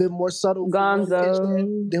little bit more subtle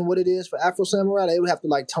than what it is for Afro Samurai. They would have to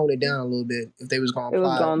like tone it down a little bit if they was going to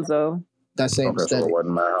apply Gonzo. That same aesthetic. So it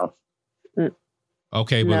wasn't Madhouse.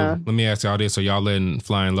 Okay, but let me ask y'all this. So y'all letting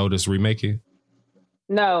Flying Lotus remake it?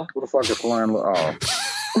 No. Who the fuck is Flying Lotus?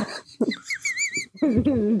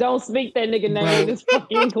 Don't speak that nigga name in this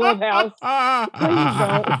fucking clubhouse. Please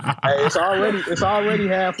don't. Hey, it's already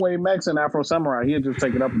halfway Mexican Afro Samurai. He'll just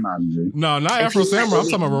take it up a notch. No, not Afro Samurai. I'm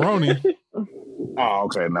talking about Rurouni. Oh,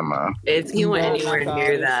 okay, never mind. If you went anywhere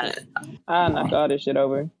near that, I knocked all this shit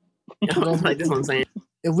over. Like this one I'm saying.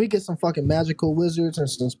 If we get some fucking magical wizards and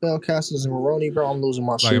some spellcasters in Rurouni, bro, I'm losing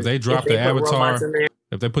my shit. Like if they drop the Avatar,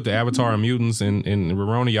 if they put the Avatar and mutants in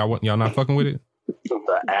Rurouni, y'all not fucking with it?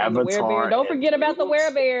 The Avatar. Don't forget about the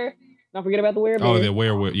werebear. Don't forget about the werebear. Oh, the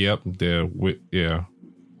werebear. Yep. Yeah.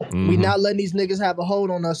 Mm-hmm. We not letting these niggas have a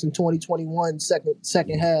hold on us in 2021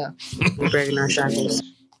 second half. We're breaking our shackles.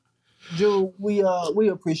 Jewel, we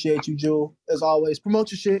appreciate you, Jewel, as always.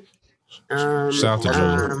 Promote your shit. Shout out to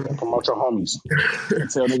Jewel. Promote your homies.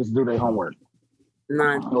 Tell niggas to do their homework.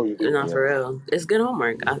 Not for real. It's good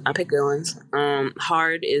homework. I pick good ones.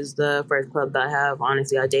 Hard is the first club that I have.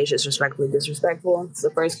 Honestly, audacious, respectfully disrespectful. It's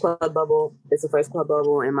the first club bubble. It's the first club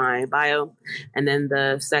bubble in my bio. And then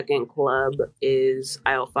the second club is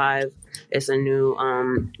Aisle 5. It's a new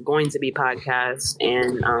going to be podcast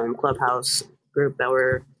and clubhouse group that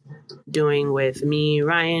we're doing with me,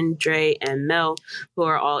 Ryan, Dre, and Mel, who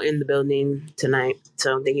are all in the building tonight.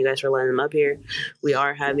 So thank you guys for letting them up here. We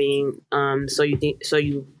are having so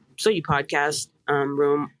you podcast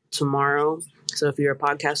room tomorrow. So if you're a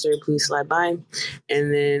podcaster, please slide by.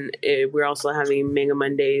 And then we're also having Mega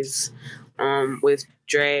Mondays with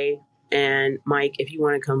Dre and Mike. If you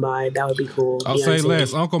want to come by, that would be cool. I'll say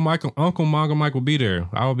less. Uncle Manga Mike will be there.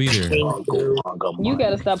 I'll be there. You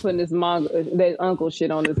gotta stop putting that uncle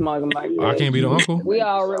shit on this Manga Mike. I can't be the uncle.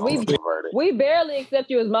 We barely accept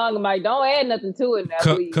you as Manga Mike. Don't add nothing to it now,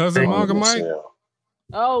 please. Cousin Manga Mike?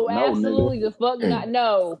 Oh, absolutely the fuck not.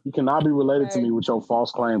 No. You cannot be related to me with your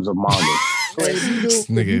false claims of manga.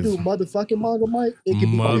 If you do motherfucking Manga Mike, it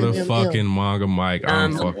could be motherfucking Manga Mike.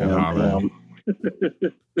 I'm fucking hollering.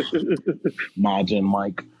 Majin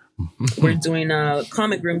Mike. We're doing a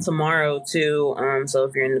comic room tomorrow too. So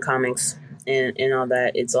if you're into comics and all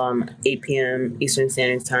that, it's 8 p.m. Eastern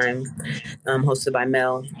Standard Time. Hosted by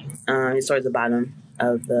Mel. It's towards the bottom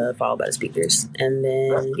of the followed by the speakers. And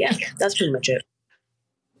then that's pretty much it.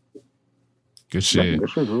 Good shit.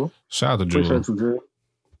 Shout out to Drew.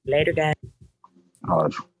 Later, guys.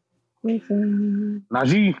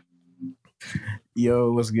 Najee.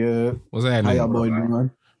 Yo, what's good? What's that? How y'all boy doing?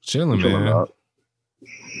 Chilling, man.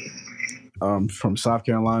 From South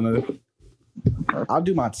Carolina. I'll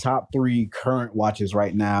do my top 3 current watches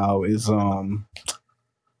right now. Is G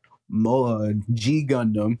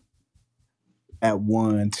Gundam at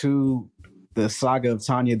 1, 2, the Saga of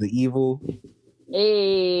Tanya the Evil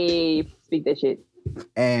Hey, speak that shit.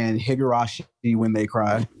 And Higurashi When They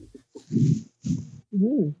Cry.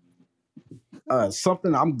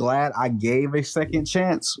 Something I'm glad I gave a second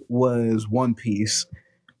chance was One Piece.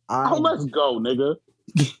 Let's go, nigga.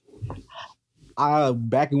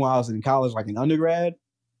 Back when I was in college, like in undergrad,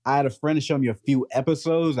 I had a friend show me a few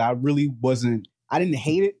episodes. I didn't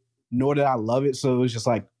hate it, nor did I love it. So it was just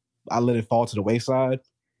like, I let it fall to the wayside.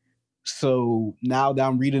 So now that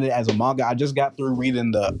I'm reading it as a manga, I just got through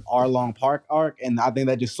reading the Arlong Park arc, and I think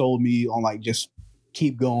that just sold me on like just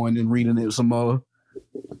keep going and reading it some more.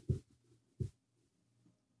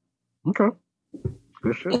 Okay.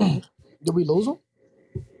 Good shit. Did we lose him?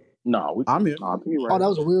 No, I'm here. No, I think you're right. Oh, that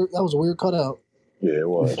was a weird cutout. Yeah, it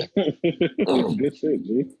was. Good shit,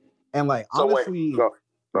 G. And like So honestly, go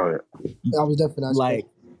ahead. I was definitely not like,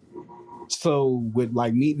 so with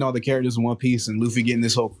like meeting all the characters in One Piece and Luffy getting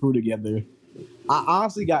this whole crew together, I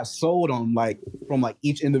honestly got sold on like from like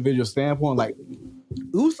each individual standpoint. Like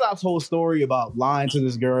Usopp's whole story about lying to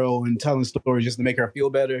this girl and telling stories just to make her feel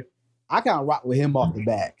better, I kind of rock with him off the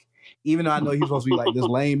back. Even though I know he's supposed to be like this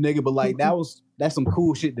lame nigga, but like that's some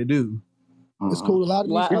cool shit to do. It's cool. A lot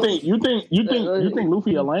of You think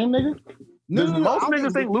Luffy a lame nigga? Does most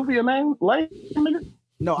niggas think Luffy a lame nigga?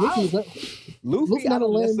 No, Luffy I not a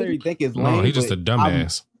don't lame necessarily nigga. think is lame. No, he's just a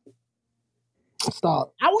dumbass.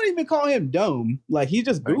 Stop. I wouldn't even call him dumb. Like he's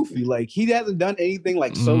just goofy. Like he hasn't done anything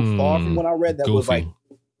like so far from what I read that was like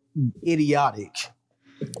idiotic.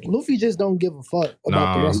 Luffy just don't give a fuck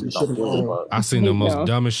about the rest of the shit in the world. I seen the most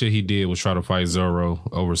dumbest shit he did was try to fight Zoro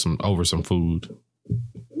over some food.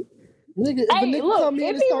 Nigga, if a nigga come in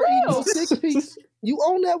and start eating a 6-piece, you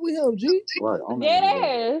own that with him, G. Right.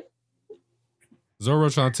 Yeah. Zoro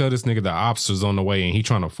trying to tell this nigga the ops was on the way, and he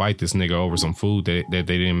trying to fight this nigga over some food that they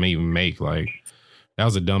didn't even make. Like that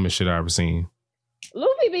was the dumbest shit I ever seen.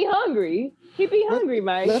 Luffy be hungry. He be hungry,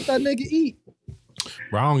 Mike. Let that nigga eat.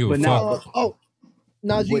 Bro, I don't give a fuck.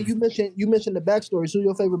 Najee, you mentioned the backstory. So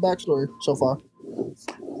your favorite backstory so far?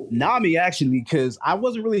 Nami, actually, because I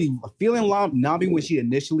wasn't really feeling Nami when she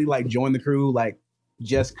initially like joined the crew, like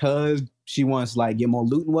just cause she wants to like get more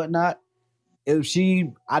loot and whatnot. I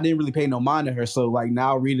didn't really pay no mind to her. So like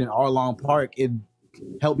now reading Arlong Park, it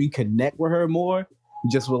helped me connect with her more,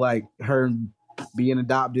 just with like her being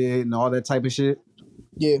adopted and all that type of shit.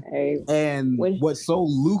 Yeah. And what's so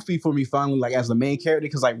Luffy for me finally, like as the main character,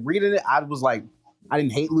 because like reading it, I was like, I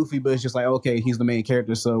didn't hate Luffy, but it's just like, okay, he's the main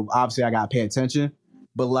character, so obviously I gotta pay attention.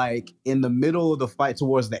 But like in the middle of the fight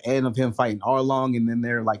towards the end of him fighting Arlong, and then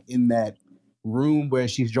they're like in that room where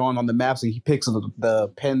she's drawing on the maps and he picks the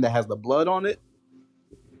pen that has the blood on it,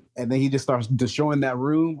 and then he just starts destroying that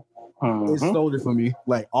room. It sold it for me,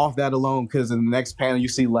 like off that alone, because in the next panel you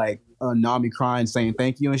see like Nami crying saying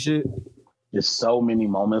thank you and shit. There's so many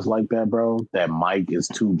moments like that, bro, that Mike is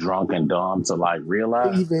too drunk and dumb to like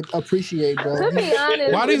realize. Even appreciate, bro. To be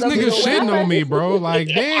honest, why these niggas shitting on me, bro? Like,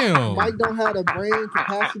 damn. Mike don't have the brain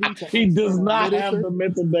capacity to. He does not have the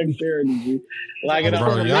mental dexterity, G. Like,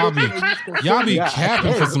 bro, y'all be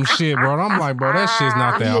capping for some shit, bro. And I'm like, bro, that shit's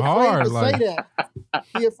not that hard. Like,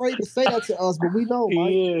 he afraid to say that to us, but we know,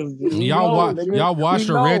 Mike. Y'all watched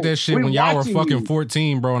or read that shit when y'all were fucking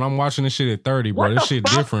 14, bro, and I'm watching this shit at 30, bro. This shit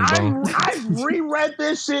different, bro. I reread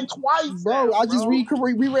this shit twice, bro. I just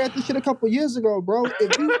reread this shit a couple years ago, bro.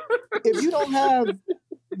 If you don't have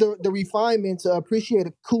the refinement to appreciate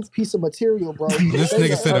a cool piece of material, bro. This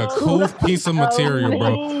nigga said a cool piece of material,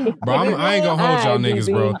 bro. Bro, I ain't gonna hold y'all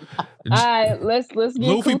niggas, bro. All right, let's get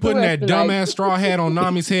Luffy putting that tonight. dumbass straw hat on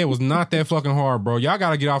Nami's head was not that fucking hard, bro. Y'all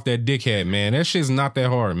gotta get off that dick hat, man. That shit's not that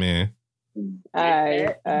hard, man.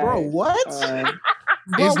 Bro, what?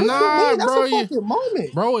 It's not, That's bro. a fucking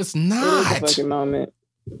moment. Bro, it's not. It is a fucking moment.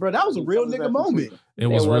 Bro, that was a real nigga moment. It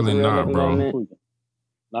was really not, bro.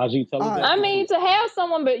 Najee, tell us. I mean, to have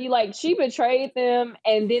someone, but she betrayed them,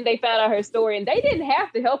 and then they found out her story, and they didn't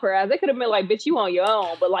have to help her out. They could have been like, "Bitch, you on your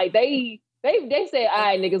own." But like they said, "All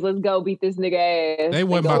right, niggas, let's go beat this nigga ass." They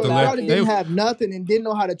wasn't about to let. They didn't have nothing and didn't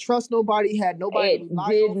know how to trust nobody. Had nobody to rely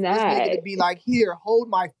on. This nigga to be like, "Here, hold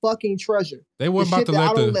my fucking treasure." They wasn't about to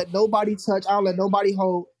let I don't let nobody touch. I don't let nobody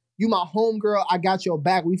hold. You my homegirl. I got your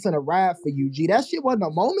back. We finna ride for you, G. That shit wasn't a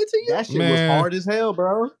moment to you. That shit was hard as hell,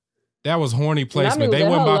 bro. That was horny placement. They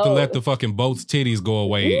weren't about to let the fucking boat's titties go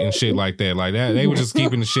away and shit like that. Like that, they were just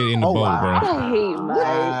keeping the shit in the boat, bro. I hate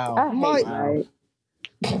Mike. I hate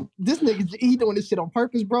Mike. This nigga, he doing this shit on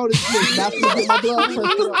purpose, bro. This nigga not gonna get my blood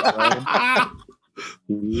pressure.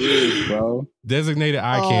 He is, bro. Designated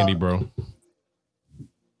eye candy, bro.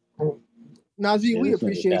 Najee, we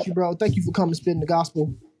appreciate you, bro. Thank you for coming spitting the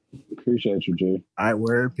gospel. Appreciate you, G. All right,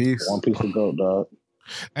 word, peace. One piece of goat, dog.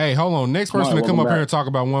 Hey, hold on. Next person to Right, come up welcome here and talk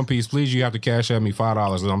about One Piece, please, you have to cash at me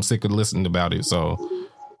 $5. I'm sick of listening about it. So,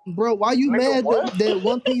 Bro, why you mad that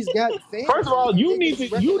One Piece got fans? First of all, you need to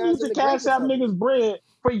recognizing the cash greatness out of it. niggas bread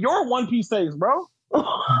for your One Piece takes, bro. bro,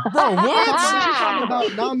 what? I'm talking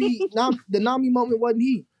about Nami. The Nami moment wasn't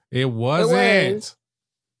he? It wasn't.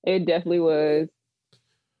 It definitely was.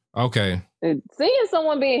 Okay. And seeing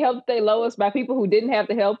someone being helped at their lowest by people who didn't have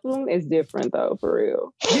to help them is different, though, for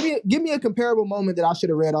real. Give me a comparable moment that I should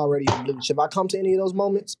have read already in Bleach. Have I come to any of those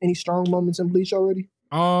moments? Any strong moments in Bleach already?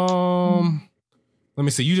 Let me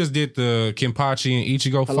see. You just did the Kenpachi and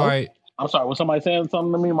Ichigo fight. I'm sorry. Was somebody saying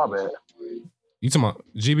something to me? My bad. You talking about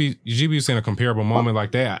GB was saying a comparable moment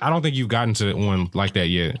like that? I don't think you've gotten to one like that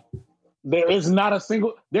yet. There's not a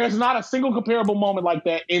single comparable moment like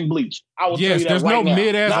that in Bleach. I will tell you that there's right no now.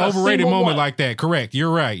 mid-ass Not a overrated single moment one. like that. Correct.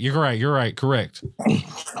 You're right. Correct.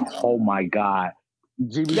 Oh my God.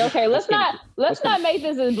 Okay, let's not make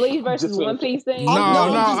this a Bleach versus One Piece thing. No.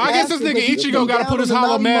 I guess this nigga Ichigo got to put his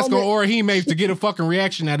hollow mask on Orihime to get a fucking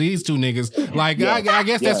reaction out of these two niggas. Like, Yes. I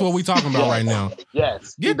guess that's what we talking about right now.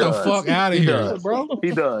 Yes. Get the fuck out of He here. does, bro. He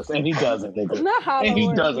does, and he doesn't, nigga. Not hollow And he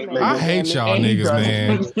Orihime. doesn't, nigga. I hate y'all And he niggas,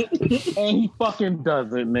 doesn't. man. And he fucking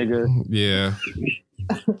doesn't, nigga. Yeah.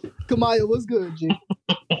 Kamaya, what's good, G?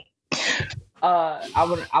 I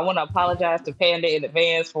want to apologize to Panda in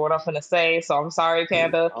advance for what I'm finna say. So I'm sorry,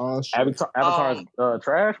 Panda. Avatar's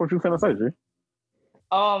trash. What you finna say, G?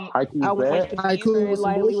 I want you to tread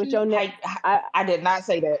lightly with your next. I did not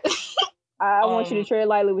say that. I want you to tread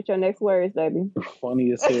lightly with your next words, baby.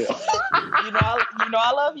 Funny as hell. you know,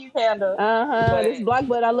 I love you, Panda. This block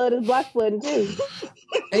button, I love this block button too.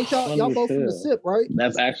 Ain't y'all both from the SIP, right?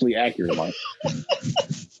 That's actually accurate, Mike.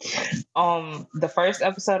 The first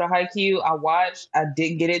episode of Haikyuu I watched, I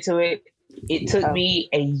didn't get into it. It took me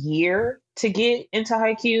a year to get into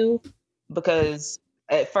Haikyuu because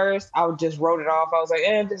at first I just wrote it off. I was like,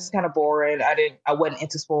 this is kind of boring. I wasn't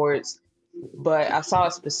into sports. But I saw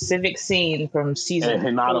a specific scene from season 4.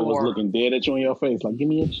 And Hinata was looking dead at you in your face, like, give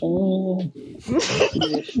me a chance.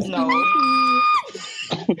 No.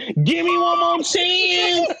 Give me one more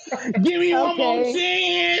chance. Give me one more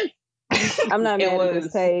chance. I'm not mad at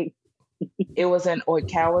this take. It was an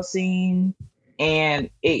Oikawa scene, and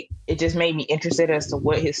it just made me interested as to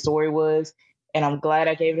what his story was. And I'm glad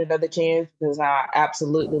I gave it another chance because I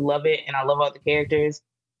absolutely love it, and I love all the characters.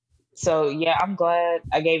 So yeah, I'm glad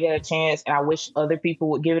I gave it a chance, and I wish other people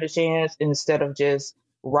would give it a chance instead of just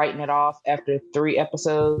writing it off after 3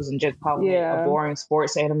 episodes and just calling it a boring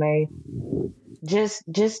sports anime. Just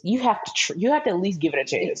you have to at least give it a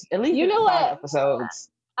chance. At least 5 episodes.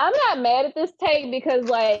 I'm not mad at this take because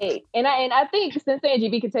and I think Sensei and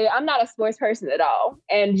GB can tell you I'm not a sports person at all.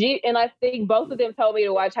 And I think both of them told me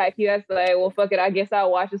to watch Haikyuu. I said, well, fuck it, I guess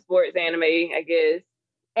I'll watch a sports anime, I guess.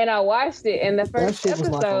 And I watched it, and the first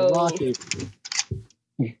episode,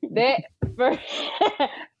 that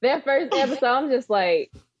first episode, I'm just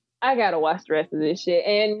like, I gotta watch the rest of this shit.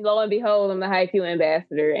 And lo and behold, I'm the Haikyuu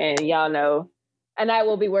ambassador, and y'all know. And I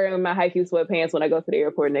will be wearing my Haikyuu sweatpants when I go to the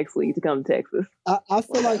airport next week to come to Texas. I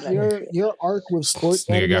feel like your arc with sports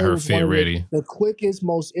Nigga got her fit ready. The quickest,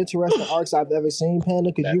 most interesting arcs I've ever seen,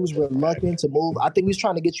 Panda, because you was reluctant to move. I think we was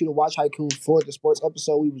trying to get you to watch Haikyuu for the sports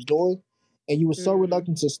episode we was doing. And you were so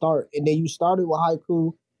reluctant to start. And then you started with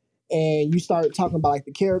Haikyuu and you started talking about like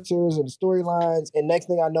the characters and the storylines. And next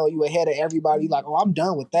thing I know, you ahead of everybody. Like, oh, I'm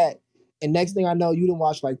done with that. And next thing I know, you done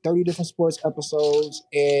watch like 30 different sports episodes.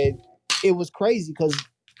 And it was crazy because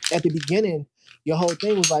at the beginning, your whole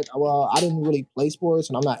thing was like, well, I didn't really play sports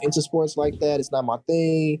and I'm not into sports like that. It's not my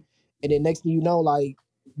thing. And then next thing you know, like,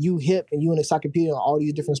 you hip and you an encyclopedia on all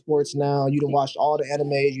these different sports now. You done watched all the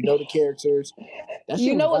animes. You know the characters.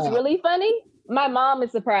 You know what's really funny? My mom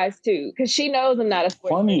is surprised too because she knows I'm not a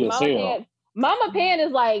sports Funny fan. as hell. Mama Pan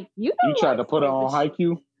is like, you tried to put it on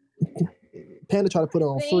Haikyuu? Panda tried to put it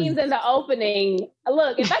on free. Scenes in the opening.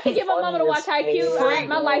 Look, if I could get my mama to watch Haikyuu,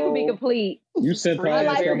 my life would be complete. You sent her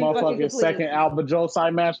ass that motherfucking second Alba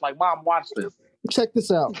Josai match. Like, Mom, watch this. Check this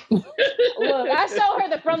out. Look, I showed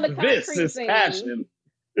her from the concrete This is scene. passion.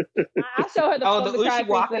 I showed her from the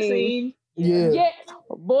concrete scene. Yeah.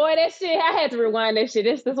 Boy, that shit, I had to rewind that shit.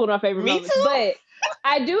 That's one of my favorite moments. too. But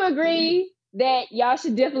I do agree that y'all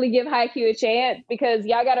should definitely give Haikyuu a chance because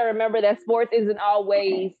y'all got to remember that sports isn't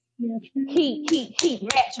always heat,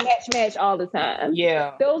 match all the time.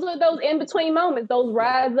 Yeah. Those are those in-between moments, those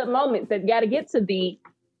rise-up moments that got to get to the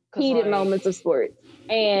heated moments of sports.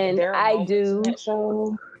 And I do.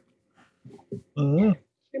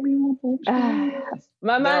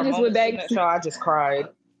 My mind just went back to I just cried.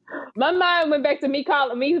 My mind went back to me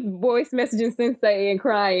calling me voice messaging Sensei and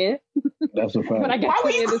crying. That's a fact. When I got to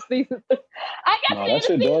the end of season 3. I got to the end of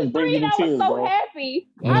season 3 and I was so happy.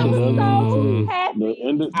 I was so happy.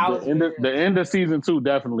 The end of season 2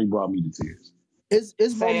 definitely brought me to tears. It's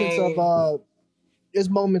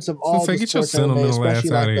moments of all the get your sports anime, sentimental ass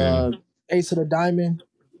especially out like Ace of the Diamond.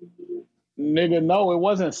 Nigga, no, it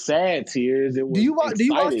wasn't sad tears. It was Do you watch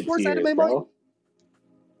sports tears, anime, bro.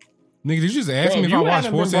 Nigga, did you just ask me if I watch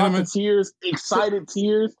sports anime? Tears, excited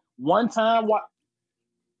tears. One time, what?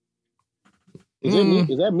 Is it me?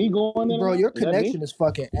 Is that me going in? Bro, your connection is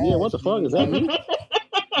fucking ass. Yeah, what the fuck? Is that me?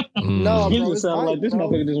 No, It bro, just it's sounded fine, like this bro.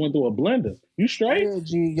 motherfucker just went through a blender. You straight? Yeah,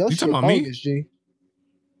 G. Your You shit talking about me? bogus, G.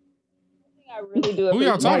 I really do. Who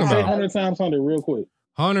y'all talking Say about? 100 times 100 real quick.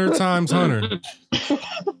 100 times 100.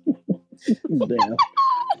 Damn.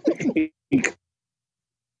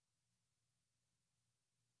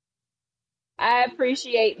 I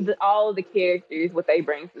appreciate all of the characters, what they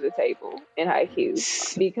bring to the table in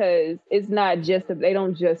Haikyuu, because it's not just they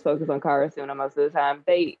don't just focus on Karasuna most of the time.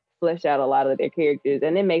 They flesh out a lot of their characters,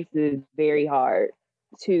 and it makes it very hard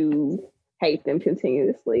to hate them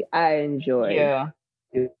continuously. I enjoy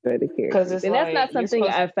the characters, and that's not something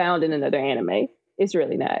I found in another anime. It's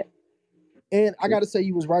really not. And I gotta say,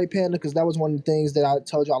 you was right, Panda, because that was one of the things that I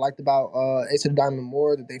told you I liked about Ace of the Diamond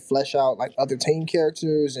more, that they flesh out like other team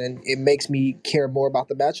characters, and it makes me care more about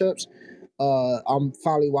the matchups. I'm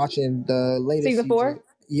finally watching the latest season 4.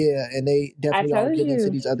 Yeah, and they definitely are getting into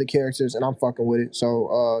these other characters, and I'm fucking with it.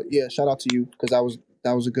 So yeah, shout out to you, because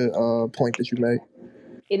that was a good point that you made.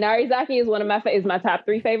 Inarizaki is one of my top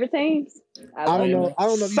 3 favorite teams. I don't know. If you said that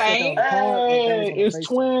on the pod or that was on the It's Facebook.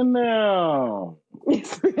 twin now.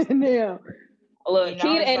 Yeah. Look,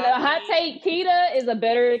 Kita, and the hot take, Kita is a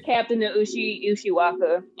better captain than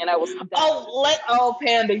Ushiwaka, and I was.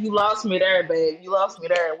 Panda, you lost me there, babe. You lost me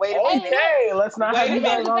there. Wait a minute. Okay, let's not have you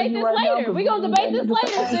guys debate this later. We're gonna debate this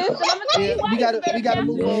later, sis. And I'm gonna tell you why. We gotta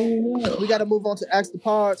move on. We gotta move on to Ask the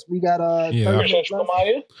Pods. We got 30 minutes left.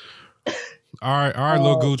 All right,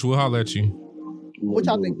 little Gooch, we'll holler at you. What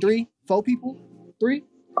y'all think? 3, 4 people? 3?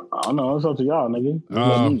 I don't know. It's up to y'all, nigga.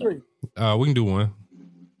 We can do one.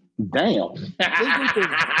 Damn.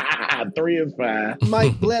 3 is fine.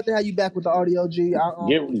 Mike, glad to have you back with the audio, G.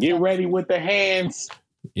 Get ready with the hands.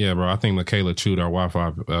 Yeah, bro. I think Michaela chewed our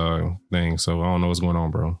Wi-Fi thing, so I don't know what's going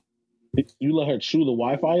on, bro. You let her chew the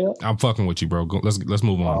Wi-Fi up? I'm fucking with you, bro. Let's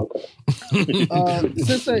move on. Okay.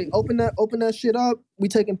 Sensei, open that shit up. We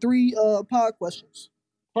taking 3 pod questions.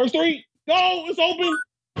 First 3, go. It's open.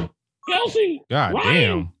 Kelsey. God Ryan,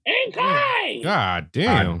 damn. and Kai. God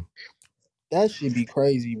damn. That should be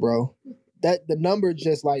crazy, bro. That the numbers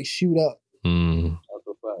just like shoot up. Mm. That's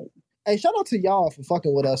a fact. Hey, shout out to y'all for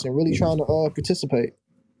fucking with us and really trying to participate.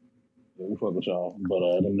 Yeah, we fuck with y'all, but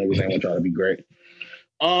them niggas ain't gonna try to be great.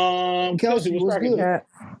 Kelsey, what's cracking?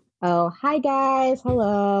 Oh, hi guys.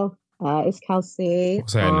 Hello. It's Kelsey.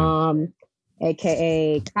 What's happening?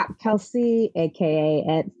 AKA Croc Kelsey, AKA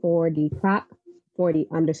at 4D Croc,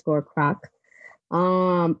 40_Croc.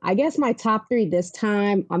 I guess my top 3 this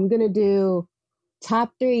time, I'm going to do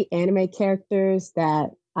top 3 anime characters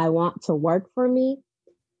that I want to work for me.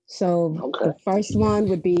 So the first one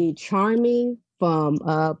would be Charming from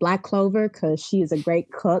Black Clover, because she is a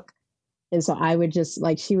great cook. And so I would just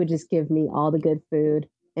she would just give me all the good food.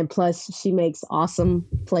 And plus she makes awesome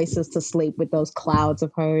places to sleep with those clouds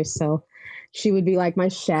of hers. So she would be like my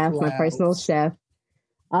chef, my personal chef.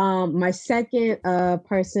 My second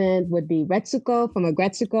person would be Retsuko from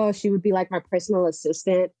Agretsuko. She would be like my personal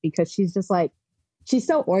assistant, because she's just she's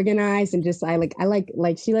so organized and just I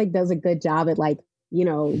like she does a good job at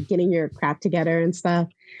getting your crap together and stuff.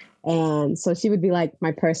 And so she would be like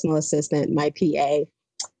my personal assistant, my PA.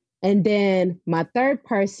 And then my third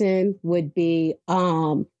person would be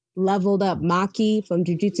leveled up Maki from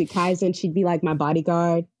Jujutsu Kaisen. She'd be like my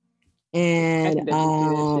bodyguard. And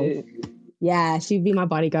yeah, she'd be my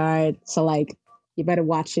bodyguard. So you better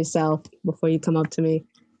watch yourself before you come up to me.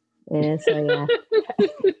 And so yeah.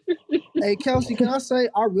 Hey Kelsey, can I say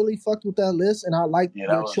I really fucked with that list, and I like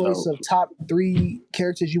your choice of top 3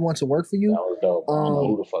 characters you want to work for you. That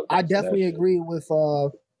was dope. I definitely agree with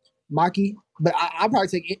Maki, but I'll probably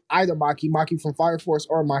take either Maki from Fire Force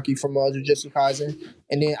or Maki from Jujutsu Kaisen.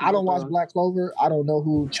 And then I don't watch Black Clover. I don't know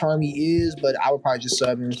who Charmy is, but I would probably just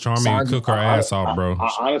sub in. Charmy would cook her ass off, bro.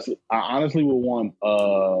 I honestly would want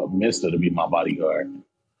Mister to be my bodyguard.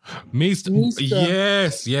 Mister.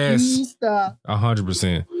 Yes. Mister.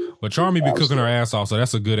 100%. But Charmy be cooking her ass off, so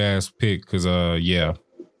that's a good ass pick. Cause yeah.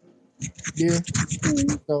 Yeah.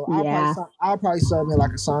 So I'll probably sub in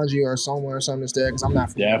like a Sanji or Soma or something instead, because I'm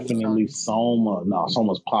not definitely Soma. No,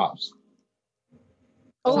 Soma's pops.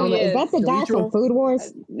 Is that the guy from Food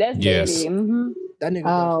Wars? That's Yes. Daddy. Mm-hmm. That nigga.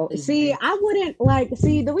 Oh, see, I wouldn't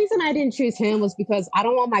see the reason I didn't choose him was because I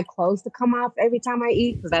don't want my clothes to come off every time I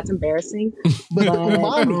eat because that's embarrassing. But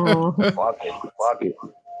umami, Fuck it.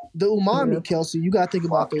 the umami, Kelsey, you gotta think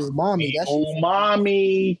about the umami. That shit,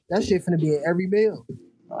 Umami. that shit finna be in every meal.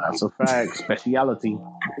 That's a fact. Speciality.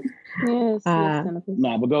 Yes.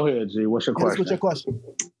 Nah, but go ahead, G. What's your What's question? your question?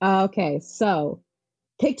 Okay, so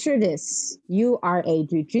picture this. You are a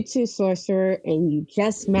jujutsu sorcerer and you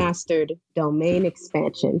just mastered domain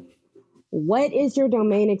expansion. What is your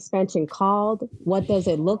domain expansion called? What does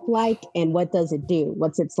it look like? And what does it do?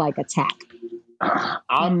 What's its like attack? I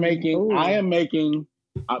am making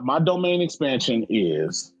my domain expansion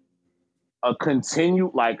is a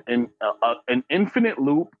continue like an infinite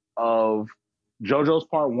loop of JoJo's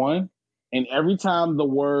Part 1, and every time the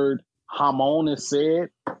word Hamon is said,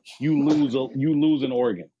 you lose an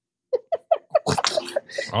organ.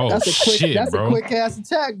 Oh That's a quick, shit, that's bro! a quick ass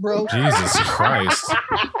attack, bro. Jesus Christ!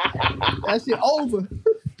 That shit over.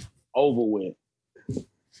 Over with.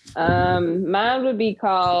 Mine would be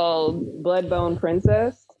called Bloodbone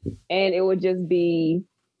Princess, and it would just be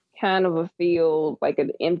kind of a field, like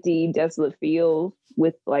an empty, desolate field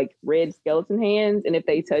with like red skeleton hands, and if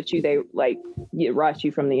they touch you, they like rot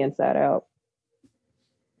you from the inside out.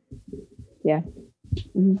 Yeah.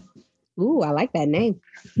 Mm-hmm. Ooh, I like that name.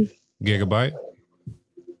 Gigabyte.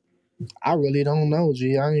 I really don't know,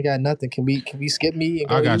 G. I ain't got nothing. Can we skip me?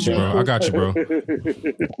 I got you, bro.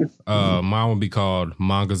 Mine would be called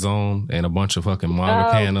Manga Zone and a bunch of fucking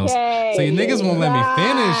manga panels. See, niggas won't let me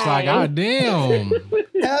finish. Like, goddamn.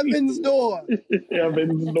 Heaven's Door.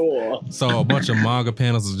 Heaven's Door. So a bunch of manga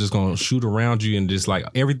panels are just gonna shoot around you and just like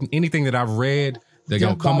anything that I've read, they're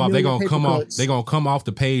gonna come off. They're gonna come off. They're gonna come off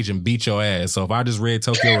the page and beat your ass. So if I just read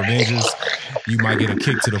Tokyo Revengers, you might get a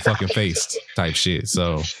kick to the fucking face type shit.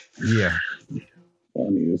 So yeah.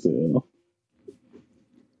 Funny as hell.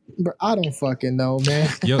 Bro, I don't fucking know, man.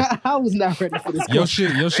 I was not ready for this. Your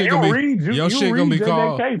shit gonna be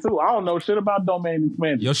called JJK too. I don't know shit about domain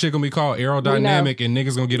expansion. Your shit gonna be called aerodynamic, and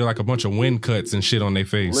niggas gonna get like a bunch of wind cuts and shit on their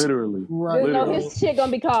face. Literally, right? No, his shit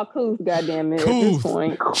gonna be called Koof. Goddamn it! At this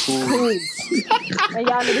point, Koof. And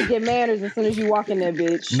y'all niggas get manners as soon as you walk in that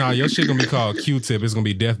bitch. Nah, your shit gonna be called Q-tip. It's gonna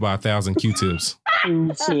be death by 1,000 Q-tips.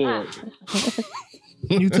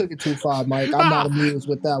 You took it too far, Mike. I'm not amused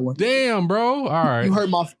with that one. Damn, bro. All right. You hurt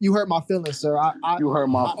my feelings, sir. You hurt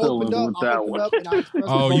my feelings with that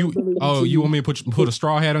one. You want me to put a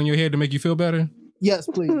straw hat on your head to make you feel better? Yes,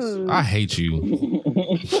 please. I hate you.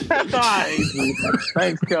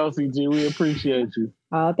 Thanks, Kelsey G. We appreciate you.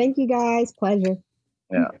 Oh, thank you guys. Pleasure.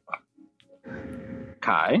 Yeah.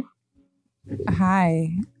 Kai. Hi.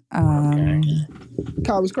 Okay.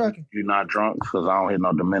 Kai was cracking. You're not drunk because I don't hit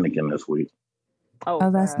no Dominican this week.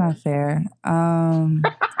 Oh, that's not fair. And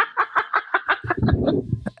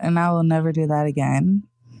I will never do that again.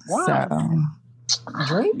 Wow. So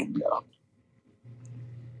drink?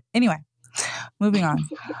 Anyway, moving on.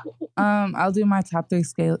 I'll do my top 3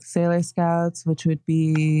 Sailor Scouts, which would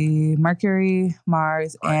be Mercury,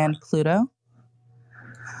 Mars, and Pluto.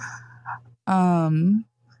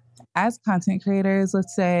 As content creators,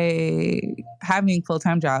 let's say having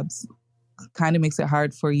full-time jobs kind of makes it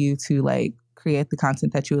hard for you to like create the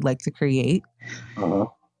content that you would like to create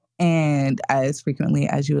and as frequently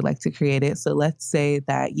as you would like to create it. So let's say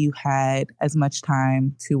that you had as much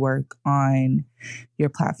time to work on your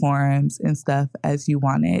platforms and stuff as you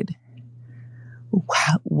wanted.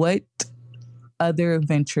 What other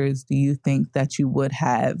ventures do you think that you would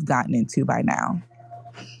have gotten into by now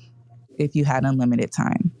if you had unlimited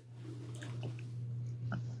time?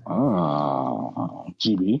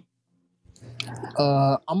 GB.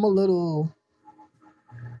 I'm a little.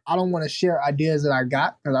 I don't want to share ideas that I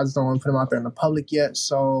got because I just don't want to put them out there in the public yet.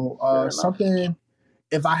 So something,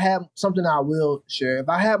 if I have something, I will share. If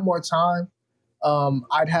I have more time,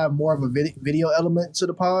 I'd have more of a video element to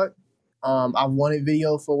the pod. I've wanted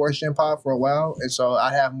video for Worst Gen Pod for a while, and so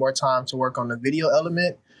I'd have more time to work on the video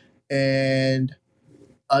element. And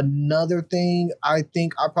another thing I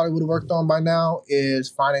think I probably would have worked on by now is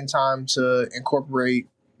finding time to incorporate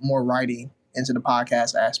more writing into the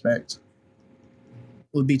podcast aspect.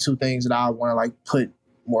 Would be 2 things that I want to like put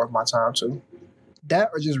more of my time to. That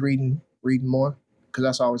or just reading more, because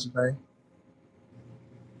that's always a thing.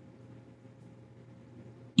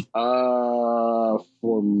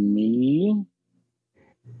 For me,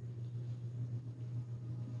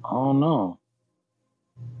 I don't know.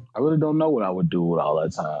 I really don't know what I would do with all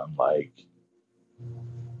that time. Like,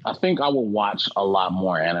 I think I would watch a lot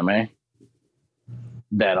more anime.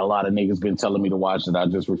 that a lot of niggas been telling me to watch that I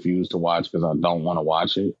just refuse to watch because I don't want to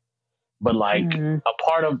watch it. But like a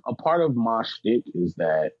part of my shtick is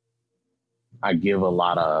that I give a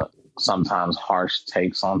lot of sometimes harsh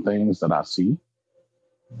takes on things that I see.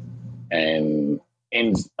 And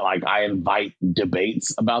like I invite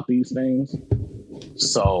debates about these things.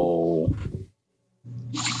 So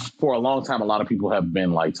for a long time, a lot of people have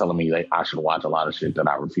been like telling me that I should watch a lot of shit that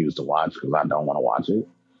I refuse to watch because I don't want to watch it.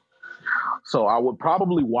 So I would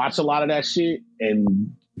probably watch a lot of that shit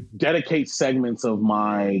and dedicate segments of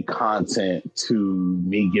my content to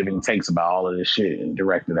me giving takes about all of this shit and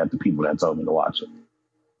direct it at the people that told me to watch it.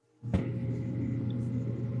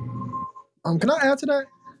 Can I add to that?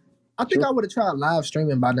 I think I would have tried live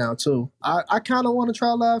streaming by now too. I kind of want to try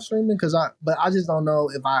live streaming but I just don't know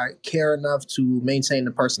if I care enough to maintain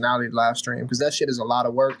the personality of live stream because that shit is a lot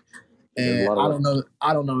of work. And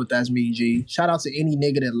I don't know if that's me, G. Shout out to any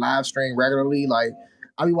nigga that live stream regularly. Like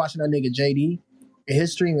I be watching that nigga JD, and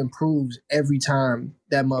his stream improves every time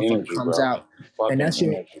that motherfucker comes out. And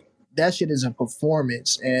that shit is a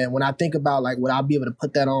performance. And when I think about like would I be able to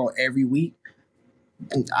put that on every week?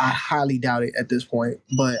 I highly doubt it at this point.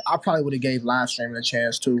 But I probably would have gave live streaming a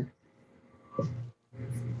chance too.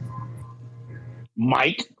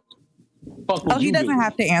 Mike? He doesn't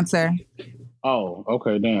have to answer. Oh,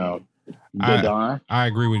 okay, damn. I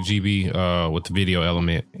agree with GB with the video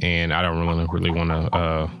element, and I don't really want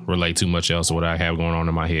to relate too much else to what I have going on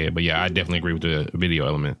in my head. But yeah, I definitely agree with the video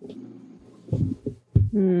element.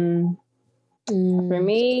 For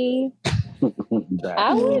me,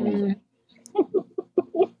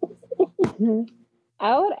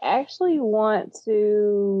 I would actually want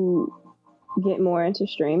to get more into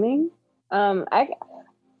streaming.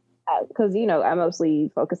 Because I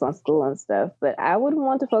mostly focus on school and stuff, but I would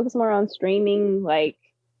want to focus more on streaming. Like,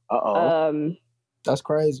 that's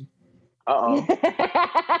crazy.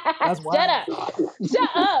 That's wild. Shut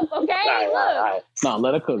up. Okay, look. No,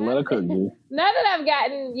 let her cook, dude. Now that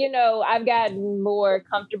I've gotten more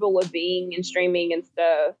comfortable with being in streaming and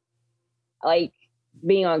stuff, like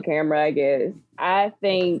being on camera, I guess. I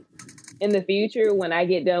think in the future, when I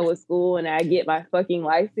get done with school and I get my fucking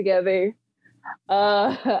life together,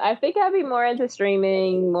 I think I'd be more into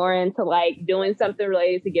streaming, more into like doing something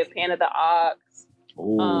related to give Panda the Ox,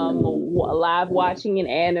 live watching an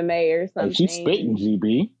anime or something. Hey, she's spitting,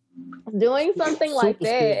 GB. Doing something like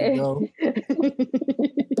that.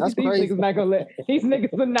 That's crazy. These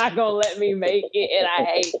niggas are not gonna let me make it, and I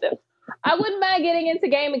hate them. I wouldn't mind getting into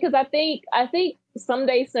gaming because I think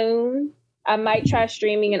someday soon I might try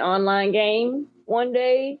streaming an online game one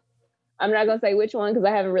day. I'm not going to say which one because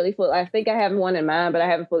I haven't really I think I have one in mind, but I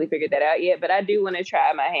haven't fully figured that out yet. But I do want to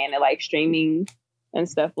try my hand at like streaming and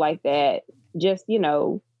stuff like that. Just,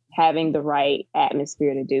 having the right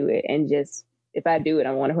atmosphere to do it. And just, if I do it,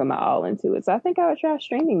 I want to put my all into it. So I think I would try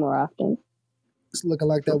streaming more often. It's looking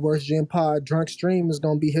like that Worst Gen Pod drunk stream is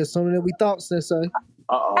going to be here sooner than we thought, Sensei.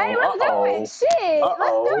 Hey, let's do it. Shit.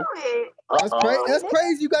 Let's do it. That's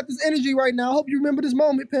crazy. You got this energy right now. I hope you remember this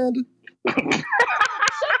moment, Panda.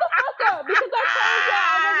 Because I told you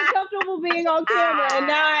I wasn't comfortable being on camera, and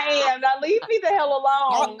now I am. Now leave me the hell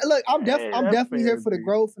alone. I'm definitely here for the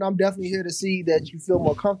growth, and I'm definitely here to see that you feel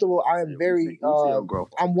more comfortable. I am very,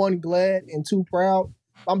 I'm one, glad, and two, proud.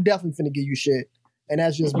 I'm definitely finna give you shit, and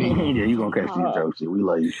that's just me. Yeah, you gonna catch these jokes. We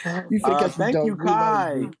love you. You finna catch thank you,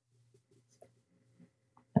 Kai.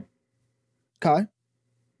 Kai?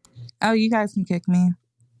 Oh, you guys can kick me.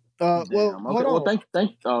 Well, hold on. Well,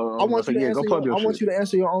 thank. I want you to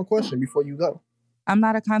answer your own question before you go. I'm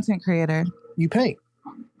not a content creator. You paint.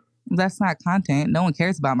 That's not content. No one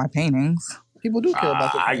cares about my paintings. People do care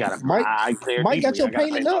about your paintings. Mike got your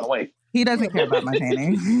painting up. He doesn't care about my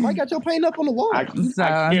painting. Mike got your painting up on the wall. I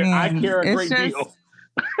care a great deal.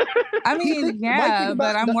 I mean, yeah,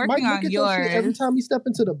 but I'm working on yours. Every time he step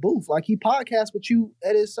into the booth, like he podcasts with you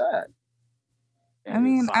at his side. I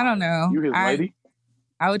mean, I don't know. You his lady?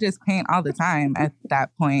 I would just paint all the time at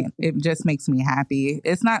that point. It just makes me happy.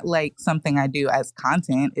 It's not like something I do as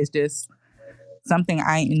content. It's just something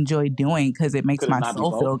I enjoy doing because it makes my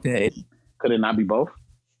soul feel good. Could it not be both?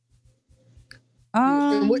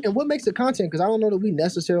 And what makes it content? Because I don't know that we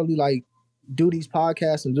necessarily like do these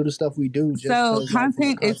podcasts and do the stuff we do. So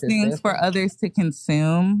content is things for others to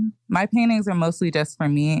consume. My paintings are mostly just for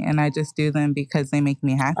me, and I just do them because they make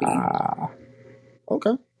me happy.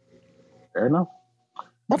 Okay. Fair enough.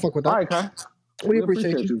 I fuck with that. All right, Kai. We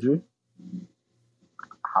appreciate you. G.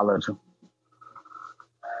 Holla at you.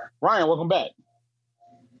 Ryan, welcome back.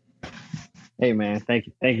 Hey man, thank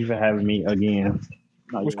you for having me again.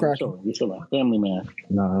 What's cracking? You still a family man.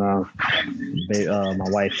 No. My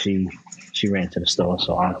wife, she She ran to the store,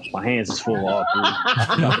 so my hands is full all through.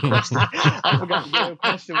 I forgot to get a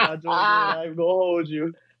question when I joined in. I ain't gonna hold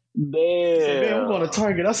you. Damn. Said, man, I'm going to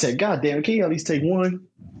Target. I said, God damn it, can you at least take one?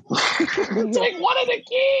 Take one of the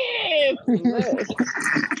kids.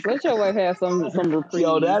 Let your wife have some reprieve.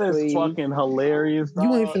 Yo, that is please. fucking hilarious. Dog.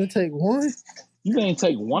 You ain't finna take one? You ain't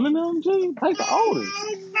take one of them, G? Take the oldest.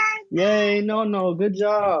 Yay, no, good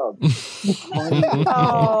job.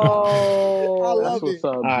 Oh, I love That's it. what's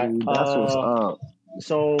up, dude. That's what's up.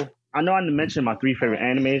 So I know I mentioned my 3 favorite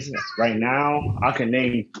animes. Right now, I can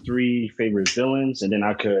name 3 favorite villains, and then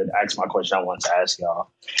I could ask my question I wanted to ask y'all.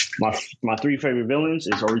 My 3 favorite villains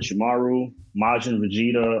is Orochimaru, Majin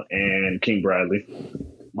Vegeta, and King Bradley.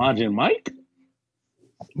 Majin Mike?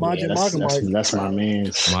 Majin that's my man.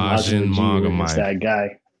 Majin Manga It's that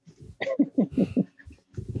guy.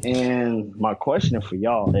 And my question for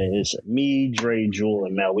y'all is, me, Dre, Jewel,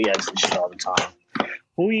 and Mel, we ask this shit all the time.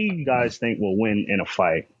 Who you guys think will win in a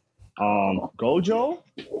fight? Gojo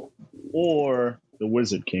or the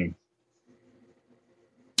Wizard King?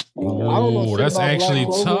 Oh, that's actually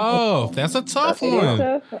tough. That's a tough one.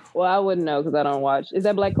 Tough? Well, I wouldn't know because I don't watch. Is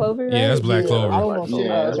that Black Clover? Right? Yeah, that's Black Clover. I don't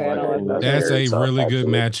know. That's a really good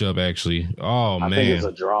matchup, actually. Oh, man. I think it's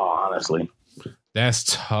a draw, honestly. That's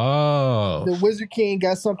tough. The Wizard King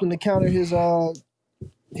got something to counter his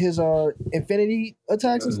infinity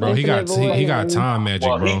attacks and stuff. Bro, he got time magic,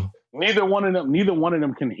 bro. Neither one of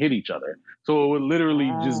them can hit each other. So it would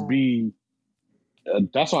literally just be.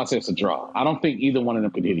 That's why I say it's a draw. I don't think either one of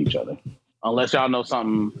them could hit each other, unless y'all know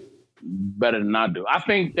something better than I do. I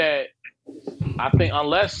think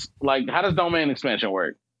unless, like, how does domain expansion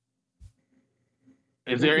work?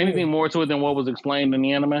 Is there anything more to it than what was explained in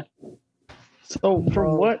the anime? So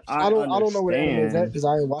from what I don't know what anime is that because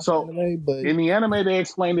I ain't watched anime. But in the anime, they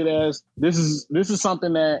explained it as this is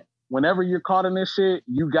something that whenever you're caught in this shit,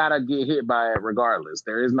 you gotta get hit by it regardless.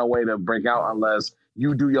 There is no way to break out unless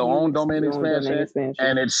you do your own domain expansion,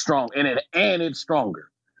 and it's strong, and it's stronger.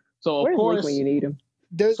 So of course, when you need him.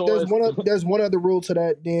 There's one other rule to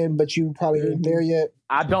that, then, but you probably ain't there yet.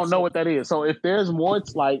 I don't know what that is. So if there's more,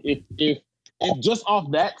 it's like if just off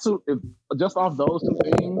those 2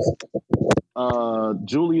 things,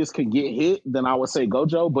 Julius can get hit, then I would say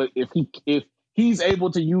Gojo. But if he's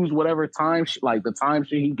able to use whatever time, like the time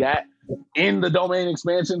shit he got in the domain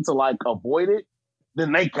expansion to like avoid it,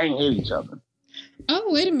 then they can't hit each other. Oh,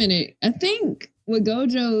 wait a minute. I think with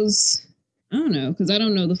Gojo's, I don't know, because I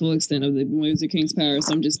don't know the full extent of the Wizard King's power,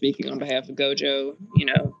 so I'm just speaking on behalf of Gojo,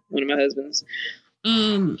 one of my husbands.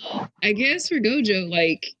 I guess for Gojo,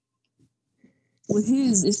 like, with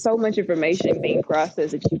his, it's so much information being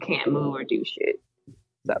processed that you can't move or do shit.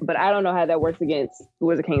 So, but I don't know how that works against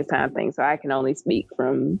Wizard King's time thing, so I can only speak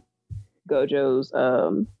from Gojo's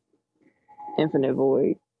Infinite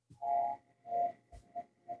Void.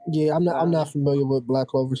 Yeah, I'm not familiar with Black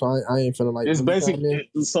Clover, so I ain't feeling like it's basically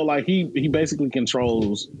so like he basically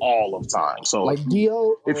controls all of time. So like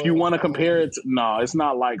Dio. If you want to compare it, it's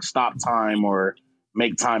not like stop time or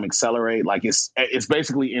make time accelerate. Like it's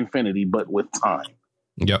basically infinity, but with time.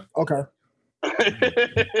 Yep. Okay.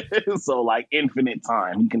 So like infinite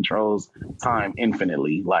time, he controls time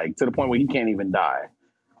infinitely, like to the point where he can't even die.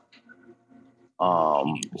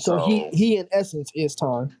 So he in essence is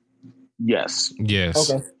time. Yes. Okay.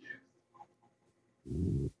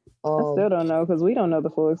 I still don't know because we don't know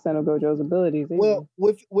the full extent of Gojo's abilities either. Well,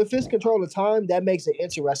 with his control of time, that makes it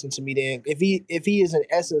interesting to me. Then, if he is in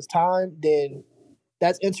essence time, then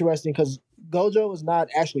that's interesting because Gojo is not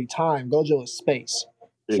actually time. Gojo is space.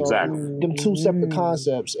 Exactly. So, them 2 separate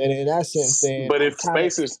concepts, and in that sense, then. But if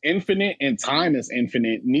space is infinite and time is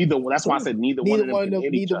infinite, that's why I said neither one of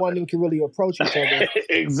them can really approach each other.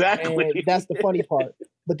 Exactly. And that's the funny part.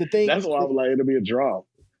 But the thing that's why I'm like, it'll be a draw.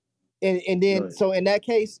 And then right. So in that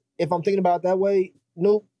case, if I'm thinking about it that way,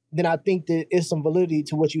 then I think that it's some validity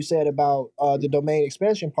to what you said about the domain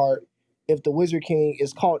expansion part. If the Wizard King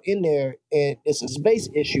is caught in there and it's a space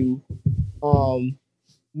issue,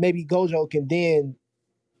 maybe Gojo can then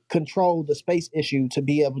control the space issue to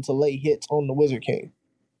be able to lay hits on the Wizard King.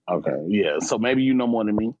 Okay, yeah. So maybe you know more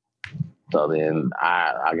than me. So then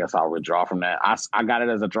I guess I'll withdraw from that. I got it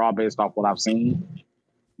as a draw based off what I've seen.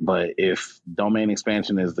 But if domain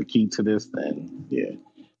expansion is the key to this, then yeah.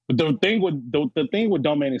 But the thing with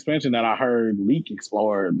domain expansion that I heard Leak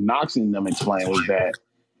explore, Noxie and them explain was that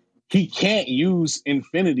he can't use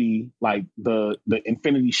infinity, like the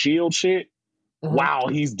infinity shield shit, while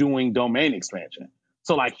he's doing domain expansion.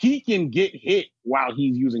 So like he can get hit while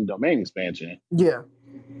he's using domain expansion. Yeah.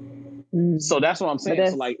 So that's what I'm saying.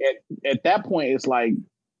 So like at that point, it's like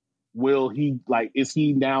will he like? Is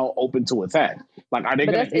he now open to attack? Like, are they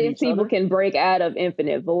But going that's to hit if each people other? can break out of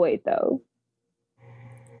infinite void, though.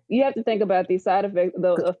 You have to think about the side effect,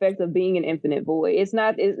 the effect of being an infinite void. It's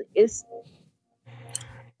not. It's.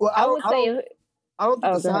 Well, I don't think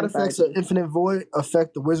the side ahead, effects sorry. of Infinite Void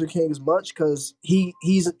affect the Wizard King as much because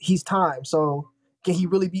he's time. So can he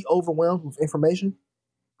really be overwhelmed with information?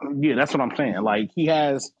 Yeah, that's what I'm saying. Like, he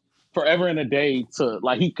has forever and a day to,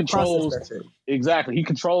 like, he controls Process that shit. exactly. He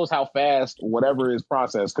controls how fast whatever is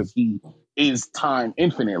processed because he is time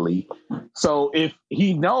infinitely. So if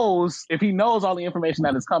he knows all the information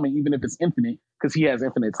that is coming, even if it's infinite, because he has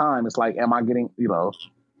infinite time, it's like, am I getting,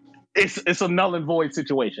 it's a null and void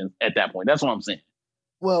situation at that point. That's what I'm saying.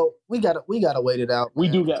 Well, we gotta wait it out. We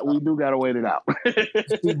do gotta wait it out.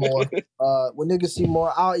 See more. When niggas see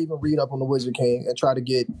more, I'll even read up on the Wizard King and try to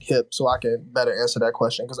get hip so I can better answer that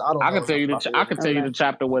question because I don't. I can tell you the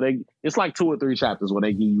chapter where it's like 2 or 3 chapters where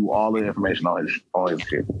they give you all the information on his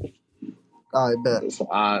shit. I bet. So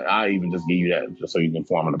I even just give you that just so you can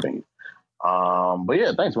form an opinion. But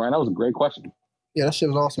yeah, thanks, Ryan. That was a great question. Yeah, that shit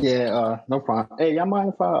was awesome. Yeah, no problem. Hey, y'all mind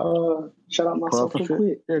if I shout out myself real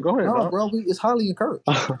quick? Yeah, go ahead. No, bro, it's highly encouraged.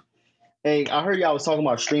 Hey, I heard y'all was talking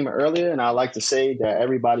about streaming earlier, and I like to say that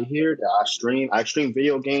everybody here that I stream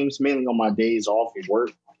video games mainly on my days off of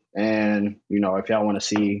work. And if y'all want to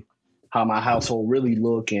see how my household really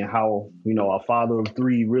look and how a father of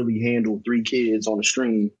 3 really handled 3 kids on the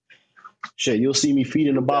stream, shit, you'll see me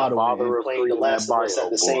feeding the bottle and playing The Last of Us at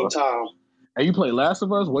the same time. Hey, you play Last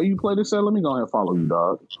of Us? Where you play this at? Let me go ahead and follow you,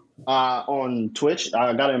 dog. On Twitch,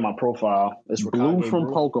 I got it in my profile. It's Blue from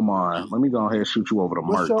Pokemon. Let me go ahead and shoot you over the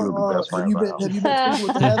merch. You're the best friend. Have you been tweeting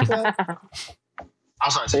with the hashtag?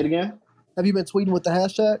 I'm sorry, say it again. Have you been tweeting with the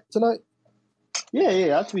hashtag tonight?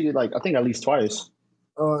 Yeah. I tweeted I think at least twice.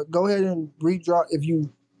 Go ahead and redrop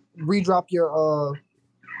your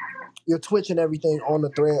Twitch and everything on the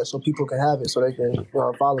thread so people can have it so they can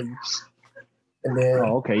follow you. And then,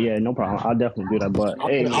 okay, yeah, no problem. I'll definitely do that. But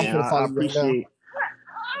hey, man,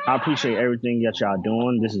 I appreciate everything that y'all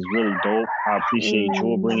doing. This is really dope. I appreciate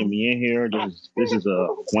Joel bringing me in here. This is a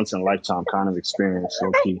once in a lifetime kind of experience,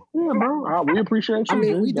 low key. Yeah, bro. We appreciate you. I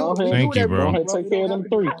mean, we do. Thank you, bro. Go ahead, take care of them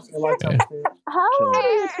 3. How old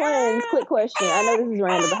are your twins? Quick question. I know this is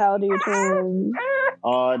random, but how old are your twins?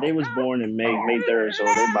 They was born in May 3rd, so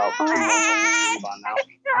they're about 2 months by now.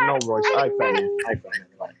 I know, Royce. I found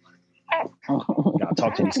gotta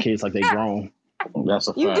talk to these kids like they grown. That's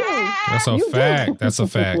a fact. That's a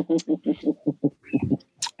fact.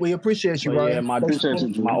 We appreciate you, Ryan. Yeah, my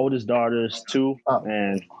oldest daughter's 2,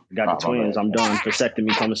 and got the twins. I'm done. Vasectomy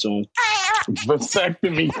coming soon.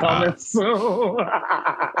 Vasectomy coming soon.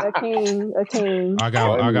 A king. I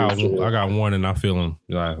got one, and I feel him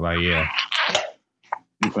like yeah.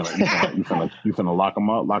 You finna lock them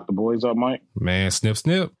up, lock the boys up, Mike? Man, snip,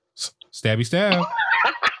 stabby, stab.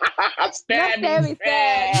 Stabby.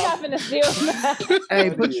 You're not finna steal that. Hey,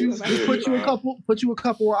 put you a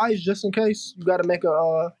couple of ice just in case you got to make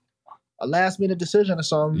a last minute decision or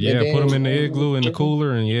something. Yeah, put them in the igloo in the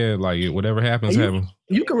cooler, and yeah, like whatever happens, happens.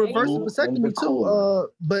 You can reverse the vasectomy too.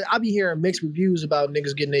 But I be hearing mixed reviews about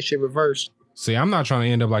niggas getting their shit reversed. See, I'm not trying to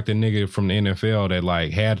end up like the nigga from the NFL that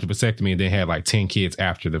like had the vasectomy and then had like 10 kids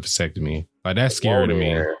after the vasectomy. Like that's scary to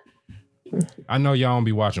me. I know y'all don't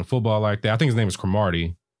be watching football like that. I think his name is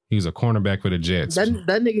Cromartie. He's a cornerback for the Jets. That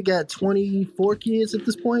nigga got 24 kids at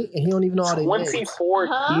this point, and he don't even know how they 24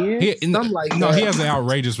 kids? He has an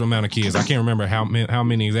outrageous amount of kids. I can't remember how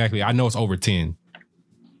many exactly. I know it's over 10.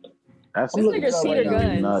 That's this nigga's Peter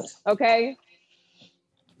Guns. Okay.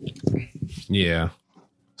 Yeah.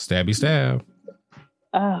 Stabby stab.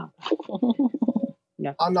 Yeah.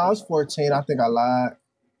 I know it's 14. I think I lied.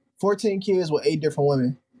 14 kids with 8 different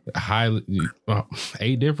women.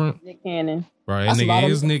 8 different? Nick Cannon. Right, that nigga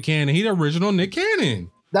is Nick Cannon. He the original Nick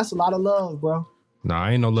Cannon. That's a lot of love, bro. Nah,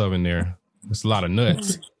 ain't no love in there. It's a lot of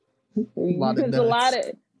nuts.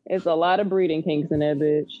 It's a lot of breeding kinks in that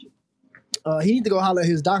bitch. He need to go holler at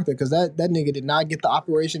his doctor because that nigga did not get the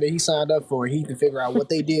operation that he signed up for. He need to figure out what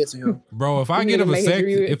they did to him. Bro, if I get a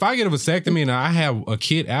vasectomy and I have a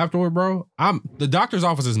kid afterward, bro, the doctor's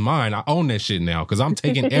office is mine. I own that shit now because I'm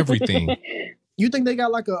taking everything. You think they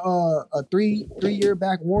got like a 3 year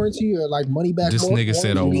back warranty or like money back? This nigga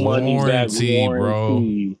said a warranty, bro.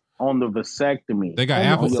 On the vasectomy. They got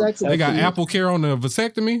Apple Care on the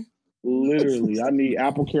vasectomy? Literally, I need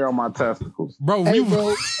Apple Care on my testicles. Bro, hey,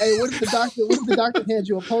 what if the doctor hands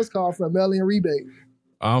you a postcard for a mail-in rebate?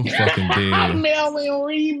 I'm fucking dead. Mail-in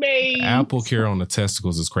rebate. Apple Care on the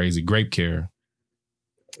testicles is crazy. Grape Care.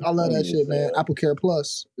 I love that shit, man. Apple Care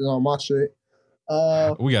Plus is on my shit.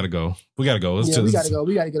 We gotta go. We gotta go. We gotta go.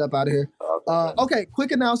 We gotta get up out of here. Okay,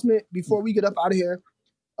 quick announcement before we get up out of here.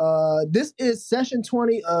 This is session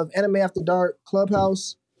 20 of Anime After Dark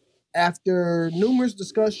Clubhouse. After numerous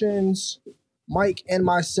discussions, Mike and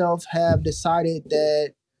myself have decided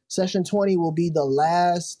that session 20 will be the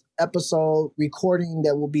last episode recording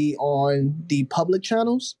that will be on the public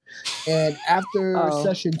channels. And after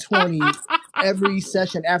session 20, every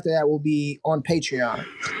session after that will be on Patreon.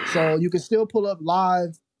 So you can still pull up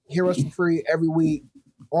live, hear us for free every week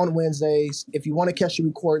on Wednesdays. If you want to catch the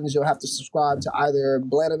recordings, you'll have to subscribe to either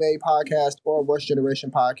Blaname Podcast or Rush Generation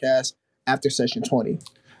Podcast after session 20.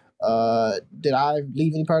 Did I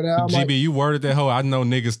leave any part out? GB, you worded that whole. I know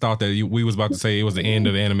niggas thought that we was about to say it was the end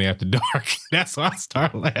of Anime After Dark. That's why I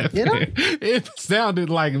started laughing. It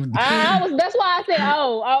sounded like that's why I said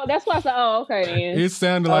that's why I said okay then. It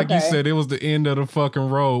sounded like you said it was the end of the fucking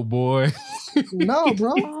road, boy. No,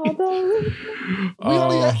 bro.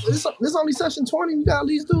 This only session 20. We got at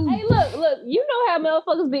least do. Hey, look. You know how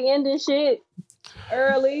motherfuckers be ending shit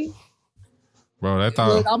early. Bro, that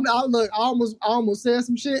thought. Look, I almost said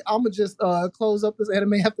some shit. I'm gonna just close up this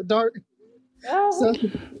Anime After Dark.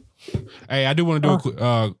 Hey, I do want to do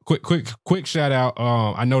a quick shout out.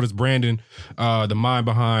 I noticed Brandon, the mind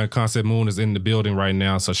behind Concept Moon, is in the building right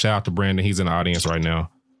now. So shout out to Brandon. He's in the audience right now.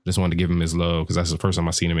 Just wanted to give him his love because that's the first time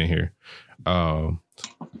I seen him in here.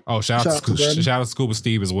 Shout out to Scuba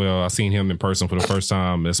Steve as well. I seen him in person for the first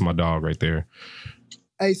time. That's my dog right there.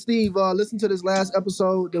 Hey Steve, listen to this last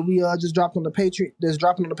episode that we just dropped on the Patreon. That's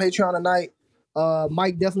dropping on the Patreon tonight.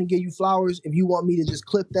 Mike definitely give you flowers. If you want me to just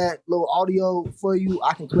clip that little audio for you,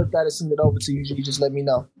 I can clip that and send it over to you. You just let me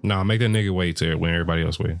know. Nah, make that nigga wait till when everybody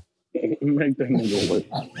else wait. Make that nigga wait.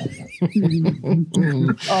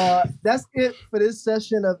 That's it for this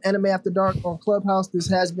session of Anime After Dark on Clubhouse. This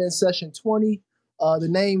has been session 20. The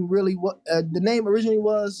name originally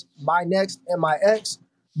was My Next and My Ex.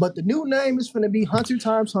 But the new name is going to be Hunter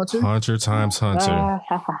Times Hunter. Hunter Times Hunter.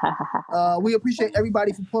 We appreciate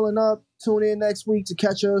everybody for pulling up. Tune in next week to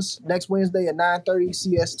catch us next Wednesday at 9:30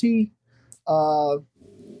 CST.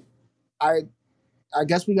 I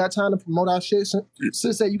guess we got time to promote our shit.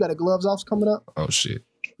 Since you got a Gloves Off coming up. Oh shit.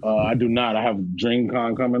 I do not. I have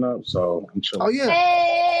DreamCon coming up, so I'm chilling. Oh yeah.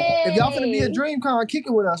 Hey! If y'all finna be at DreamCon, kick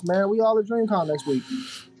it with us, man. We all at DreamCon next week.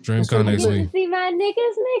 DreamCon next week. See my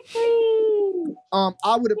niggas next week.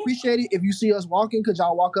 I would appreciate it if you see us walking, could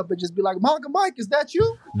y'all walk up and just be like, Mike, is that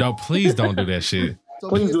you? No, please don't do that shit. So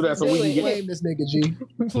please do that so we can get this nigga G.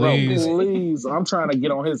 Please, I'm trying to get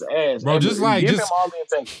on his ass, bro. Give him all the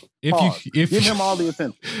attention. Give him all the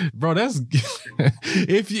attention, bro. That's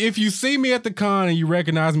if you see me at the con and you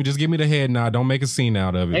recognize me, just give me the head nod. Don't make a scene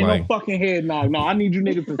out of it. Ain't no fucking head nod. No, I need you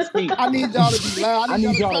niggas to speak. I need y'all to be loud. I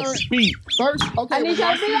need y'all to speak first. Okay, I need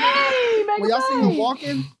y'all to be loud. When y'all see him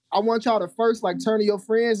walking, I want y'all to first turn to your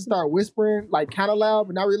friends and start whispering kind of loud,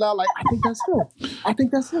 but not really loud. I think that's him. I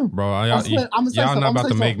think that's him. Bro, y'all not about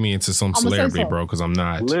to make me into some celebrity, bro, because I'm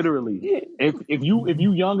not. Literally, if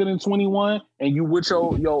you younger than 21 and you with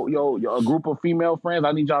your group of female friends,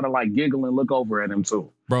 I need y'all to giggle and look over at them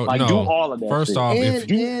too. Bro, no. Do all of that. First shit. off,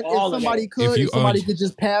 if somebody could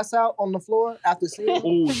just pass out on the floor after seeing,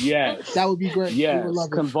 oh yes, that would be great. Yes,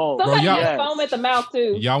 convulse. Somebody has foam at the mouth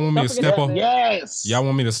too. Y'all want me to step over? Yes. Y'all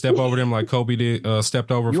want me to step over them like Kobe did? Stepped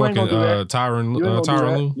over fucking Tyron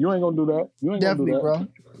Lue. You ain't gonna do that. You ain't definitely, gonna do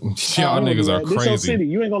that. Bro. Y'all niggas are crazy. This your city.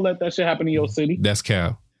 You ain't gonna let that shit happen in your city. That's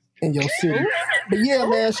cap. In your city. But yeah,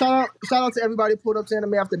 man, shout out to everybody who pulled up to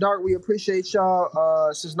Anime After Dark. We appreciate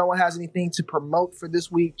y'all. Since no one has anything to promote for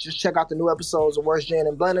this week, just check out the new episodes of Worst Jan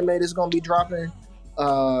and Blended Made. It's gonna be dropping.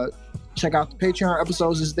 Check out the Patreon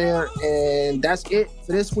episodes is there. And that's it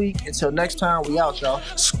for this week. Until next time, we out, y'all.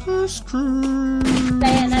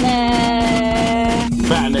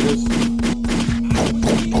 Bad niggas.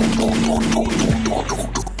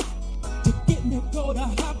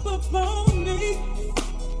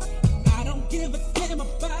 I don't give a damn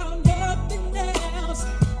about nothing else.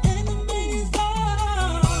 Enemies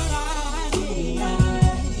are I need. I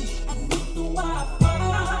need the Wi-Fi.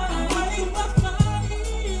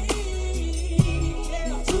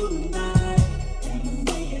 Tonight,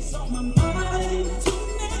 enemy is on my mind.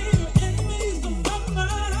 Tonight, enemies on my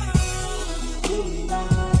mind.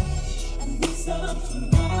 Tonight, I need some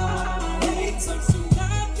tonight. Need some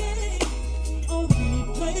tonight. Only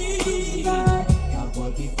play.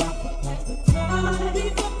 Cowboy bebop, pass the time.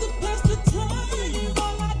 Bebop to pass the time.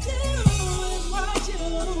 All I do is watch you.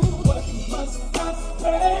 What must I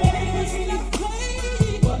pray?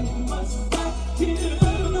 What must I do?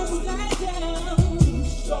 Must I down?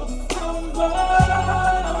 Show how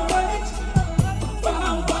much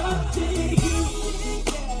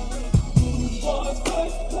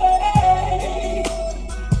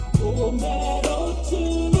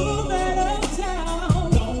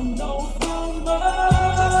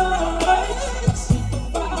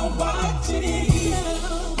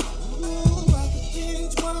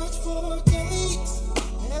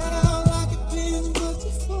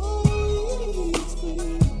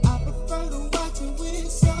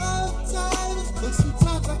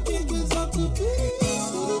And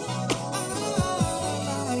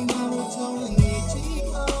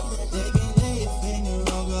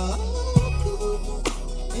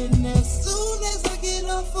as soon as I get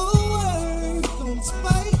off of work, on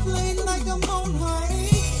spike play like I'm on high.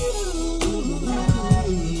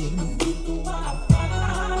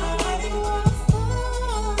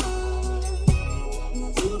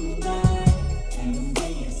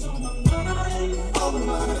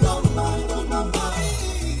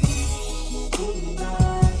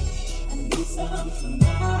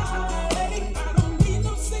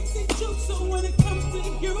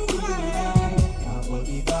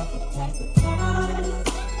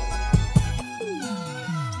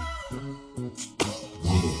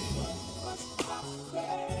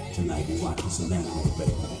 Tonight we watching some anime,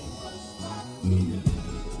 baby.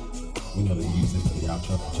 We know they use it for the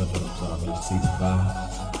outro for JoJo's already season 5.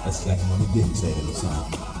 That's exactly what we didn't say in the song.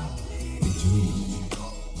 But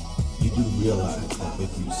you do realize that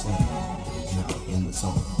if you sing, you're now in the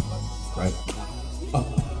song, right? Oh,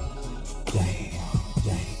 dang.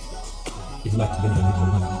 If you like the video, leave a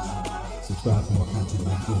like. Subscribe for more content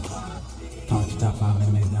like this. Comment your top 5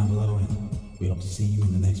 animes down below, and we hope to see you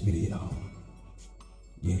in the next video.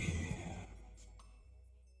 Yeah.